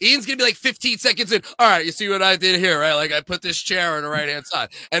fly. Ian's gonna be like 15 seconds in. All right, you see what I did here, right? Like I put this chair on the right hand side,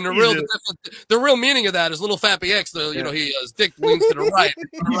 and the real meaning of that is little Fappy X. You know, his dick leans to the right. On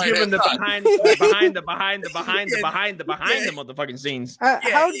the he's right giving hand the side. behind the motherfucking scenes.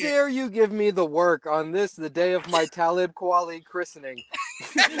 How dare you give me the work on this, the day of my Talib Kweli christening?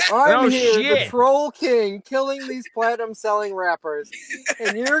 I'm No here, the shit. Troll King, killing these platinum-selling rappers,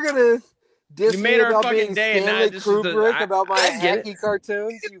 and you're gonna diss You me made our about fucking being day, and now Stanley this is the- Kubrick about my I get it. hacky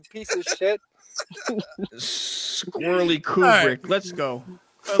cartoons, you piece of shit. Squirrely Kubrick. right. Let's go.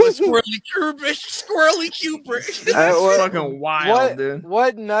 Squirrely Kubrick. This is what- fucking wild, dude.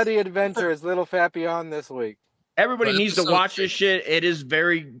 What nutty adventure is Little Fappy on this week? Everybody But needs to episode watch 2. this shit. It is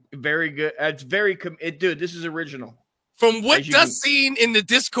very, very good. It's very, dude. This is original. From what As you Dust seen in the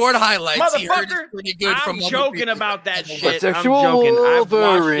Discord highlights, he heard it's Motherfucker, pretty good I'm from other joking people. about that shit. I'm Bisexual joking. I've watched it.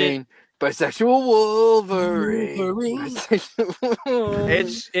 Wolverine. Bisexual Wolverine. Wolverine. Bisexual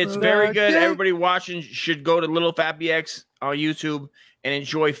It's very good. Wolverine. Everybody watching should go to Little Fappy X on YouTube and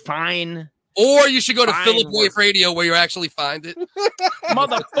enjoy fine Or you should go to Fine Philip work. Wave Radio where you actually find it.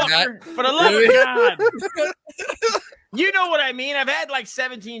 motherfucker. For the love of God. You know what I mean? I've had like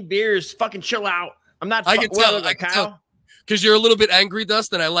 17 beers. Fucking chill out. I'm not. I can what, tell. look I like can cow? tell. Because you're a little bit angry,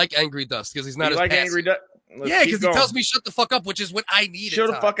 Dust, and I like angry Dust because he's not You as like passive. angry? Let's Yeah, keep because he going. tells me shut the fuck up, which is what I need. Shut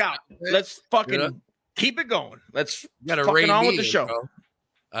the at fuck times. out. Let's fucking Yeah. keep it going. Let's You gotta fucking rein on me with the in, show. bro. All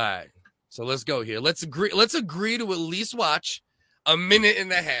right, so let's go here. Let's agree to at least watch a minute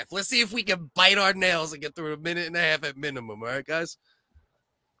and a half. Let's see if we can bite our nails and get through a minute and a half at minimum. All right, guys.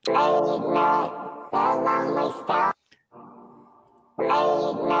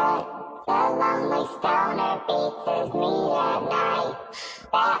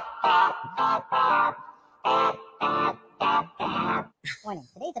 Warning,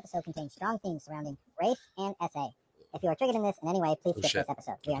 today's episode contains strong themes surrounding race and SA. If you are triggered in this in any way, please skip shit. this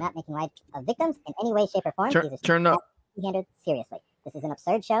episode. We are not making light of victims in any way, shape, or form. Turn- These are turn up. be handled seriously. This is an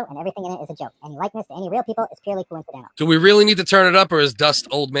absurd show, and everything in it is a joke. Any likeness to any real people is purely coincidental. Do we really need to turn it up, or is Dust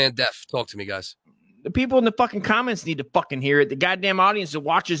old man deaf? Talk to me, guys. The people in the fucking comments need to fucking hear it. The goddamn audience that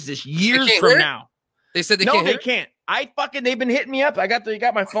watches this years can't from hear it? now. They said they No, can't they hear it? can't. They've been hitting me up. You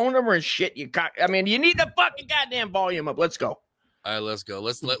got my phone number and shit. You need the fucking goddamn volume up. Let's go. All right, let's go.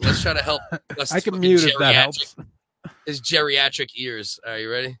 Let's try to help. Dust I can fucking mute if that geriatric- helps. His geriatric ears. Are you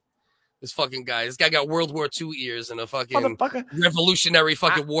ready? This fucking guy. This guy got World War II ears and a fucking Motherfucker. revolutionary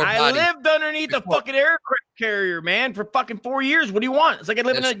fucking war I body. lived underneath a fucking aircraft carrier, man, for fucking 4 years. What do you want? It's like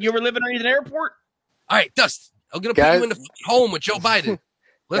you were living underneath an airport. All right, Dust. I'm gonna put Guys- you in the fucking home with Joe Biden.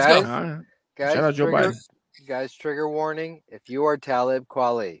 Let's Guys- go. Guys, Shout out Joe trigger, Biden. guys, trigger warning. If you are Talib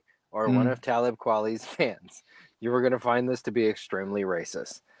Kweli or one Mm. of Talib Kweli's fans, you are going to find this to be extremely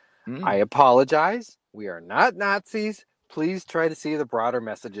racist. Mm. I apologize. We are not Nazis. Please try to see the broader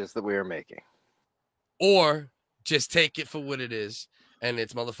messages that we are making. Or just take it for what it is, and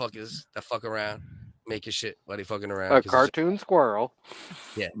it's motherfuckers that fuck around, making shit while they fucking around. A 'cause it's- cartoon squirrel.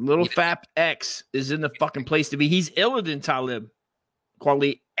 Little Yeah. Fap X is in the fucking place to be. He's iller than Talib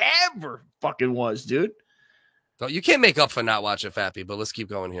Kweli ever fucking was, dude. So you can't make up for not watching Fappy, but let's keep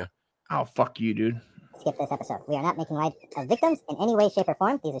going here. Oh, fuck you, dude. Skip this episode. We are not making light of victims in any way, shape, or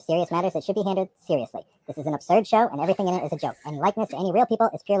form. These are serious matters that should be handled seriously. This is an absurd show, and everything in it is a joke. Any likeness to any real people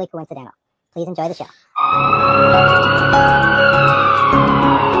is purely coincidental. Please enjoy the show.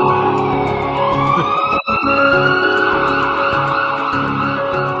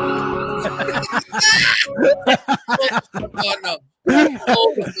 Oh, no.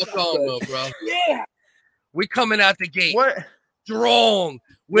 Oh, fuck on, no, bro. Yeah. We coming out the gate What? strong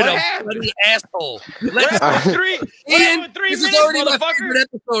with What a happened? bloody asshole. What Let's happened with three? What happened Ian, with 3 this is minutes, already my motherfucker? favorite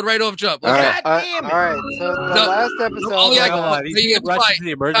episode right off jump. All Let's right, go. God damn it. all right. So the No, last episode, oh, yeah, Oh, go. he's Hey, getting rushed quiet. to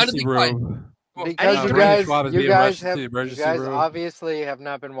the emergency be quiet. room. because I you need guys, Schwab is you being guys rushed to have, the you emergency guys room. obviously have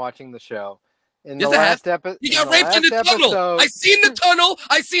not been watching the show. In Yes, the I have. last episode, He got raped in the tunnel. I seen the tunnel.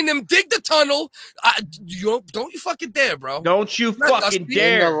 I seen them dig the tunnel. Don't you fucking dare, bro. Don't you Not fucking Dusty. In the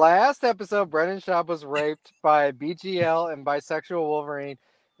dare. last episode, Brennan Schaub was raped by BGL and bisexual Wolverine.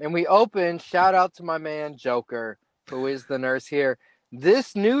 And we opened, shout out to my man Joker, who is the nurse here.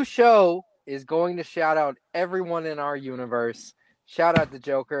 This new show is going to shout out everyone in our universe. Shout out to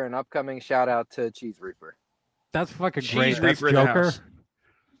Joker, and upcoming shout out to Cheese Reaper. That's fucking Cheese great. That's Reaper in the Joker. house.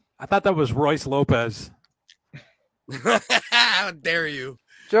 I thought that was Royce Lopez. How dare you?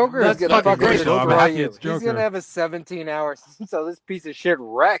 Joker That's is going to fucking fucking great, though. I'm destroy happy you. it's He's going Joker. to have a 17-hour so this piece of shit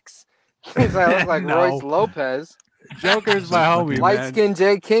Rex. Because I look like No. Royce Lopez. Joker's my homie, man. Light-skinned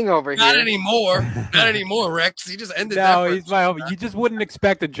Jay King over Not here. anymore. Not anymore, Rex. He just ended that. No, for- he's my homie. You just wouldn't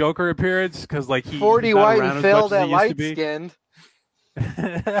expect a Joker appearance because, like, he's 40 not white around and as filled much as at he used to be. light-skinned.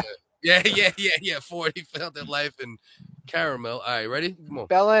 Yeah. 40 felt in life and caramel. All right, ready? Come on.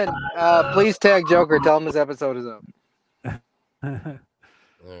 Bellin, please tag Joker. Tell him this episode is up. All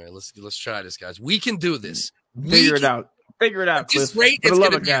right, let's try this, guys. We can do this. Figure it out. Figure it out, At this Cliff. rate, For it's the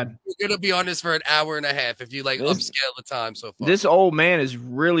love gonna of be, God. we're gonna be on this for an hour and a half if you like This- upscale the time so far. This old man is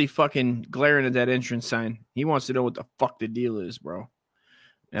really fucking glaring at that entrance sign. He wants to know what the fuck the deal is, bro.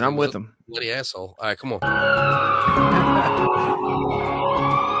 And I'm with him. bloody asshole. All right, come on.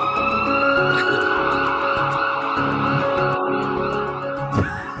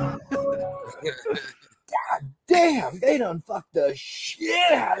 Damn, they done fucked the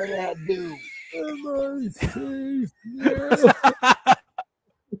shit out of that dude.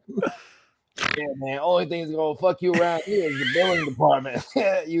 Yeah, man. Only thing that's gonna fuck you around here is the billing department.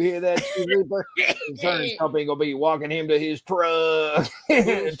 You hear that, Chief Reaper? Insurance company gonna be walking him to his truck.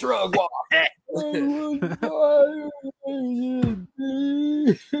 His truck walk.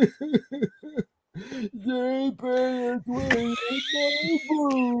 They pay us with my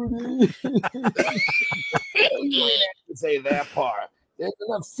booty. You ain't have to say that part. There's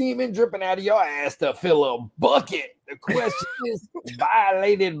enough semen dripping out of your ass to fill a bucket. The question is,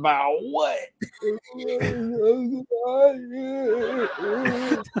 violated by what?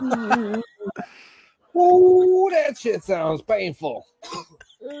 Ooh, that shit sounds painful.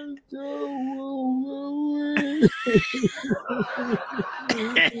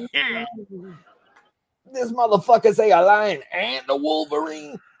 This motherfucker say a lion and a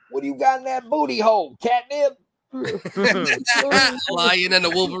wolverine. What do you got in that booty hole? Catnip? Lion and the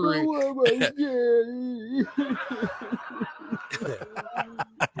Wolverine.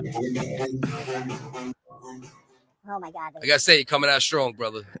 Oh my god. I gotta say, you're coming out strong,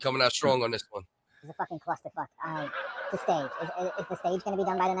 brother. You're coming out strong on this one. It's a fucking clusterfuck. The stage. Is the stage going to be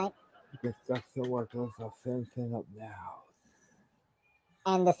done by tonight? Get stuck to work on fencing up now.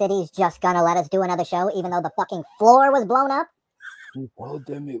 And the city's just going to let us do another show even though the fucking floor was blown up? We told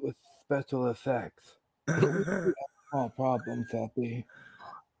them it was special effects. No problem, Fappy.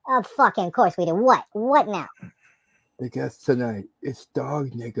 Oh, fucking course we do. What? What now? The guest tonight, it's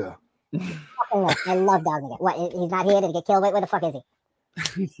Dog Nigga. Fucking look, I love Dog Nigga. What, he's not here? Did he get killed? Wait, where the fuck is he?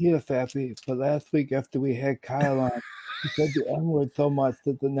 He's here, Fappy. But last week after we had Kyle on, he said the N-word so much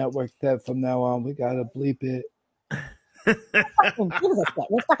that the network said from now on we gotta bleep it. Fucking gives a shit.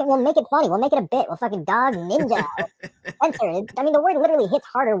 We'll make it funny. We'll make it a bit. We'll fucking Dog Ninja. Censor it. I mean, the word literally hits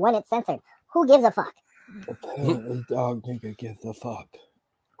harder when it's censored. Who gives a fuck? Apparently, Dog Nigga gives a fuck.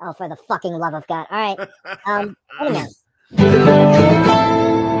 Oh, for the fucking love of God. All right. Anyway.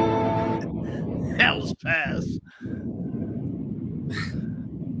 Hell's pass.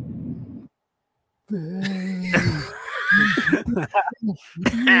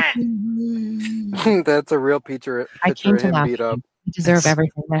 That's a real picture I came of to him laugh. beat up. You deserve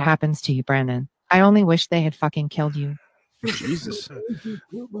everything that happens to you, Brandon. I only wish they had fucking killed you. Jesus. I just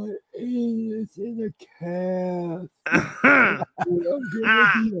put my anus in a cast. I'm gonna be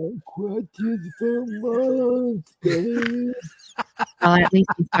on crutches for months, babe. Well, at least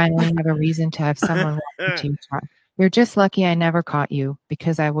you finally have a reason to have someone watch you talk. You're just lucky I never caught you,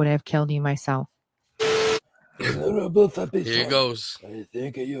 because I would have killed you myself. Honorable Fappy Here son, goes. I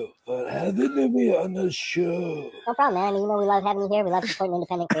thank you for having me on the show. No problem, man. I mean, we love having you here. We love supporting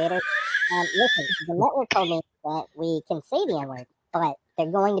independent creators. Listen, the network told me that we can say the N-word, but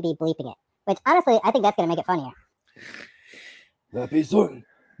they're going to be bleeping it. Which, honestly, I think that's going to make it funnier. Fappy son,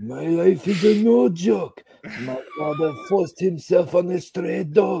 my life is a no joke. My father forced himself on a stray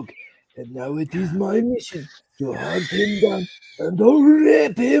dog, and now it is my mission to hunt him down and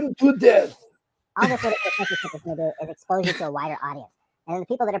rape him to death. All this little censorship is going to do is expose you to a wider audience. And then the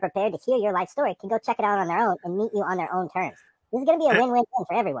people that are prepared to hear your life story can go check it out on their own and meet you on their own terms. This is going to be a win-win-win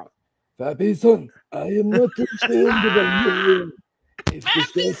for everyone. Fappy son, I am not ashamed of a if the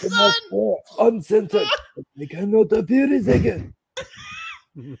show comes out uncensored, I cannot appear as again.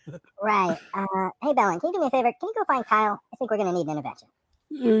 Right. Hey, Bellin, can you do me a favor? Can you go find Kyle? I think we're going to need an intervention.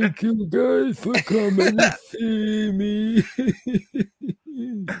 Thank you guys for coming to see me.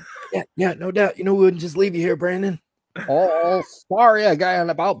 Yeah, no doubt. You know, we wouldn't just leave you here, Brandon. Oh, sorry again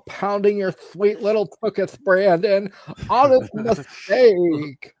about pounding your sweet little tuchus, Brandon. Honest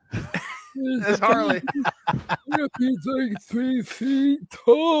mistake. That's Harley. He's like 3 feet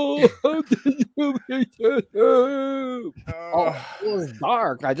tall. How did you make that up? Oh, it was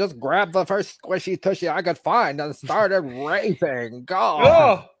dark. I just grabbed the first squishy tushy I could find and started raping.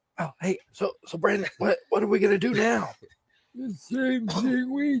 God. Oh, hey, so Brandon, what are we gonna do now? The same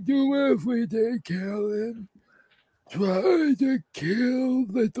thing we do every day, Callan. Try to kill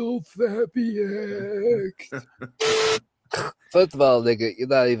little Fappy X. First of all, nigga, you're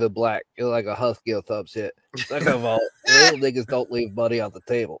not even black. You're like a husky or some shit. Second of all, real niggas don't leave money on the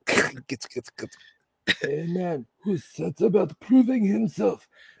table. A man who sets about proving himself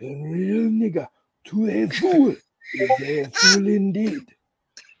a real nigga to a fool is a fool indeed.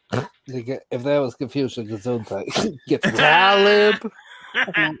 Nigga, if that was Confucian Gesundheit, get Talib.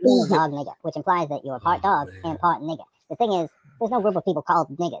 Being a dog nigga, which implies that you're part dog and part nigga. The thing is, there's no group of people called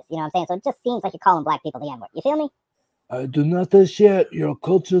niggas, you know what I'm saying? So it just seems like you're calling black people the N-word. You feel me? I do not share your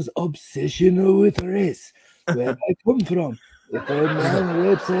culture's obsession with race. Where I come from, if a man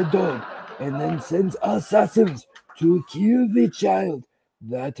rapes a dog and then sends assassins to kill the child,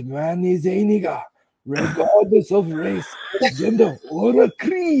 that man is a nigga, regardless of race, gender, or a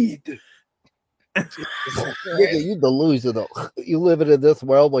creed. Nigga, you delusional. You living in this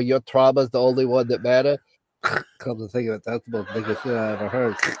world where your trauma is the only one that matter. Come to think of it, that's the most nigga shit I ever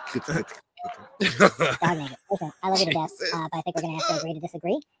heard. Dog nigga. Listen, I love you to death, but I think we're going to have to agree to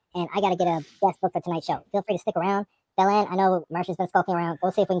disagree. And I got to get a guest book for tonight's show. Feel free to stick around. fill in. I know Mercer's been skulking around.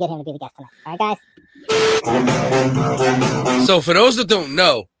 We'll see if we can get him to be the guest tonight. All right, guys? So for those that don't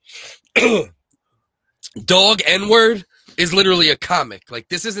know, Dog N-word is literally a comic. Like,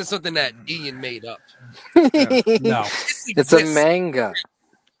 this isn't something that Ian made up. No, It's a manga.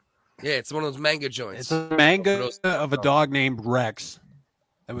 Yeah, it's one of those manga joints. it's a manga of a dog named Rex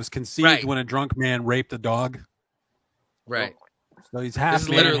that was conceived Right. when a drunk man raped a dog. Right. So he's half This is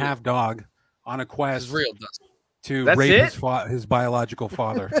man, literally- half dog on a This quest is real, Dustin. to That's rape it? his biological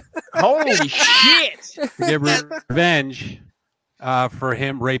father Holy shit! to get revenge for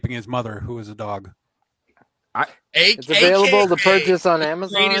him raping his mother, who is a dog. It's available to purchase on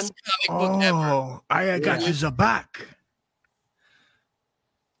Amazon. Greatest comic book ever. I got you the back.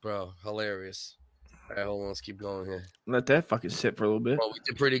 Bro, hilarious. All right, hold on. Let's keep going here. Let that fucking sit for a little bit. Well, we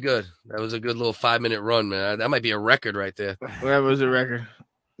did pretty good. That was a good little 5-minute run, man. That might be a record right there. That was a record.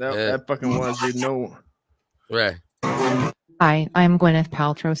 That, Yeah. that fucking was, dude. No. Right. Hi, I'm Gwyneth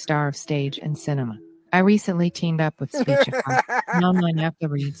Paltrow, star of stage and cinema. I recently teamed up with Speechify, an online app that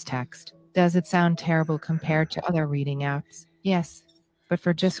reads text. Does it sound terrible compared to other reading apps? Yes, but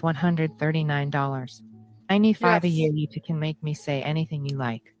for just $139. $95 a year, you can make me say anything you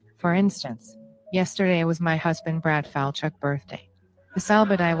like. For instance, yesterday was my husband Brad Falchuk's birthday. The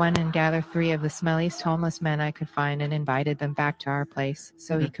Salbert I went and gathered 3 of the smelliest homeless men I could find and invited them back to our place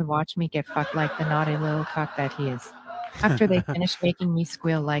so he could watch me get fucked like the naughty little cuck that he is. After they finished making me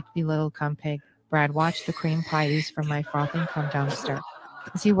squeal like the little cum pig, Brad watched the cream pie ooze from my frothing cum dumpster.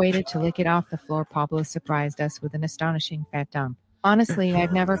 As he waited to lick it off the floor, Pablo surprised us with an astonishing fat dump. Honestly,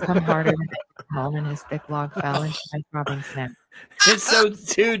 I've never come harder than the moment his thick log fell into my throbbing snap. It's so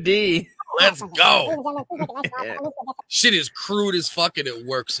 2D. Let's go. Shit is crude as fuck and it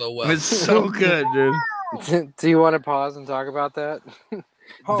works so well. It's so good, dude. Do you want to pause and talk about that? The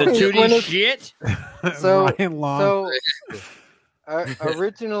 2D shit? So, Ryan Long.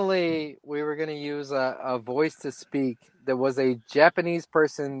 Originally, we were going to use a voice to speak that was a Japanese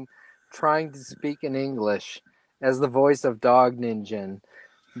person trying to speak in English as the voice of Dog Ninja.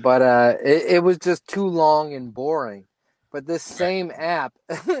 But it was just too long and boring. But this same app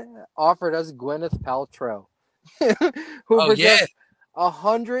offered us Gwyneth Paltrow, who for just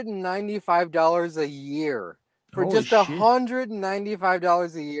 $195 a year. For Holy just shit.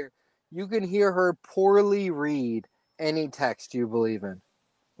 $195 a year, you can hear her poorly read any text you believe in.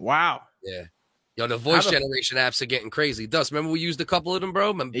 Wow. Yeah. Yo, the voice generation apps are getting crazy. Dust, remember we used a couple of them,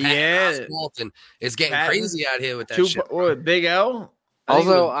 bro? Yeah. Walton is getting Patton. crazy out here with that shit. What, Big L?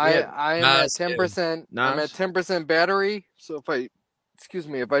 Also, I am at Nas, 10%. yeah. I'm at 10% battery. So if I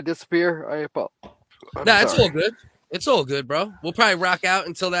disappear, I apologize. Nah, it's all good. It's all good, bro. We'll probably rock out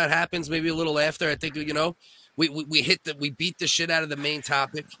until that happens. Maybe a little after. I think we beat the shit out of the main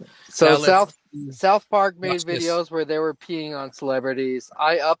topic. So Now South Park made watch this. videos where they were peeing on celebrities.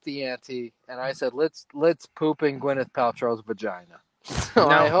 I upped the ante and I said, let's poop in Gwyneth Paltrow's vagina. So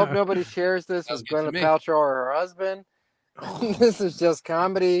I hope nobody shares this Sounds with good to Gwyneth me. Paltrow or her husband. This is just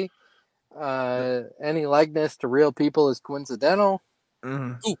comedy. Any likeness to real people is coincidental.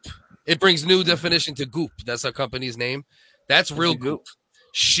 Goop. It brings new definition to goop. That's our company's name. That's real goop.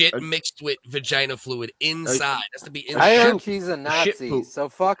 Shit mixed with vagina fluid inside. That's to be inside. I heard she's a shit Nazi, poop. so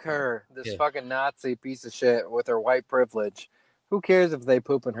fuck her. This fucking Nazi piece of shit with her white privilege. Who cares if they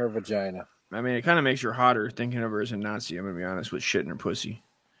poop in her vagina? I mean, it kind of makes her hotter thinking of her as a Nazi. I'm going to be honest with shit in her pussy.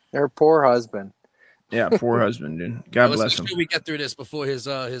 Her poor husband. Yeah, poor husband, dude. God Let's bless make him. sure we get through this before his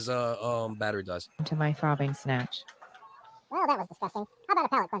battery dies. To my throbbing snatch. Well, that was disgusting. How about a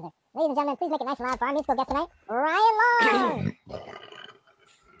palate cleanser? Ladies and gentlemen, please make it nice and loud for our musical guest tonight, Ryan Long.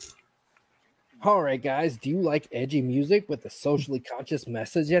 All right, guys. Do you like edgy music with a socially conscious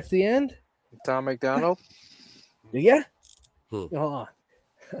message at the end? Tom McDonald. Do ya? Hmm. Hold on.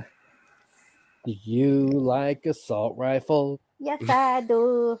 Do you like assault rifle? Yes, I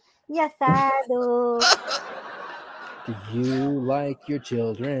do. Yes, I do. Do you like your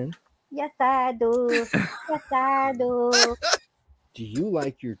children? Yes, I do. Yes, I do. Do you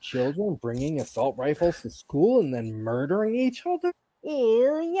like your children bringing assault rifles to school and then murdering each other?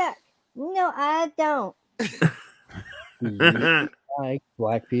 Ew, yuck. No, I don't. Do you like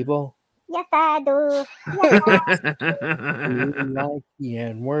black people? Yes, I do. Yes, I Do you like the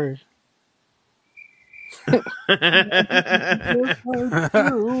N-word? Come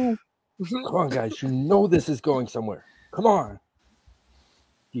on, guys. You know this is going somewhere. Come on.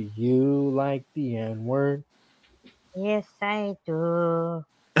 Do you like the N-word? Yes, I do.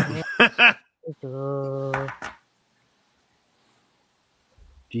 Yes, I do.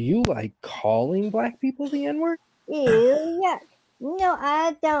 Do you like calling black people the N-word? Ew, yuck. No,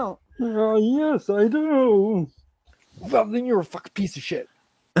 I don't. Oh, yes, I do. Well, then you're a fucking piece of shit.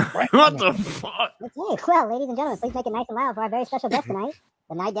 Right? What the fuck? Okay, well, ladies and gentlemen, please make it nice and loud for our very special guest tonight,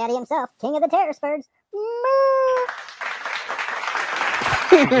 the Night Daddy himself, King of the Terror Spurs.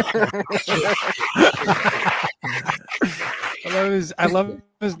 I love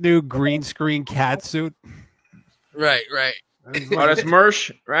his new green screen cat suit. Right. Oh, that's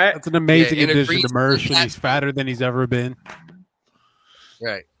Mersh, right? That's an amazing Yeah, in a addition green to Mersh, screen and he's fatter than he's ever been.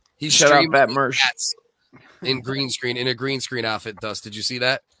 Right. He's Shout out streaming Fat Mersh. cats in a green screen outfit. Dust, did you see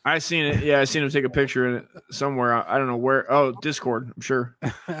that? I seen it. Yeah, I seen him take a picture in it somewhere. I don't know where. Oh, Discord, I'm sure.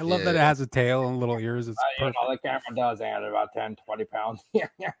 I love that it has a tail and little ears. It's You perfect. know, the camera does add about 10, 20 pounds. So,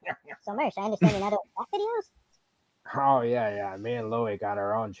 Mersh, I understand you're not doing cat videos? Oh, yeah. Me and Louie got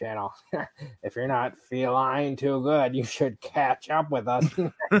our own channel. If you're not feline too good, you should catch up with us.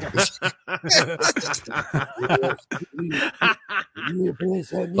 Hold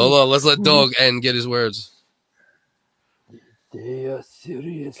on, let's let Dog N get his words. They are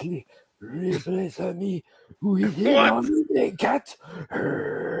seriously replace me with a cat.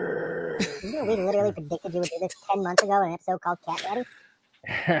 You know, we literally predicted you would do this 10 months ago in an episode called Cat Daddy.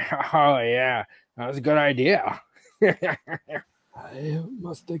 Oh, yeah. That was a good idea. I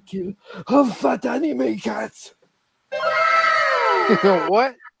must kill a fat anime cat.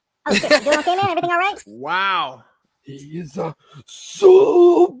 What? Oh, shit, you doing okay, man? Everything all right? Wow. He is a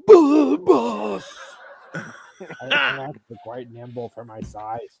super boss. I'm actually quite nimble for my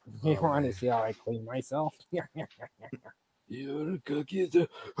size. You want to see how I clean myself? Your cook is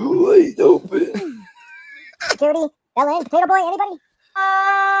wide open. Security, LN, Potato Boy, anybody?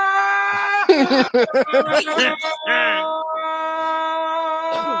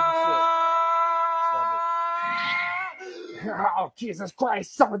 Oh, Jesus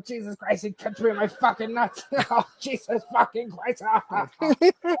Christ. Oh, Jesus Christ. He catch me in my fucking nuts. Oh, Jesus fucking Christ.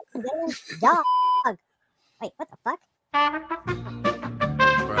 Dog. Wait, what the fuck?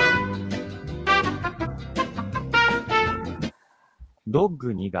 ドッ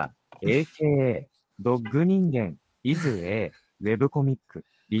グ2が AKA ドッグ人間 is a ウェブコミック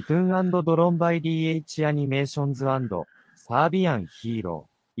リトゥーン&ドロンバイ DH アニメーションズ&サービアンヒーロ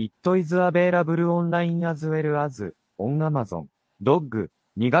ー It is available online as well as on Amazon ドッグ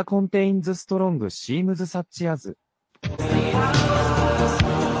2が contains strong themes such as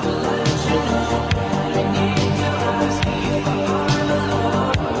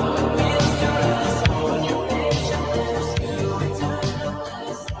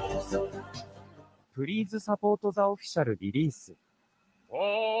Please support the official release.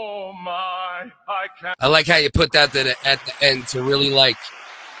 Oh my, I can't. I like how you put that at the end to really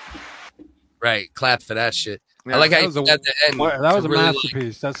right, clap for that shit. Yeah, I like how that you was put a- that at the end. That was to a really,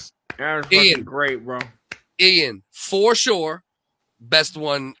 masterpiece. That's That was fucking Ian. great, bro. Ian, for sure, best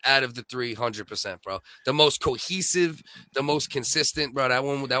one out of the 300%, bro. The most cohesive, the most consistent, bro. That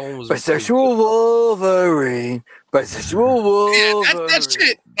one was Bisexual Wolverine. Bisexual Wolverine. Yeah, that's that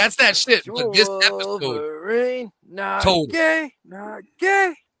shit. That's that shit. But this episode, Wolverine. Not Total. gay. Not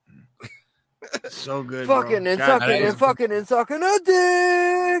gay. So good. Fucking bro. and God, sucking that and is- fucking and sucking a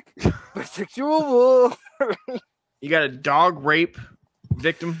dick. Bisexual Wolverine. You got a dog rape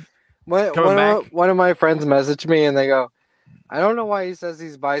victim. One Coming of my friends messaged me and they go, I don't know why he says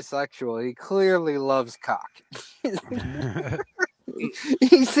he's bisexual. He clearly loves cock.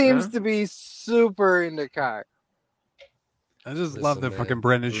 He seems to be super into cock. I just Listen, love that man, fucking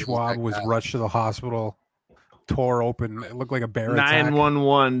Brendan who's Schwab that was guy? rushed to the hospital, tore open. It looked like a bear attack.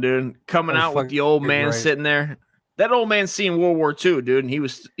 911, dude. Coming That was out with fucking the old man great. sitting there. That old man seen World War II, dude, and he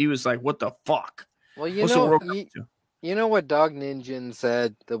was like, "What the fuck?" Well, you What's the know, world coming to? you know what Dog Ninja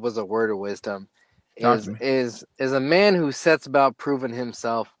said that was a word of wisdom Talk is to me. is a man who sets about proving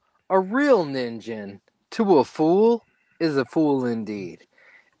himself a real ninja to a fool is a fool indeed.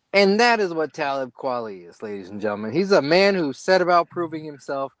 And that is what Talib Kweli is, ladies and gentlemen. He's a man who set about proving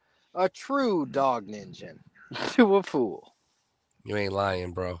himself a true dog ninja to a fool. You ain't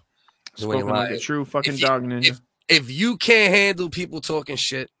lying, bro. You Spoken ain't like lying. a true fucking If you- dog ninja. If you can't handle people talking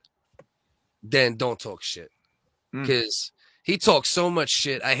shit, then don't talk shit. Mm. Because he talks so much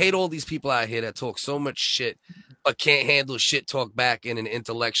shit. I hate all these people out here that talk so much shit, but can't handle shit talk back in an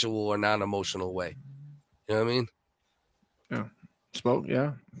intellectual or non-emotional way. You know what I mean? Spoke,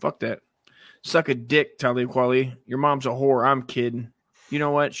 yeah. Fuck that. Suck a dick, Talib Kweli. Your mom's a whore. I'm kidding. You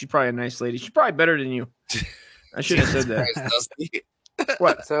know what? She's probably a nice lady. She's probably better than you. I should have said that. Dusty.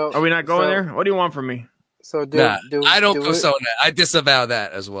 What? So Are we not going so- there? What do you want from me? So do, Nah, do I don't do we, condone that. I disavow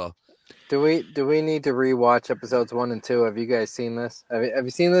that as well. do we need to rewatch episodes 1 and 2? Have you guys seen this? Have you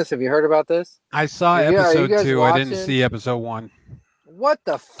seen this? Have you heard about this? I saw Are you episode guys 2. I didn't watching? see episode 1. What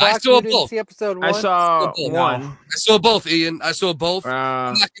the fuck? I saw You didn't both. see episode 1? I saw both. one. I saw both, Ian. I saw both. I'm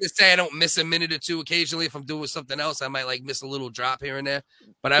Uh, not gonna say I don't miss a minute or two occasionally. If I'm doing something else, I might like miss a little drop here and there.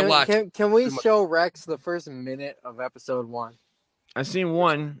 But I watch. Can we show Rex the first minute of episode 1? I seen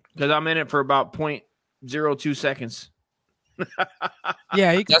one because I'm in it for about 0.02 seconds.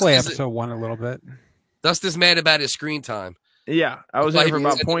 Yeah, you can That's play just- episode 1 a little bit. Dustin's mad about his screen time. Yeah, I was Like, in it for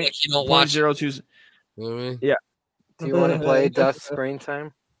about you said, like, you don't watch it. 0.02. You know what I mean? Yeah, Do you want to play Dust screen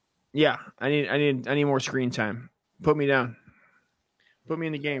time? yeah. I need more screen time. Put me down. Put me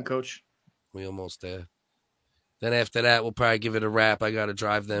in the game, coach. We almost there. Then after that, we'll probably give it a wrap. I got to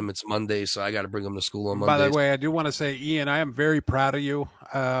drive them. It's Monday, so I got to bring them to school on Monday. By the way, I do want to say, Ian, I am very proud of you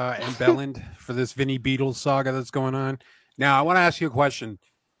and Belland for this Vinny Beatles saga that's going on. Now, I want to ask you a question.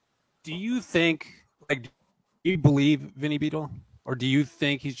 Do you think, do you believe Vinny Beetle? Or do you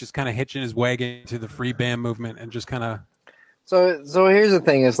think he's just kind of hitching his wagon to the free band movement and just kind of... So here's the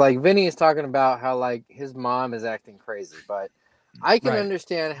thing. It's like Vinny is talking about how like his mom is acting crazy, but I can Right.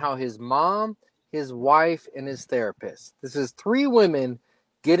 understand how his mom, his wife, and his therapist. This is 3 women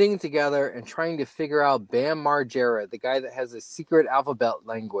getting together and trying to figure out Bam Margera, the guy that has a secret alphabet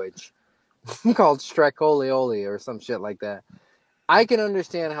language called Strakolioli or some shit like that. I can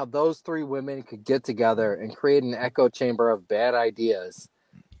understand how those 3 women could get together and create an echo chamber of bad ideas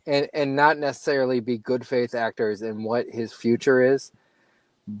and not necessarily be good faith actors in what his future is.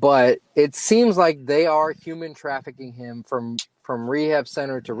 But it seems like they are human trafficking him from rehab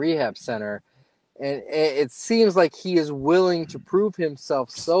center to rehab center. And it seems like he is willing to prove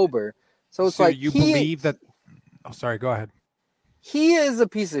himself sober. So it's like you believe that... Oh, sorry, go ahead. he is a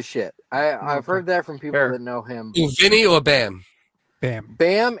piece of shit. I've heard that from people that know him. Who, Vinny or Bam?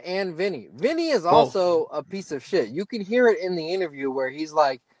 Bam and Vinny. Vinny is also a piece of shit. You can hear it in the interview where he's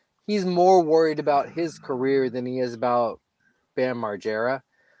like, he's more worried about his career than he is about Bam Margera.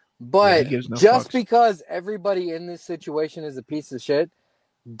 But gives no just fucks. because everybody in this situation is a piece of shit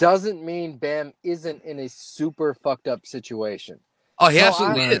doesn't mean Bam isn't in a super fucked up situation. Oh, he So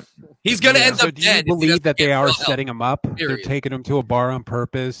absolutely is. He's going to end So up do you dead. if he believe doesn't that they get are real help. setting him up? They're Period. taking him to a bar on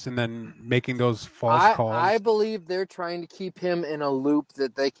purpose and then making those false calls I believe they're trying to keep him in a loop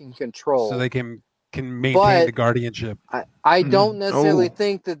that they can control. so they can maintain But the guardianship. I don't necessarily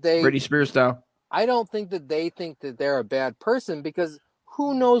think that they... Britney Spears style. I don't think that they think that they're a bad person because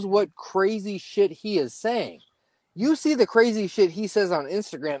who knows what crazy shit he is saying. You see the crazy shit he says on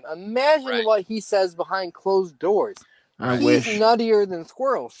Instagram. Imagine what he says behind closed doors. I He's wish. nuttier than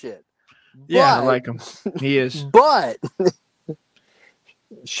squirrel shit. Yeah, I But- like him. He is. But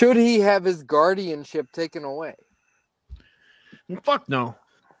should he have his guardianship taken away? Fuck no.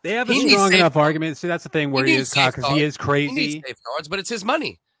 They have a He needs strong safe- enough argument. See, that's the thing where he needs is because he is safeguards. He crazy. needs safeguards, but it's his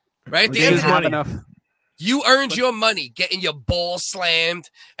money, right? At the They end of didn't the have day, enough. you earned your money getting your balls slammed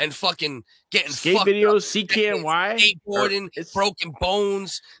and fucking getting Skate fucked videos, up, CKNY. skateboarding, broken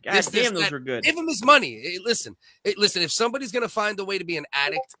bones. God this, damn, those that. were good. Give him his money. Hey, listen. If somebody's gonna find a way to be an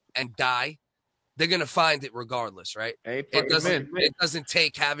addict and die, they're gonna find it regardless, right? Hey, fuck It him doesn't. in. It doesn't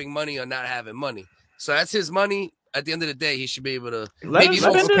take having money or not having money. So that's his money. At the end of the day, he should be able to. Let him maybe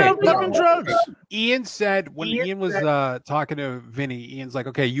spend it on okay. fucking drugs. Ian said when Ian was talking to Vinny, Ian's like,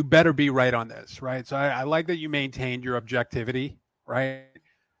 okay, you better be right on this, right? So I like that you maintained your objectivity, right?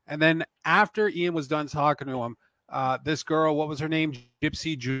 And then after Ian was done talking to him, this girl, what was her name?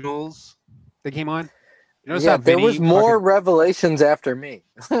 Gypsy Jules, they came on. You notice Yeah, how there Vinny was more fucking- revelations after me.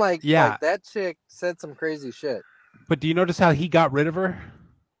 like Yeah. that chick said some crazy shit. But do you notice how he got rid of her?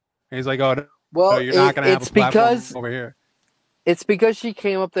 And he's like, oh, Well, no, you're not going to have it's a platform because over here. It's because she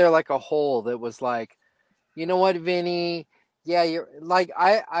came up there like a hole that was like, you know what, Vinny? Yeah, you're like,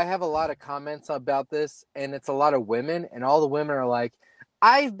 I have a lot of comments about this, and it's a lot of women, and all the women are like,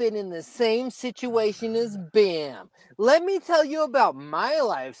 I've been in the same situation as Bam. Let me tell you about my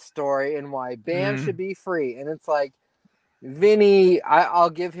life story and why Bam should be free. And it's like, Vinny, I'll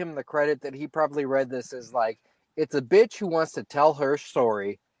give him the credit that he probably read this as like, it's a bitch who wants to tell her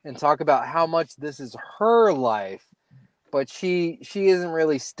story and talk about how much this is her life. But she isn't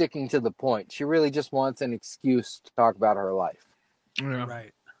really sticking to the point. She really just wants an excuse to talk about her life. Yeah.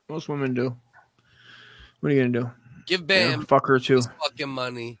 Right. Most women do. What are you gonna do? Give Bam Yeah, fuck her too. his fucking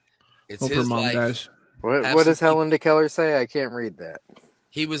money. It's Hope her his mom life. dies. What does Absolutely. Helen DeKeller say? I can't read that.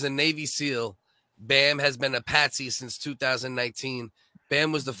 He was a Navy SEAL. Bam has been a patsy since 2019.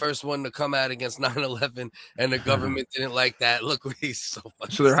 Bam was the first one to come out against 9/11, and the government didn't like that. Look what he's so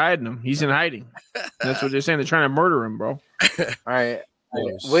funny. So they're hiding him. He's in hiding. That's what they're saying. They're trying to murder him, bro. All right.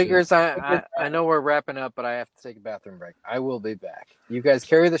 Wiggers, I know we're wrapping up, but I have to take a bathroom break. I will be back. You guys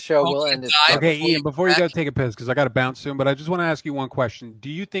carry the show. We'll end it. Okay, Ian, before you go take a piss, because I got to bounce soon, but I just want to ask you one question. Do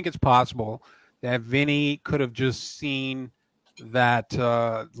you think it's possible that Vinny could have just seen that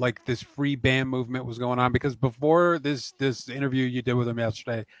like this free Bam movement was going on? Because before this interview you did with him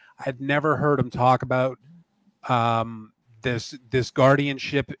yesterday, I'd never heard him talk about this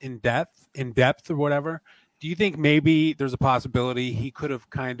guardianship in depth or whatever. Do you think maybe there's a possibility he could have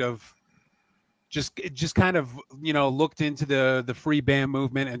kind of just kind of, you know, looked into the free Bam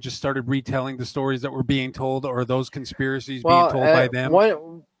movement and just started retelling the stories that were being told, or those conspiracies being told by them?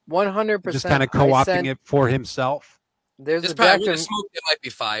 100%. Just kind of co-opting it for himself. There's probably with the smoke, it might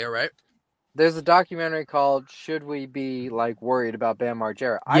be fire, right? There's a documentary called "Should We Be Like Worried About Bam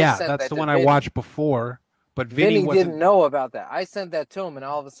Margera?" Yeah, that's the one I watched before. But Vinny didn't know about that. I sent that to him, and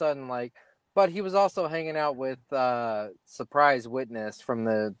all of a sudden, but he was also hanging out with surprise witness from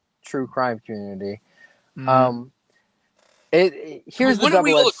the true crime community. Here's the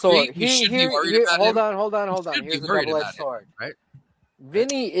double-edged sword. Hold on. Here's the double-edged sword. Right?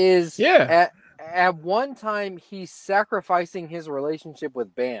 Vinny is at one time he's sacrificing his relationship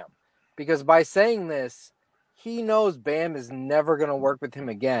with Bam, because by saying this, he knows Bam is never going to work with him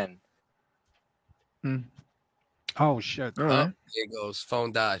again. Oh shit! There he goes.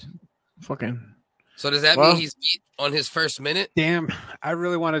 Phone died. Fucking. So does that mean he's beat on his first minute? Damn, I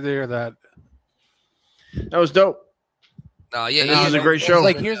really wanted to hear that. That was dope. It was a great show.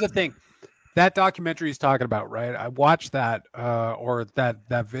 Like, here's the thing. That documentary he's talking about, right? I watched that, or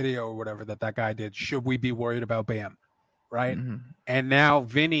that video or whatever that guy did. Should we be worried about Bam, right? Mm-hmm. And now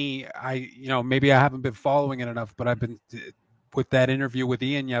Vinny, maybe I haven't been following it enough, but I've been with that interview with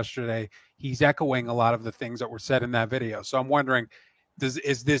Ian yesterday. He's echoing a lot of the things that were said in that video. So I'm wondering,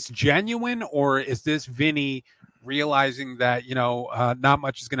 is this genuine, or is this Vinny realizing that not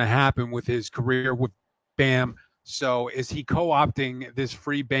much is going to happen with his career with Bam? So is he co-opting this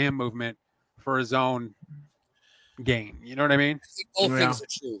free Bam movement for his own gain? You know what I mean? All things are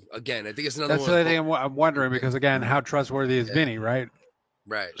true. Again, I think it's another That's one. the thing I'm wondering, because again, how trustworthy is Vinny, right?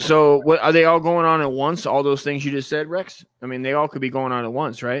 Right. So what are they all going on at once? All those things you just said, Rex? I mean, they all could be going on at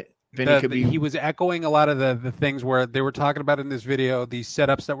once, right? Vinny could be. He was echoing a lot of the things where they were talking about in this video, these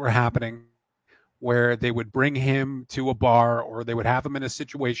setups that were happening, where they would bring him to a bar, or they would have him in a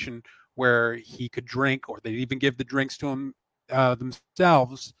situation where he could drink, or they'd even give the drinks to him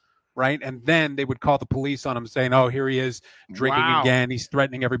themselves, right? And then they would call the police on him, saying, "Oh, here he is drinking again. He's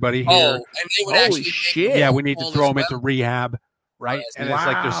threatening everybody here." Oh, and they would Holy shit! Yeah, we need to throw him into rehab, right? And it's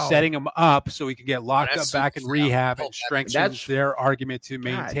like they're setting him up so he can get locked up back in rehab, and strengthens their argument to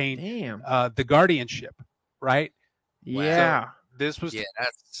maintain the guardianship, right? Yeah. So this was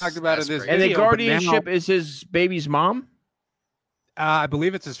talked about in this and video. the guardianship is his baby's mom? I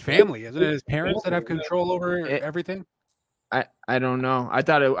believe it's his family, isn't it? His parents that have control over everything. I don't know. I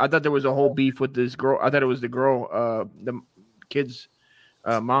thought there was a whole beef with this girl. I thought it was the girl, the kid's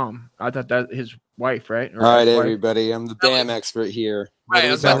mom. I thought that his wife, right? All right, everybody. I'm the Bam expert here.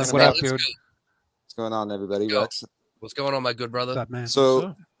 Right, What up, dude? What's going on, everybody? Rex? What's going on, my good brother? What's up, man?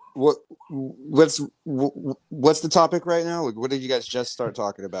 So, what's the topic right now? Like, what did you guys just start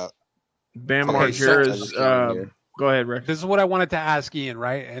talking about? Bam Margera's. Go ahead, Rick. This is what I wanted to ask Ian,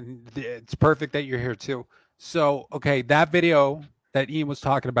 right? And it's perfect that you're here too. So, okay, that video that Ian was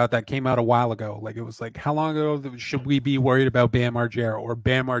talking about that came out a while ago. Like, it was like, how long ago should we be worried about Bam Margera, or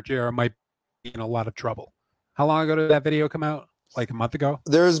Bam Margera might be in a lot of trouble? How long ago did that video come out? Like a month ago?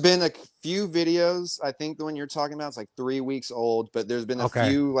 There's been a few videos. I think the one you're talking about is like 3 weeks old, but there's been a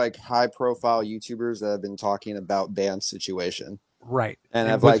few like high-profile YouTubers that have been talking about Bam's situation, right? And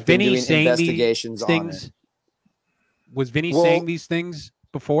have like been doing investigations on it. Was Vinny saying these things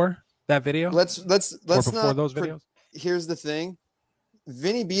before that video? Let's before not those videos. Here's the thing: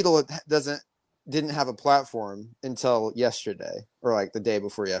 Vinny Beetle didn't have a platform until yesterday, or like the day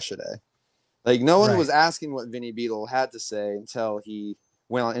before yesterday. Like, no one was asking what Vinny Beetle had to say until he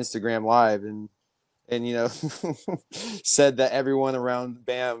went on Instagram Live and said that everyone around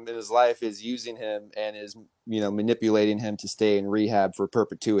Bam in his life is using him and is manipulating him to stay in rehab for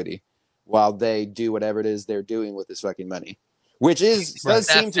perpetuity, while they do whatever it is they're doing with his fucking money, which does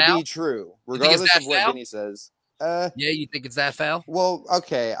seem to be true, regardless of what Vinny says. You think it's that foul? Well,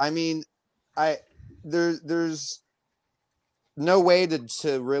 okay. I mean, there's no way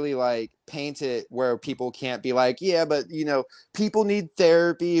to really like paint it where people can't be like, yeah, but people need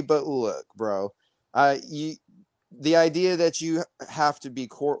therapy. But look, bro, the idea that you have to be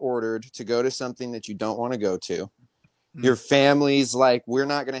court ordered to go to something that you don't want to go to. Your family's like, we're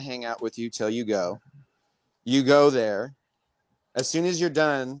not going to hang out with you till you go. You go there. As soon as you're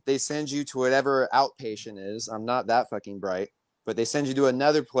done, they send you to whatever outpatient is. I'm not that fucking bright, but they send you to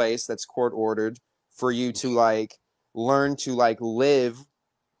another place that's court ordered for you to like learn to like live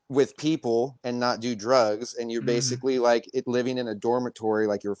with people and not do drugs. And you're basically like living in a dormitory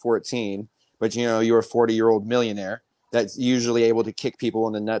like you're 14, but you know, you're a 40-year-old millionaire that's usually able to kick people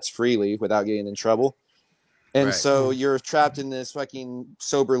in the nuts freely without getting in trouble. And so you're trapped in this fucking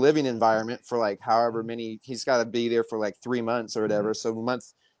sober living environment for like however many, he's got to be there for like 3 months or whatever. So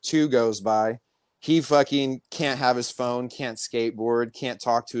month 2 goes by. He fucking can't have his phone, can't skateboard, can't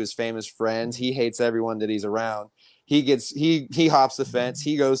talk to his famous friends. He hates everyone that he's around. He hops the fence.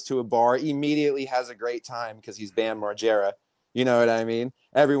 He goes to a bar, immediately has a great time because he's Bam Margera. You know what I mean?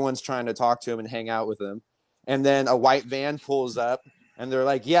 Everyone's trying to talk to him and hang out with him. And then a white van pulls up. And they're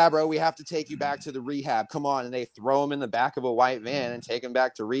like, yeah, bro, we have to take you back to the rehab. Come on. And they throw him in the back of a white van and take him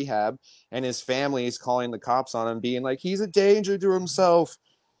back to rehab. And his family is calling the cops on him, being like, he's a danger to himself.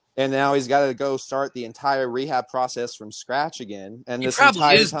 And now he's got to go start the entire rehab process from scratch again. And this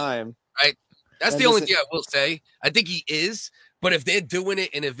entire time. Right. That's the only thing I will say. I think he is. But if they're doing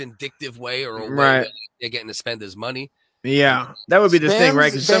it in a vindictive way or a way where they're getting to spend his money. Yeah, that would be the thing,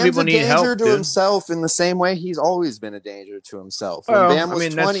 right? Because some people need help. Bam's a danger to himself in the same way he's always been a danger to himself. When Bam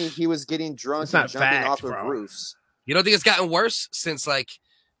was 20, he was getting drunk and jumping off of roofs. You don't think it's gotten worse since like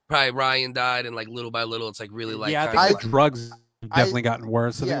probably Ryan died and like little by little it's like really like I think the drugs have definitely gotten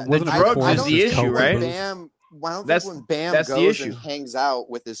worse. Yeah, wasn't the drugs is the issue, right? I don't think when Bam goes and hangs out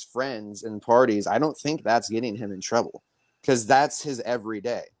with his friends and parties, I don't think that's getting him in trouble because that's his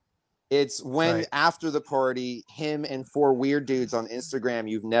everyday. It's when after the party, him and 4 weird dudes on Instagram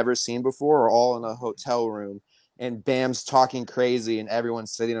you've never seen before are all in a hotel room and Bam's talking crazy and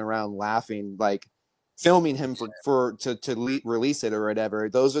everyone's sitting around laughing, like filming him to release it or whatever.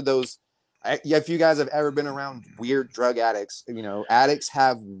 Those are those. If you guys have ever been around weird drug addicts, you know, addicts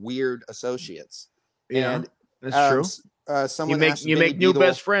have weird associates. Yeah, and, that's true. Someone you make new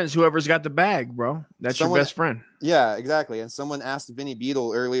best friends. Whoever's got the bag, bro. That's your best friend. Yeah, exactly. And someone asked Vinny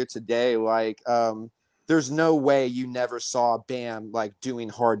Beetle earlier today, like, there's no way you never saw Bam like doing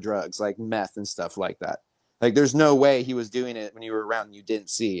hard drugs like meth and stuff like that. Like, there's no way he was doing it when you were around and you didn't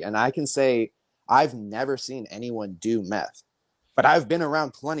see. And I can say I've never seen anyone do meth, but I've been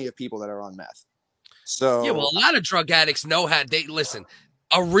around plenty of people that are on meth. So yeah, well, a lot of drug addicts know how they listen.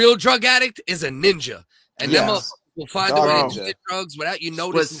 A real drug addict is a ninja, and them will find a way to get drugs without you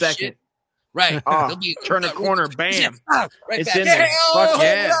noticing shit. Right. Oh, turn a corner, bam. Right it's back. in there. Fuck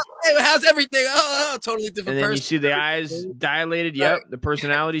yeah. Hey, how's everything? Oh, totally different and then person. You see the eyes dilated. Yep. The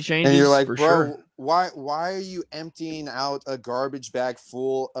personality changes. And you're like, for bro, sure. why are you emptying out a garbage bag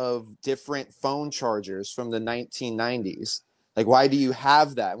full of different phone chargers from the 1990s? Like, why do you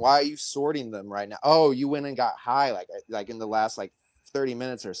have that? Why are you sorting them right now? Oh, you went and got high like in the last 30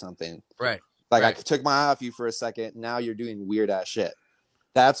 minutes or something. Right. I took my eye off you for a second. Now you're doing weird ass shit.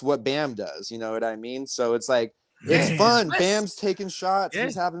 That's what Bam does. You know what I mean? So it's like, it's fun. Bam's taking shots.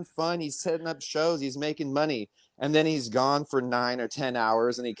 He's having fun. He's setting up shows. He's making money. And then he's gone for 9 or 10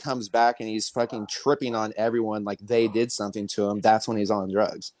 hours and he comes back and he's fucking tripping on everyone like they did something to him. That's when he's on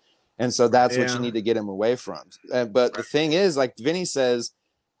drugs. And so that's what you need to get him away from. But the thing is, like Vinny says,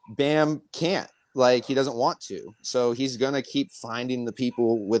 Bam can't. Like, he doesn't want to. So he's going to keep finding the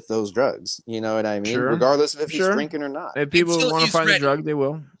people with those drugs. You know what I mean? Sure. Regardless of if he's drinking or not. If people want to find the drug, they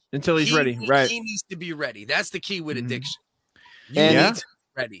will. Until he's ready. Right. He needs to be ready. That's the key with addiction. You need to be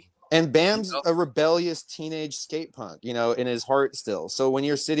ready. And Bam's a rebellious teenage skate punk, you know, in his heart still. So when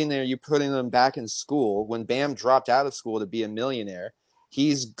you're sitting there, you're putting him back in school. When Bam dropped out of school to be a millionaire,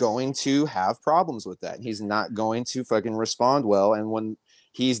 he's going to have problems with that. He's not going to fucking respond well. And when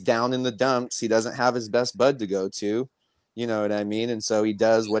he's down in the dumps, he doesn't have his best bud to go to. You know what I mean? And so he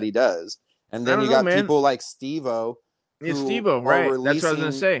does what he does. And then you got people like Steve-O. Yeah, Steve-O, right. That's what I was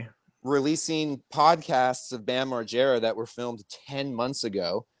going to say. Releasing podcasts of Bam Margera that were filmed 10 months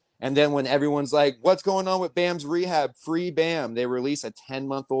ago. And then when everyone's like, what's going on with Bam's rehab? Free Bam. They release a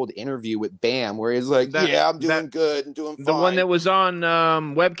 10-month-old interview with Bam where he's like, I'm doing good and doing fine. The one that was on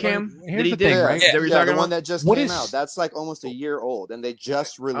webcam that he did, right? The one that just came out. That's like almost a year old. And they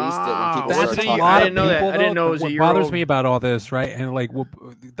just released it when people started talking. I didn't know that. I didn't know it was a year old. What bothers me about all this, right? And like,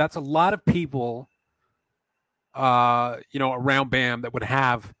 that's a lot of people, around Bam that would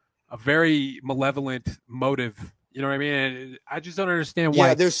have a very malevolent motive. You know what I mean? And I just don't understand why.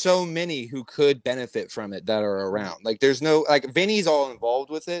 Yeah, there's so many who could benefit from it that are around. Like, there's no, like, Vinny's all involved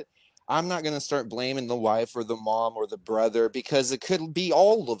with it. I'm not going to start blaming the wife or the mom or the brother because it could be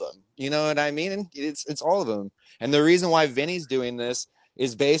all of them. You know what I mean? It's all of them. And the reason why Vinny's doing this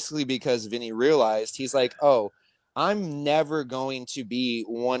is basically because Vinny realized he's like, oh, I'm never going to be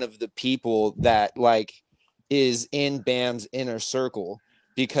one of the people that like is in Bam's inner circle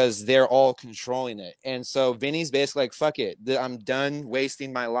because they're all controlling it. And so Vinny's basically like, fuck it. I'm done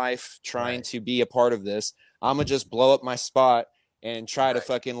wasting my life trying to be a part of this. I'm gonna just blow up my spot and try to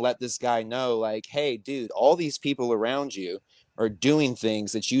fucking let this guy know, like, hey, dude, all these people around you are doing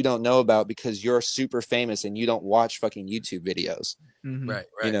things that you don't know about because you're super famous and you don't watch fucking YouTube videos. Right.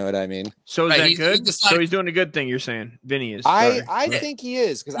 You know what I mean? So is that he good? decided- So he's doing a good thing. You're saying Vinny is. I think he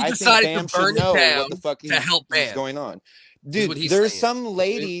is because He I think decided Bam to burn should it know down what the fuck to help is Bam. going on. Is Dude, what he's there's saying. some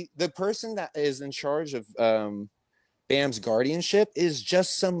lady, the person that is in charge of Bam's guardianship is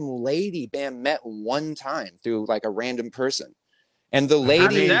just some lady Bam met one time through like a random person. And the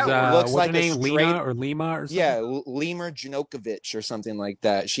lady looks what's like her name? a straight, Lena or Lima or something? yeah, Lemur Janokovic or something like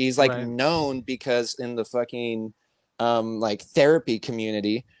that. She's like Right. known because in the fucking like therapy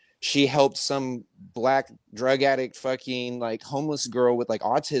community, she helped some black drug addict fucking like homeless girl with like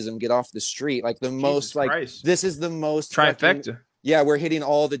autism get off the street. Like the most like Christ. this is the most Trifecta. fucking, yeah, we're hitting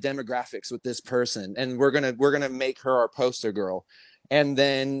all the demographics with this person, and we're gonna make her our poster girl. And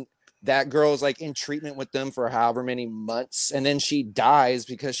then that girl's like in treatment with them for however many months, and then she dies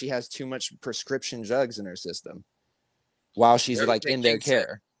because she has too much prescription drugs in her system while she's Heard like what in Jay their King said.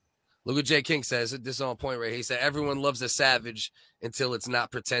 care. Look what Jay King says. This is on point right here. He said everyone loves a savage until it's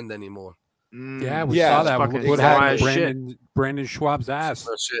not pretend anymore. Yeah, we Yeah, saw that. fucking What dry happened? as Brandon Schwab's ass.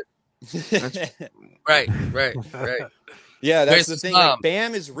 Oh shit. Right. Yeah, Where's that's the his thing. mom? Like,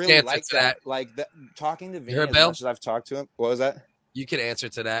 Bam is really Answer like to that. Like talking to Vinny heard as Bell? much as I've talked to him. What was that? You can answer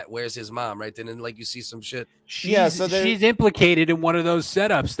to that. Where's his mom? Right then, and like you see some shit. She's implicated in one of those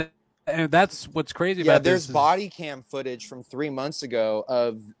setups. And that's what's crazy Yeah, about there's this. is- body cam footage from 3 months ago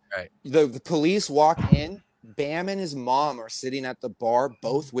of the police walk in. Bam and his mom are sitting at the bar,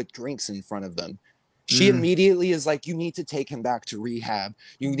 both with drinks in front of them. She immediately is like, you need to take him back to rehab.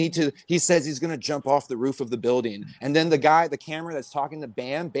 You need to, he says he's going to jump off the roof of the building. And then the camera that's talking to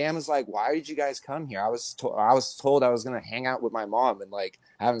Bam is like, why did you guys come here? I was told I was going to hang out with my mom, and like,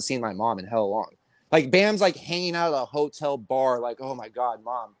 I haven't seen my mom in hell long. Like Bam's like hanging out at a hotel bar. Like, oh my God,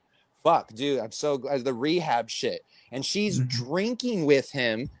 mom, fuck, dude. I'm so the rehab shit. And she's drinking with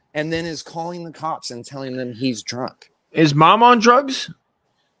him and then is calling the cops and telling them he's drunk. Is mom on drugs?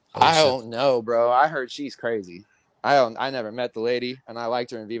 I don't know, bro. I heard she's crazy. I never met the lady, and I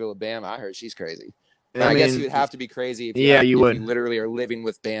liked her in Viva La Bam. I heard she's crazy. But I guess mean, you would have to be crazy if you if would. you literally are living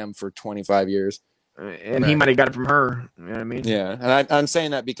with Bam for 25 years. And he might have got it from her. You know what I mean? Yeah, and I'm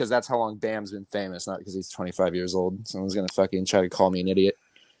saying that because that's how long Bam's been famous, not because he's 25 years old. Someone's gonna fucking try to call me an idiot.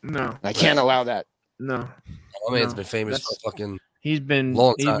 No, I can't allow that. No, I mean, it's been famous for fucking. He's been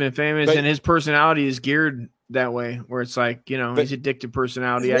long time. famous, But- and his personality is geared that way, where it's like, you know, But- he's addicted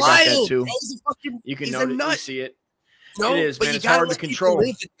personality. I got that Wild, too. bro. He's a fucking- You can he's know a it, you nut. see it. No, It is, but man. you It's gotta hard to let people control. live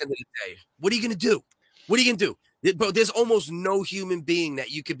at the end of the day. What are you gonna do? What are you gonna do? Bro, there's almost no human being that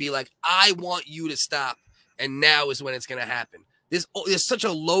you could be like, I want you to stop, and now is when it's gonna happen. There's such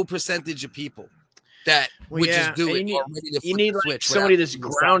a low percentage of people that would just do and it. You or ready to need, flip the like switch somebody without that's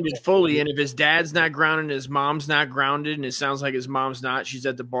even grounded stopping. fully. And if his dad's not grounded, his mom's not grounded, and it sounds like his mom's not, she's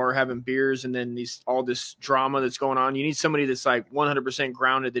at the bar having beers, and then all this drama that's going on. You need somebody that's like 100%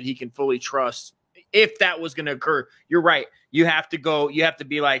 grounded that he can fully trust. If that was going to occur, you're right. You have to go. You have to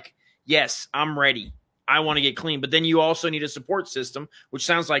be like, yes, I'm ready. I want to get clean. But then you also need a support system, which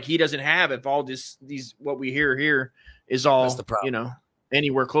sounds like he doesn't have. If all these what we hear here is all, That's the problem. you know,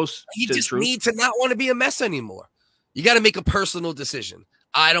 anywhere close You to the just truth. need to not want to be a mess anymore. You got to make a personal decision.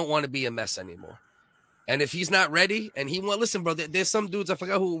 I don't want to be a mess anymore. And if he's not ready, and listen, bro. There's some dudes. I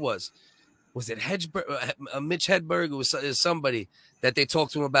forgot who it was. Was it Mitch Hedberg? It was somebody that they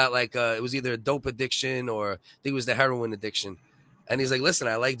talked to him about. Like it was either a dope addiction or I think it was the heroin addiction. And he's like, "Listen,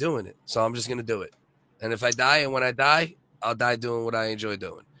 I like doing it, so I'm just gonna do it. And if I die, and when I die, I'll die doing what I enjoy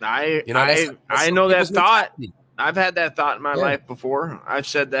doing." I that's know that people's thought. mentality. I've had that thought in my Yeah. life before. I've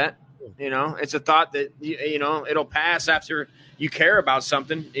said that. You know, it's a thought that you know it'll pass after you care about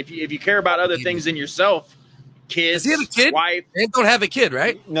something. If you care about other things than yourself, kids, Does he have a kid? wife. They don't have a kid,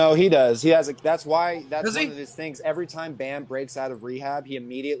 right? No, he does. He has that's Does one he? of his things. Every time Bam breaks out of rehab, he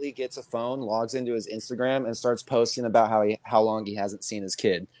immediately gets a phone, logs into his Instagram, and starts posting about how long he hasn't seen his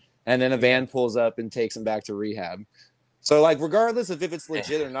kid. And then a van pulls up and takes him back to rehab. So, like, regardless of if it's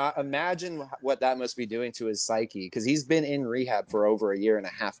legit or not, imagine what that must be doing to his psyche, because he's been in rehab for over a year and a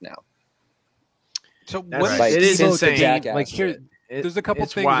half now. So That's what right. It is since the insane. Jackass Like here, shit. there's a couple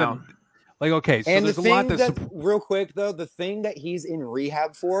it's things. wild. Like okay, so And the there's a lot thing that that, real quick though, the thing that he's in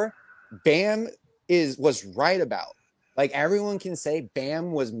rehab for, Bam was right about. Like everyone can say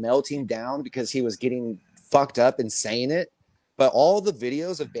Bam was melting down because he was getting fucked up and saying it. But all the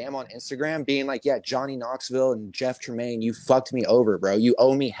videos of Bam on Instagram being like, yeah, Johnny Knoxville and Jeff Tremaine, you fucked me over, bro. You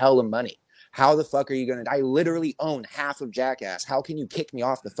owe me hella money. How the fuck are you going to? I literally own half of Jackass. How can you kick me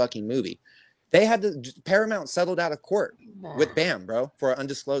off the fucking movie? They had to, Paramount settled out of court with Bam, bro, for an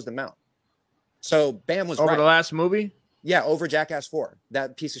undisclosed amount. So Bam was over right. The last movie? Yeah, over Jackass 4.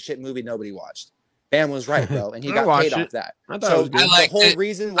 That piece of shit movie nobody watched. Bam was right, bro, and he I got watched paid it. off that. I thought So it was good. the whole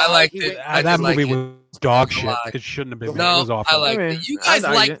reason why I liked he it. went, that movie like was dog shit. It shouldn't have been. No, it was awful. I like I mean, it. You I guys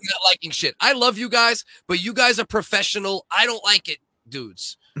liked like it. not liking shit. I love you guys, but you guys are professional. I don't like it,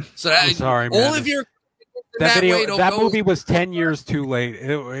 dudes. So I'm sorry, man. all of your that video, way don't that go. movie was 10 years too late.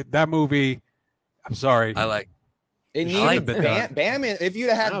 That movie, I'm sorry. I like. it shouldn't have needed been done. Bam in, if you'd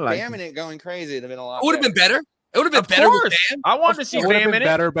have had I like Bam in it going crazy, it'd have been a lot It would have been better. It would have been Of better with course. Bam. I wanted to see It would have Bam been in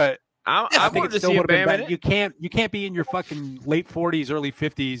it. better, but I I wanted think it to still see would have been Bam in better. it. You can't be in your fucking late 40s, early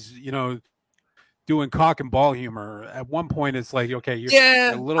 50s, doing cock and ball humor. At one point, it's like, okay, you're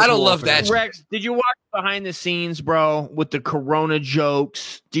Yeah, a little I don't too love old for that this. shit. Rex, did you watch behind the scenes, bro, with the Corona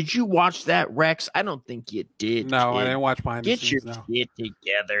jokes? Did you watch that, Rex? I don't think you did. No, I kid. didn't watch behind the Get your scenes. No. shit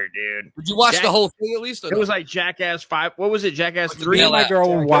together, dude. Did you watch Jack- the whole thing at least? Or It was like Jackass 5. What was it? Jackass Like 3? Me and my girl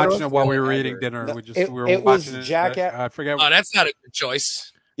were Jackass watching it while we were forever. eating dinner. No, we were it was watching it. Jackass- I forget. Oh, that's not a good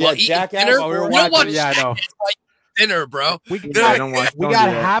choice. Yeah, Well, eating Jackass. dinner. While we were You watching, watch yeah, I know. Jackass like dinner, bro. We Yeah, don't watch- we don't got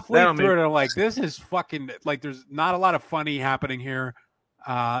do that. halfway That'll through make- it. I'm like, this is fucking like. There's not a lot of funny happening here.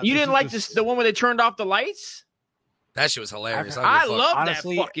 You This didn't is like just- the one where they turned off the lights? That shit was hilarious. I don't give a fuck. love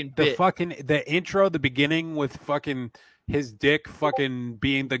Honestly, that fucking the bit. the intro, the beginning with fucking his dick, fucking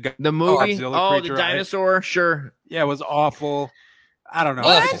being the guy. The movie? Godzilla Oh, creature. the dinosaur? Sure. Yeah, it was awful. I don't know.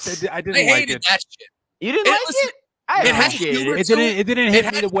 What? I didn't I like hated it. that shit. You didn't It like was- it? I it had appreciate humor it. It didn't. It didn't hit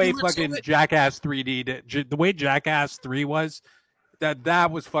It me had the way humor to fucking it. Jackass 3D did. The way Jackass 3 was.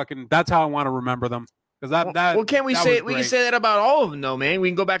 That was fucking. That's how I want to remember them. Because that. Well, can't we that say was we can great. say that about all of them though, man? We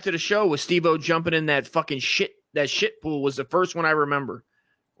can go back to the show with Steve-O jumping in that fucking shit. That shit pool was the first one I remember,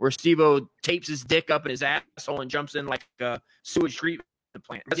 where Steve-O tapes his dick up in his asshole and jumps in like a sewage treatment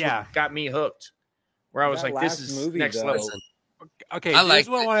plant. That's Yeah. what got me hooked. Where I was That like, this last is movie, next though, level. Okay, I this liked is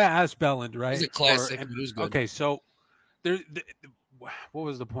what I it. want to ask Belland, right? It was a classic, but it was good. Okay, so there. What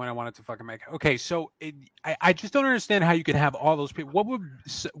was the point I wanted to fucking make? Okay, so I just don't understand how you could have all those people. What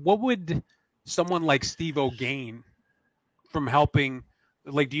would someone like Steve-O gain from helping?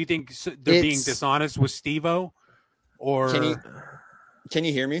 Like, do you think they're being It's- dishonest with Steve-O, or Can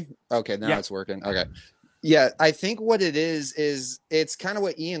you hear me? Okay, now Yeah. it's working. Okay. Yeah, I think what it is it's kind of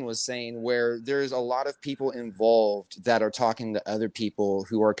what Ian was saying, where there's a lot of people involved that are talking to other people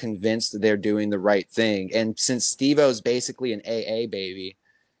who are convinced that they're doing the right thing. And since Steve-O's basically an AA baby,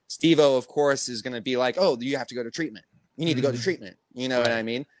 Steve-O, of course, is going to be like, oh, you have to go to treatment. You need to go to treatment. You know what I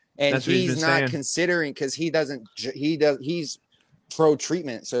mean? And That's what he's he's been not saying. considering, because he's pro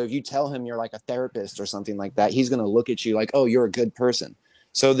treatment. So if you tell him you're like a therapist or something like that, he's going to look at you like, oh, you're a good person.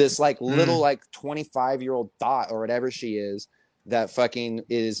 So this like little like 25-year-old thought or whatever she is that fucking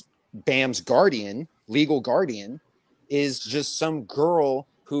is Bam's guardian, legal guardian, is just some girl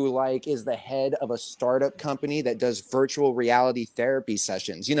who like is the head of a startup company that does virtual reality therapy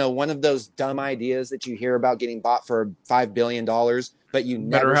sessions. You know, one of those dumb ideas that you hear about getting bought for $5 billion, but you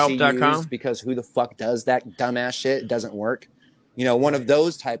never see BetterHelp.com? used because who the fuck does that dumbass shit? It doesn't work. You know, one of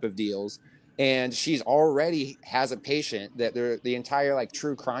those type of deals. And she's already has a patient that the entire like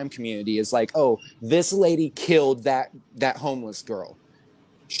true crime community is like, oh, this lady killed that homeless girl.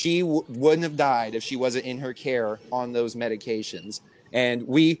 She wouldn't have died if she wasn't in her care on those medications. And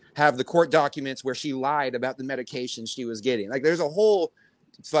we have the court documents where she lied about the medications she was getting. Like, there's a whole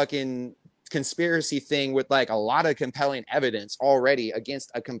fucking conspiracy thing with like a lot of compelling evidence already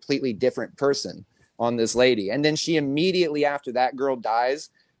against a completely different person on this lady. And then she immediately after that girl dies,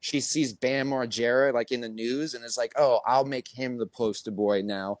 she sees Bam Margera like in the news and is like, oh, I'll make him the poster boy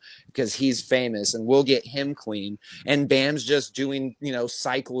now because he's famous and we'll get him clean. And Bam's just doing, you know,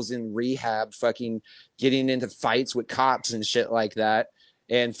 cycles in rehab, fucking getting into fights with cops and shit like that.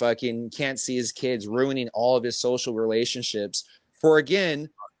 And fucking can't see his kids, ruining all of his social relationships for, again,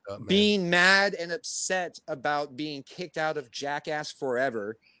 being mad and upset about being kicked out of Jackass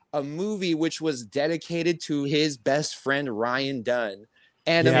Forever, a movie which was dedicated to his best friend, Ryan Dunn.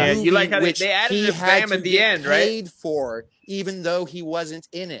 And Yeah, a you movie like how which they added he the had Bam to at the get end, right? paid for, even though he wasn't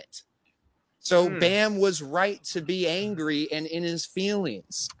in it. So Bam was right to be angry and in his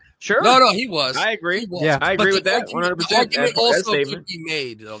feelings. Sure. No, he was. I agree. He was. Yeah, I agree But with the that. argument- 100%. The argument That also statement. could be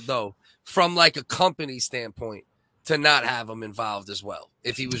made though, from like a company standpoint, to not have him involved as well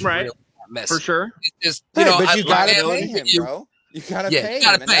if he was Right. really messy. For sure. It's just, Yeah, you know, but you gotta Bam, pay him, bro. You gotta Yeah, pay you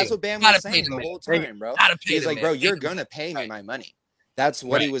gotta him, and pay that's him. what Bam Gotta was pay saying the the man. whole time, bro. Gotta pay He's the like, man. bro, Make you're him- gonna pay me Right. my money. That's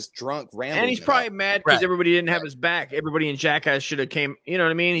what he Right. was drunk rambling. And he's about. probably mad because Right. everybody didn't have his back. Everybody in Jackass should have came. You know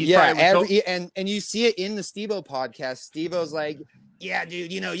what I mean? He Yeah, probably was and you see it in the Steve-O podcast. Steve-O's like, yeah,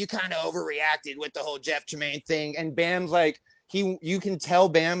 dude, you know, you kind of overreacted with the whole Jeff Tremaine thing, and Bam's like, you can tell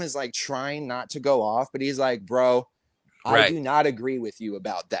Bam is like trying not to go off, but he's like, bro, I Right. do not agree with you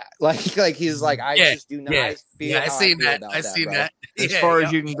about that. Like he's like, I Yeah, just do not yeah. feel Yeah, I how seen feel that. about I that, seen bro. that. as Yeah, far as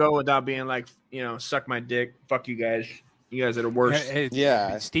yep. you can go without being like, you know, suck my dick, fuck you guys. You guys are the worst.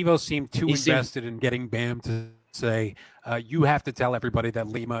 Yeah. Steve-O seemed too He seemed- invested in getting Bam to say, you have to tell everybody that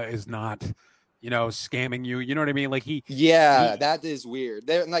Lima is not, you know, scamming you. You know what I mean? Like Yeah, that is weird.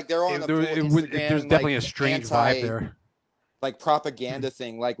 They're on a full Instagram, there's definitely a like, strange vibe there. like propaganda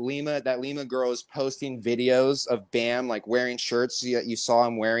thing. Like that Lima girl is posting videos of Bam like wearing shirts you saw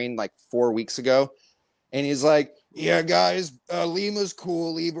him wearing like 4 weeks ago, and he's like, yeah, guys, Lima's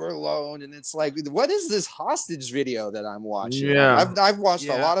cool, leave her alone. And it's like, what is this hostage video that I'm watching? Yeah. I've watched a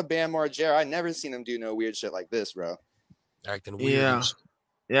Yeah. lot of Bam Margera. I never seen him do no weird shit like this, bro. Acting weird. Yeah. and shit.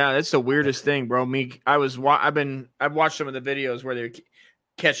 Yeah, that's the weirdest thing, bro. I've watched some of the videos where they're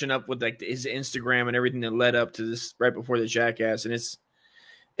catching up with like his Instagram and everything that led up to this right before the Jackass, and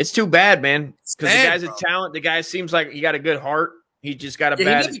it's too bad, man. Because the bad, guy's a bro. talent. The guy seems like he got a good heart. He just got a Yeah,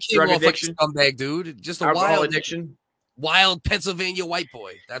 bad he never came drug off addiction, like a scumbag, dude. Just a alcohol wild, addiction. wild Pennsylvania white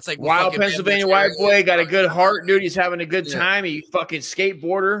boy. That's like what Wild fucking Bam Pennsylvania Margera white boy, is, got a bro. good heart, dude. He's having a good Yeah. time. He fucking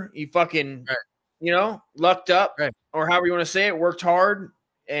skateboarder. He fucking, Right. you know, lucked up, Right. or however you want to say it, worked hard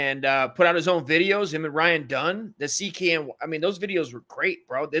and put out his own videos. Him and Ryan Dunn, the CK. I mean, those videos were great,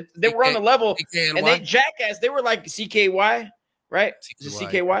 bro. They were on the level, and they Jackass. They were like CKY, right? Is it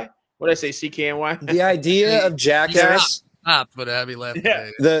CKY? What did I say? CKNY. The idea of Jackass. Stop with a heavy laugh. Yeah.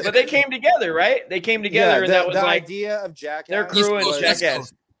 The- But they came together, right? They came together, and that was the like idea of Jackass. their crew and was-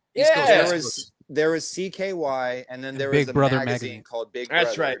 Jackass. East Coast, Yeah. West There was CKY, and then there Big was a Brother magazine magazine. called Big Brother.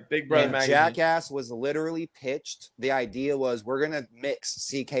 That's right, Big Brother And magazine. Jackass was literally pitched. The idea was we're gonna mix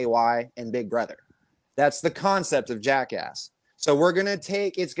CKY and Big Brother. That's the concept of Jackass. So we're gonna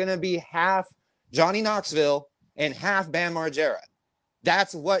it's gonna be half Johnny Knoxville and half Bam Margera.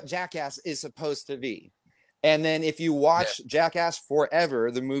 That's what Jackass is supposed to be. And then if you watch Jackass Forever,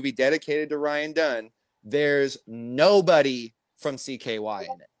 the movie dedicated to Ryan Dunn, there's nobody from CKY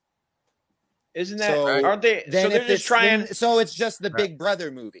in it. Isn't that? So Aren't they? Then So they're if just trying. so it's just the Big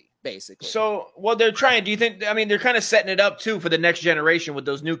Brother movie, basically. So, well, they're trying. Do you think? I mean, they're kind of setting it up too for the next generation with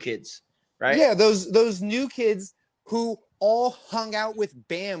those new kids, right? Yeah, those new kids who all hung out with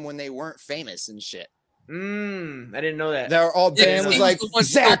Bam when they weren't famous and shit. I didn't know that. They're all Yeah, Bam was he like, was the one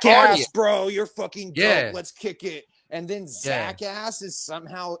still Zach Ass, partying. bro, you're fucking dope. Yeah. Let's kick it. And then Zach Ass is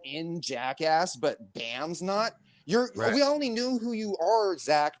somehow in Jackass, but Bam's not. Right. We only knew who you are,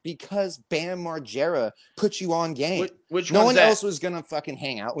 Zach, because Bam Margera put you on game. Which no one's one that? else was gonna fucking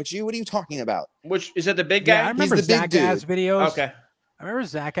hang out with you. What are you talking about? Which is that the big guy? Yeah, I remember He's the big Zach dude. Ass videos. Okay. I remember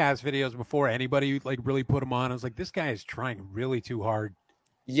Zach Ass videos before anybody like really put him on. I was like, this guy is trying really too hard.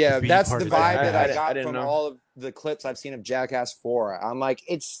 Yeah, to be that's part the of vibe Jackass. that I I got didn't from know. all of the clips I've seen of Jackass 4. I'm like,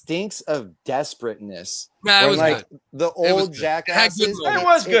 it stinks of desperateness. Nah, it When, was like good. the It was old good. It had Jackass good is moments. It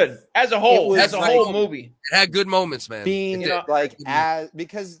was good as a whole. was As a like- whole movie. It had good moments, man. being It did. like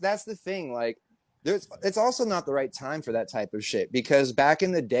because that's the thing, like it's also not the right time for that type of shit, because back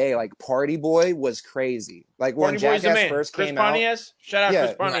in the day, like Party Boy was crazy. Like when Party Boy's the Jackass man. first Chris came out, Pontius. Shout out Yeah,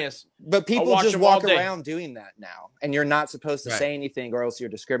 Chris Pontius. but people watch just him all walk day. around doing that now, and you're not supposed to Right. say anything, or else you're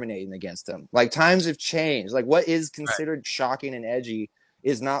discriminating against them. Like times have changed. Like what is considered shocking and edgy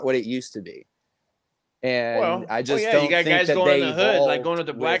is not what it used to be. And Well, I just yeah, don't you got think guys that going they in the hood, like going to the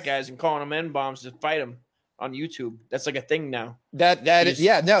evolved black with- guys and calling them N-bombs to fight them on YouTube. That's like a thing now. That You is, just-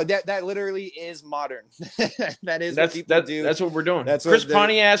 yeah, no, that literally is modern. That is what people do. That's what we're doing. That's Chris what the-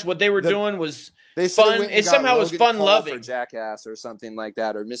 Pontius, what they were the- doing was They shoulda fun. went and It got somehow was Logan fun Paul loving. for Jackass or something like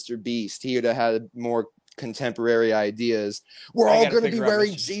that, or Mr. Beast. He would have had more contemporary ideas. We're I all gotta going to be figure out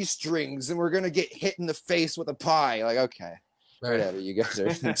wearing Mr. G-strings, and we're going to get hit in the face with a pie. Like, okay, Right. whatever. You guys are.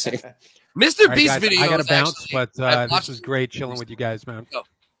 Mr. All right, Beast guys, video. I got to bounce, but I've this watched was great chilling with you guys, man.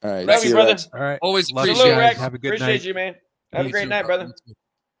 All right, Love see you, you, brother. Rex. All right. Always Love you appreciate Salute, guys. Rex. Have a good Appreciate night. you, man. Have Me a great too, night, bro. brother. Me too.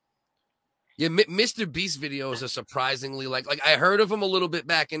 Yeah, Mr. Beast videos are surprisingly like I heard of him a little bit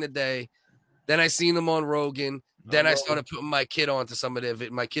back in the day. Then I seen them on Rogan. Then I started putting my kids onto some of their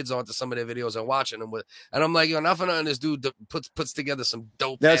videos and watching them with, and I'm like, yo, nothing on this dude that puts together some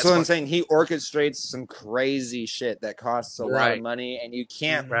dope. That's ass what I'm fucking- saying. He orchestrates some crazy shit that costs a lot Right. of money, and you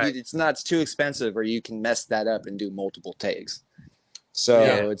can't. Right. It's too expensive, or you can mess that up and do multiple takes. So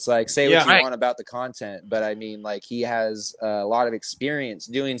Yeah. it's like, say Yeah. what you Right. want about the content, but I mean, like, he has a lot of experience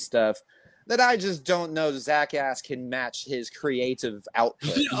doing stuff that I just don't know Zach Ass can match his creative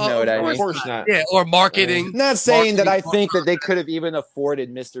output. You know what I Of mean? course not. Yeah, or marketing. Not saying that I Marketing- think that they could have even afforded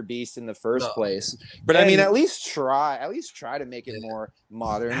Mr. Beast in the first No. place, but I mean, And- at least try to make it more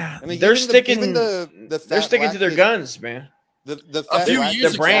modern. I mean, They're even sticking. even the they're fat sticking black to their kid- guns, man. The fat few black years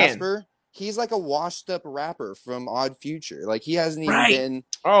kid ago- brand. Jasper, he's like a washed up rapper from Odd Future. Like, he hasn't even Right. been.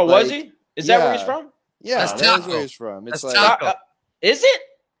 Oh, was like, he? Is that where he's yeah. from? Yeah, That's that's Taco. where he's from. It's That's like Taco. Is it?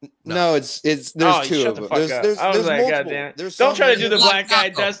 no, it's there's Oh, two shut of the them. fuck There's up. there's, I was there's like, multiple. God damn. There's Don't so try to many. do the Black black guy.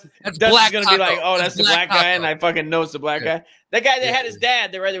 Taco. Dust That's is Black gonna be like, Taco. oh, that's the black guy, and I fucking know it's the black Yeah. guy. That guy that Yeah. had his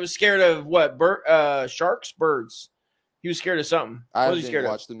dad that was scared of what? Sharks, birds. He was scared of something. I What was he didn't scared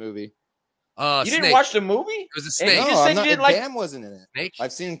of? watch the movie. You didn't Snake. watch the movie? It was a And snake. you No, just said I'm you not. didn't like. Bam wasn't in it. Snake?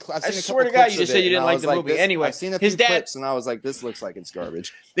 I've seen I a swear couple to God, clips you just of said it, you didn't and I like was the movie. this- Anyway, I've seen a his few dad- clips, and I was like, this looks like it's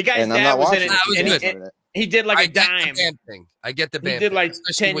garbage. The guy's And I'm dad not was in watching it, it. was and good. he did like I a get dime. the Bam thing. I get the He Bam. did thing, like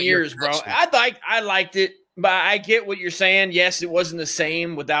especially 10 with your years, bro. connection. I liked it, but I get what you're saying. Yes, it wasn't the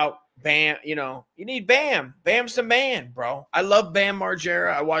same without Bam. You know, you need Bam. Bam's the man, bro. I love Bam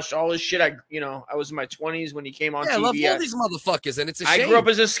Margera. I watched all his shit. I was in my 20s when he came on Yeah, I TV. love all these motherfuckers, and it's a I shame. grew up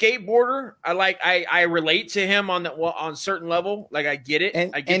as a skateboarder. I relate to him on certain level. Like, I get it.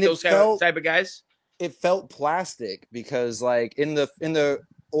 And- I get and it those felt- type of guys. It felt plastic because, like, in the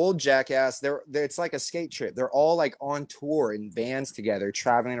old Jackass, they're it's like a skate trip. They're all like on tour in bands together,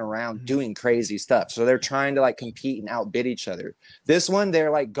 traveling around doing crazy stuff. So they're trying to like compete and outbid each other. This one, they're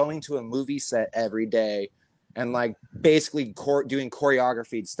like going to a movie set every day and like basically doing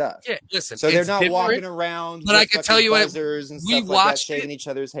choreographed stuff. Yeah, listen. So they're it's not different, walking around. but I with can fucking tell you what, buzzers and we stuff like that, watched shaving it. each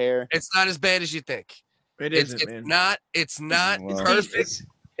other's hair. It's not as bad as you think. It It's isn't, man. not. It's not Well, perfect.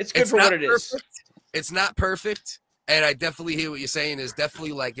 It's good for not what it is. perfect. It's not perfect, and I definitely hear what you're saying. Is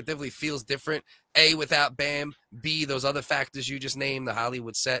definitely like it definitely feels different. A, without Bam. B, those other factors you just named, the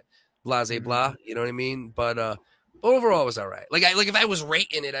Hollywood set, blah Mm-hmm. blah. You know what I mean? But overall, it was all right. Like if I was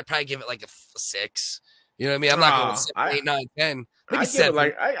rating it, I'd probably give it like a 6. You know what I mean? I'm not going 7, 8, 9, 10. Maybe I give 7. it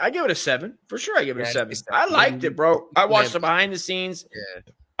like I give it a 7 for sure. I give it Yeah, a I'd 7. say I 7. liked it, bro. I watched Yeah. the behind the scenes. Yeah.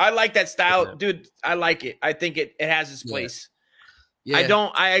 I like that style, Yeah. dude. I like it. I think it has its Yeah. place. Yeah.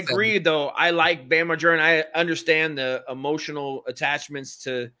 I agree though. I like Bam Margera, and I understand the emotional attachments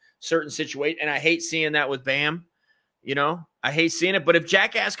to certain situations, and I hate seeing that with Bam. You know, I hate seeing it. But if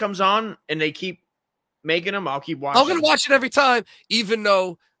Jackass comes on and they keep making them, I'll keep watching. I'm gonna watch it every time, even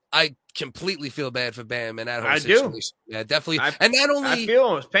though I completely feel bad for Bam and that whole I do. situation. Yeah, definitely. And not I only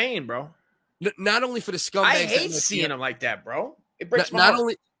feel his pain, bro. not only for the scumbags. I that hate might be- seeing him like that, bro. It breaks my not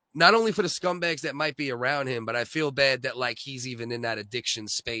heart. only for the scumbags that might be around him, but I feel bad that like he's even in that addiction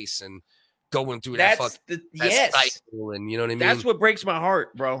space and going through that That's fucking the yes. cycle, and you know what I mean. That's what breaks my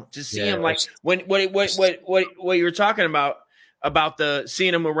heart, bro. To see Yeah, him like it's- what you were talking about the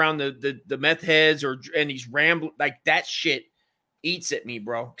seeing him around the meth heads and he's rambling like that shit eats at me,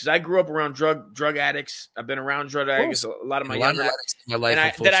 bro. Because I grew up around drug addicts. I've been around drug addicts a lot of my younger addicts in my life,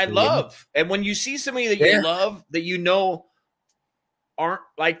 and that I unfortunately. love. And when you see somebody that Yeah. you love that you know aren't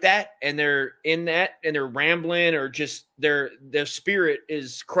like that, and they're in that and they're rambling or just their spirit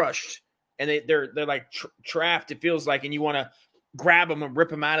is crushed and they're like trapped. It feels like, and you want to grab them and rip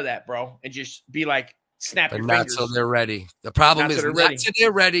them out of that, bro, and just be like snap But your not fingers. till they're ready. The problem Not is till not they're ready. till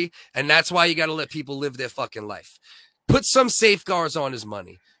they're ready, and that's why you got to let people live their fucking life. Put some safeguards on his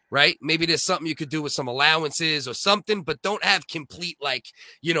money, right? Maybe there's something you could do with some allowances or something, but don't have complete like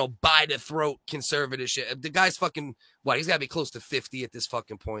by the throat conservative shit. The guy's fucking what? He's got to be close to 50 at this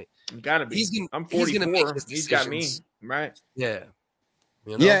fucking point. Gotta be. I'm he's 44. gonna make his He's got me decisions. right. Yeah.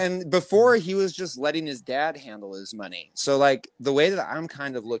 You know? Yeah, and before he was just letting his dad handle his money. So like the way that I'm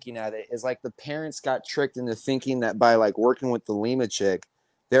kind of looking at it is like the parents got tricked into thinking that by like working with the Lima chick,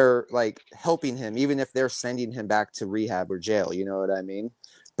 they're like helping him, even if they're sending him back to rehab or jail. You know what I mean?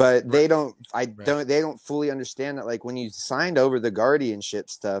 But they don't. They don't fully understand that. Like when you signed over the guardianship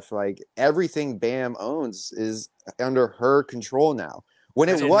stuff, like everything Bam owns is under her control now. When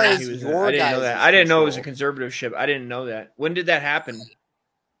I it didn't know was he was your I didn't know guys' that. I didn't know it was a control. conservatorship. I didn't know that. When did that happen?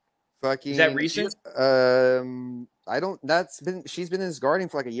 Fucking Is that recent? I don't. She's been in his guardian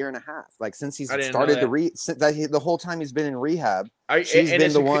for like a year and a half. Like since he's I didn't started know the whole time he's been in rehab. And She's been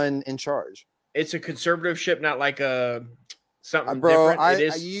it's the a co- one in charge. It's a conservatorship, not like a something Bro, different. It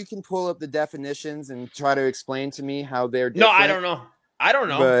is. you can pull up the definitions and try to explain to me how they're No, different. I don't know. I don't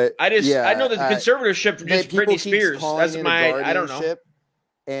know. But, I just yeah, I know that the conservatorship for just people Britney keep Spears. calling That's it a my. I don't know. guardianship,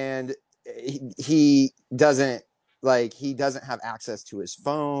 and he doesn't like he doesn't have access to his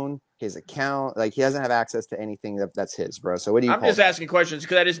phone, his account. Like he doesn't have access to anything that's his, bro. So what do you? I'm just asking questions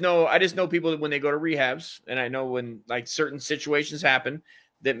because I just know people that when they go to rehabs, and I know when like certain situations happen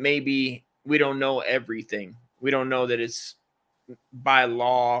that maybe we don't know everything. We don't know that it's by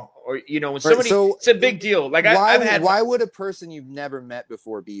law or when somebody. So it's a big deal. Like why would a person you've never met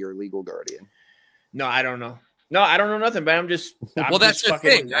before be your legal guardian? No, I don't know. No, I don't know nothing. But I'm just that's the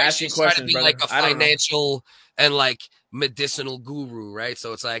thing. Right? Asking She's trying to questions, be brother. like a financial and like medicinal guru, right?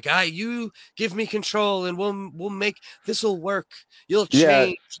 So it's like, you give me control, and we'll make this will work. You'll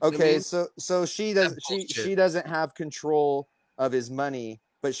change. Yeah. Okay. I mean, So she doesn't have control of his money,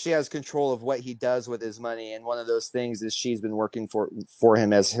 but she has control of what he does with his money. And one of those things is she's been working for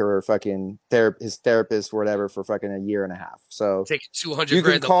him as her fucking his therapist or whatever for fucking a year and a half. So taking 200 you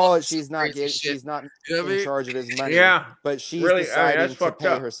can grand. call it she's not in charge of his money. Yeah, but she's really, deciding to pay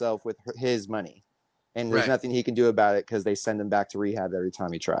up. herself with his money. And there's nothing he can do about it because they send him back to rehab every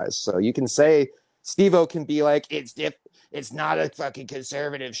time he tries. So you can say Steve-O can be like, it's not a fucking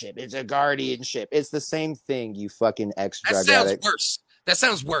conservativeship. It's a guardianship. It's the same thing, you fucking ex-drug addict. Worse. That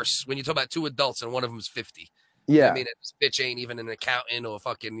sounds worse when you talk about two adults and one of them's 50. Yeah. I mean, this bitch ain't even an accountant or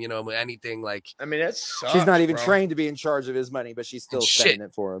fucking, anything like. I mean, that's she's not even trained to be in charge of his money, but she's still setting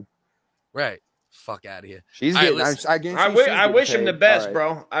it for him. Right. Fuck out of here. She's getting, I wish him the best,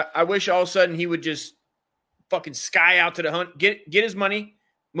 bro. I wish all of a sudden he would just fucking sky out to the hunt, get his money,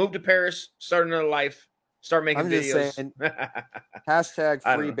 move to Paris, start another life, start making videos. Just saying, hashtag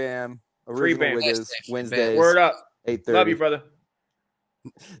free BAM. Free BAM. Wednesdays. Word up. 8:30. Love you, brother.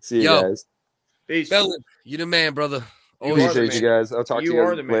 See you guys. Peace. Bellin, you the man, brother. Appreciate you guys. I'll talk to you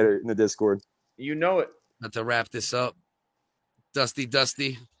guys later in the Discord. You know it. About to wrap this up. Dusty.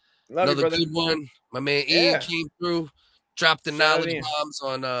 Love another you, brother. good one. My man Ian came through, dropped the knowledge bombs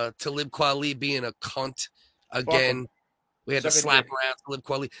on Talib Kweli being a cunt again. We had to slap around Talib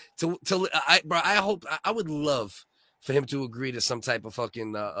Kweli. I would love for him to agree to some type of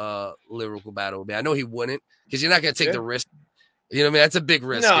fucking lyrical battle. I know he wouldn't, because you're not gonna take the risk. You know what I mean? That's a big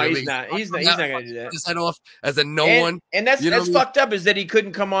risk. No, you know he's not. He's not going to do that. His head off as a one. And that's fucked up is that he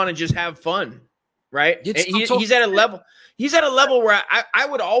couldn't come on and just have fun, right? He's at a level. He's at a level where I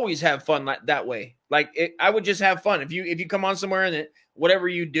would always have fun that way. Like I would just have fun if you come on somewhere and whatever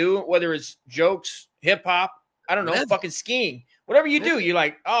you do, whether it's jokes, hip hop, I don't know, fucking skiing, whatever you do, you're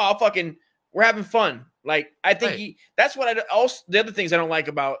like, we're having fun. Like I think that's what the other things I don't like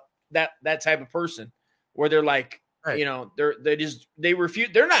about that type of person, where they're like. Right. They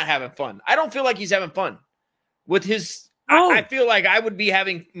refuse. They're not having fun. I don't feel like he's having fun with his. I feel like I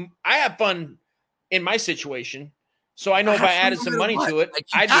have fun in my situation. So I know if I added some money to it,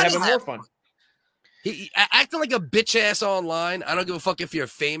 I'd be having more fun. He acting like a bitch ass online. I don't give a fuck if you're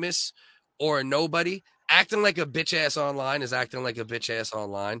famous or a nobody. Acting like a bitch ass online is acting like a bitch ass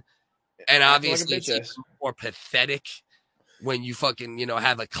online. And obviously it's even more pathetic when you fucking,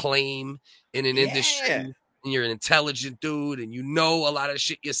 have a claim in an industry. And you're an intelligent dude, and a lot of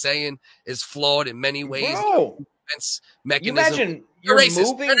shit you're saying is flawed in many ways. Bro, mechanism. You imagine you're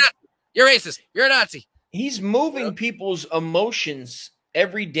racist. You're racist. You're a Nazi. He's moving people's emotions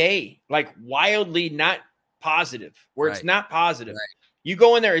every day, like wildly not positive, where it's not positive. Right. You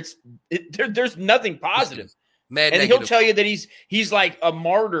go in there, there's nothing positive. Mad and negative. He'll tell you that he's like a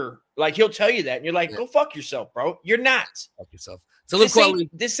martyr. Like he'll tell you that, and you're like, go fuck yourself, bro. You're not. Fuck yourself.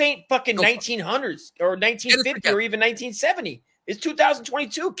 This ain't fucking 1900s or 1950 or even 1970. It's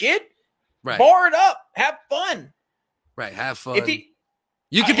 2022, kid. Right. Bar it up. Have fun. Right. Have fun.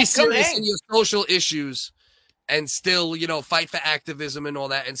 You can be serious in your social issues and still, fight for activism and all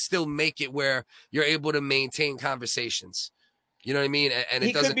that, and still make it where you're able to maintain conversations. You know what I mean? And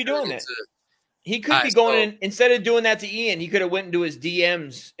he could be doing that. He could be going in, instead of doing that to Ian, he could have went into his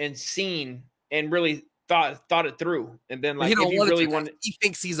DMs and seen and really thought it through and been like, he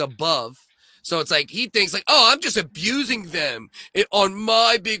thinks he's above. So it's like he thinks like, I'm just abusing them on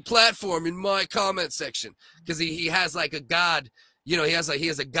my big platform in my comment section, because he has like a god, he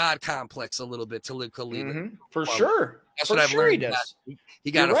has a god complex a little bit to Talib Kweli. Mm-hmm. For sure. That's what I've learned. He does.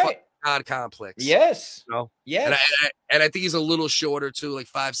 He got a god complex. Yes. Yes. And I think he's a little shorter too, like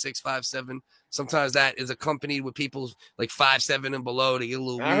 5'6", 5'7". Sometimes that is accompanied with people like 5'7" and below to get a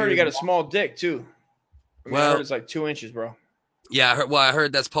little. I heard he got a small dick too. I heard it's like 2 inches, bro. Yeah, I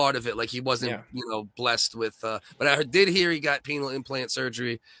heard that's part of it. Like he wasn't, blessed with. But I did hear he got penile implant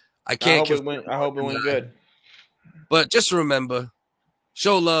surgery. I hope it went good. But just remember,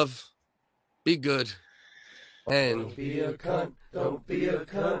 show love, be good, and don't be a cunt. Don't be a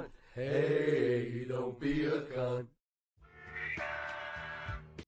cunt. Hey, don't be a cunt.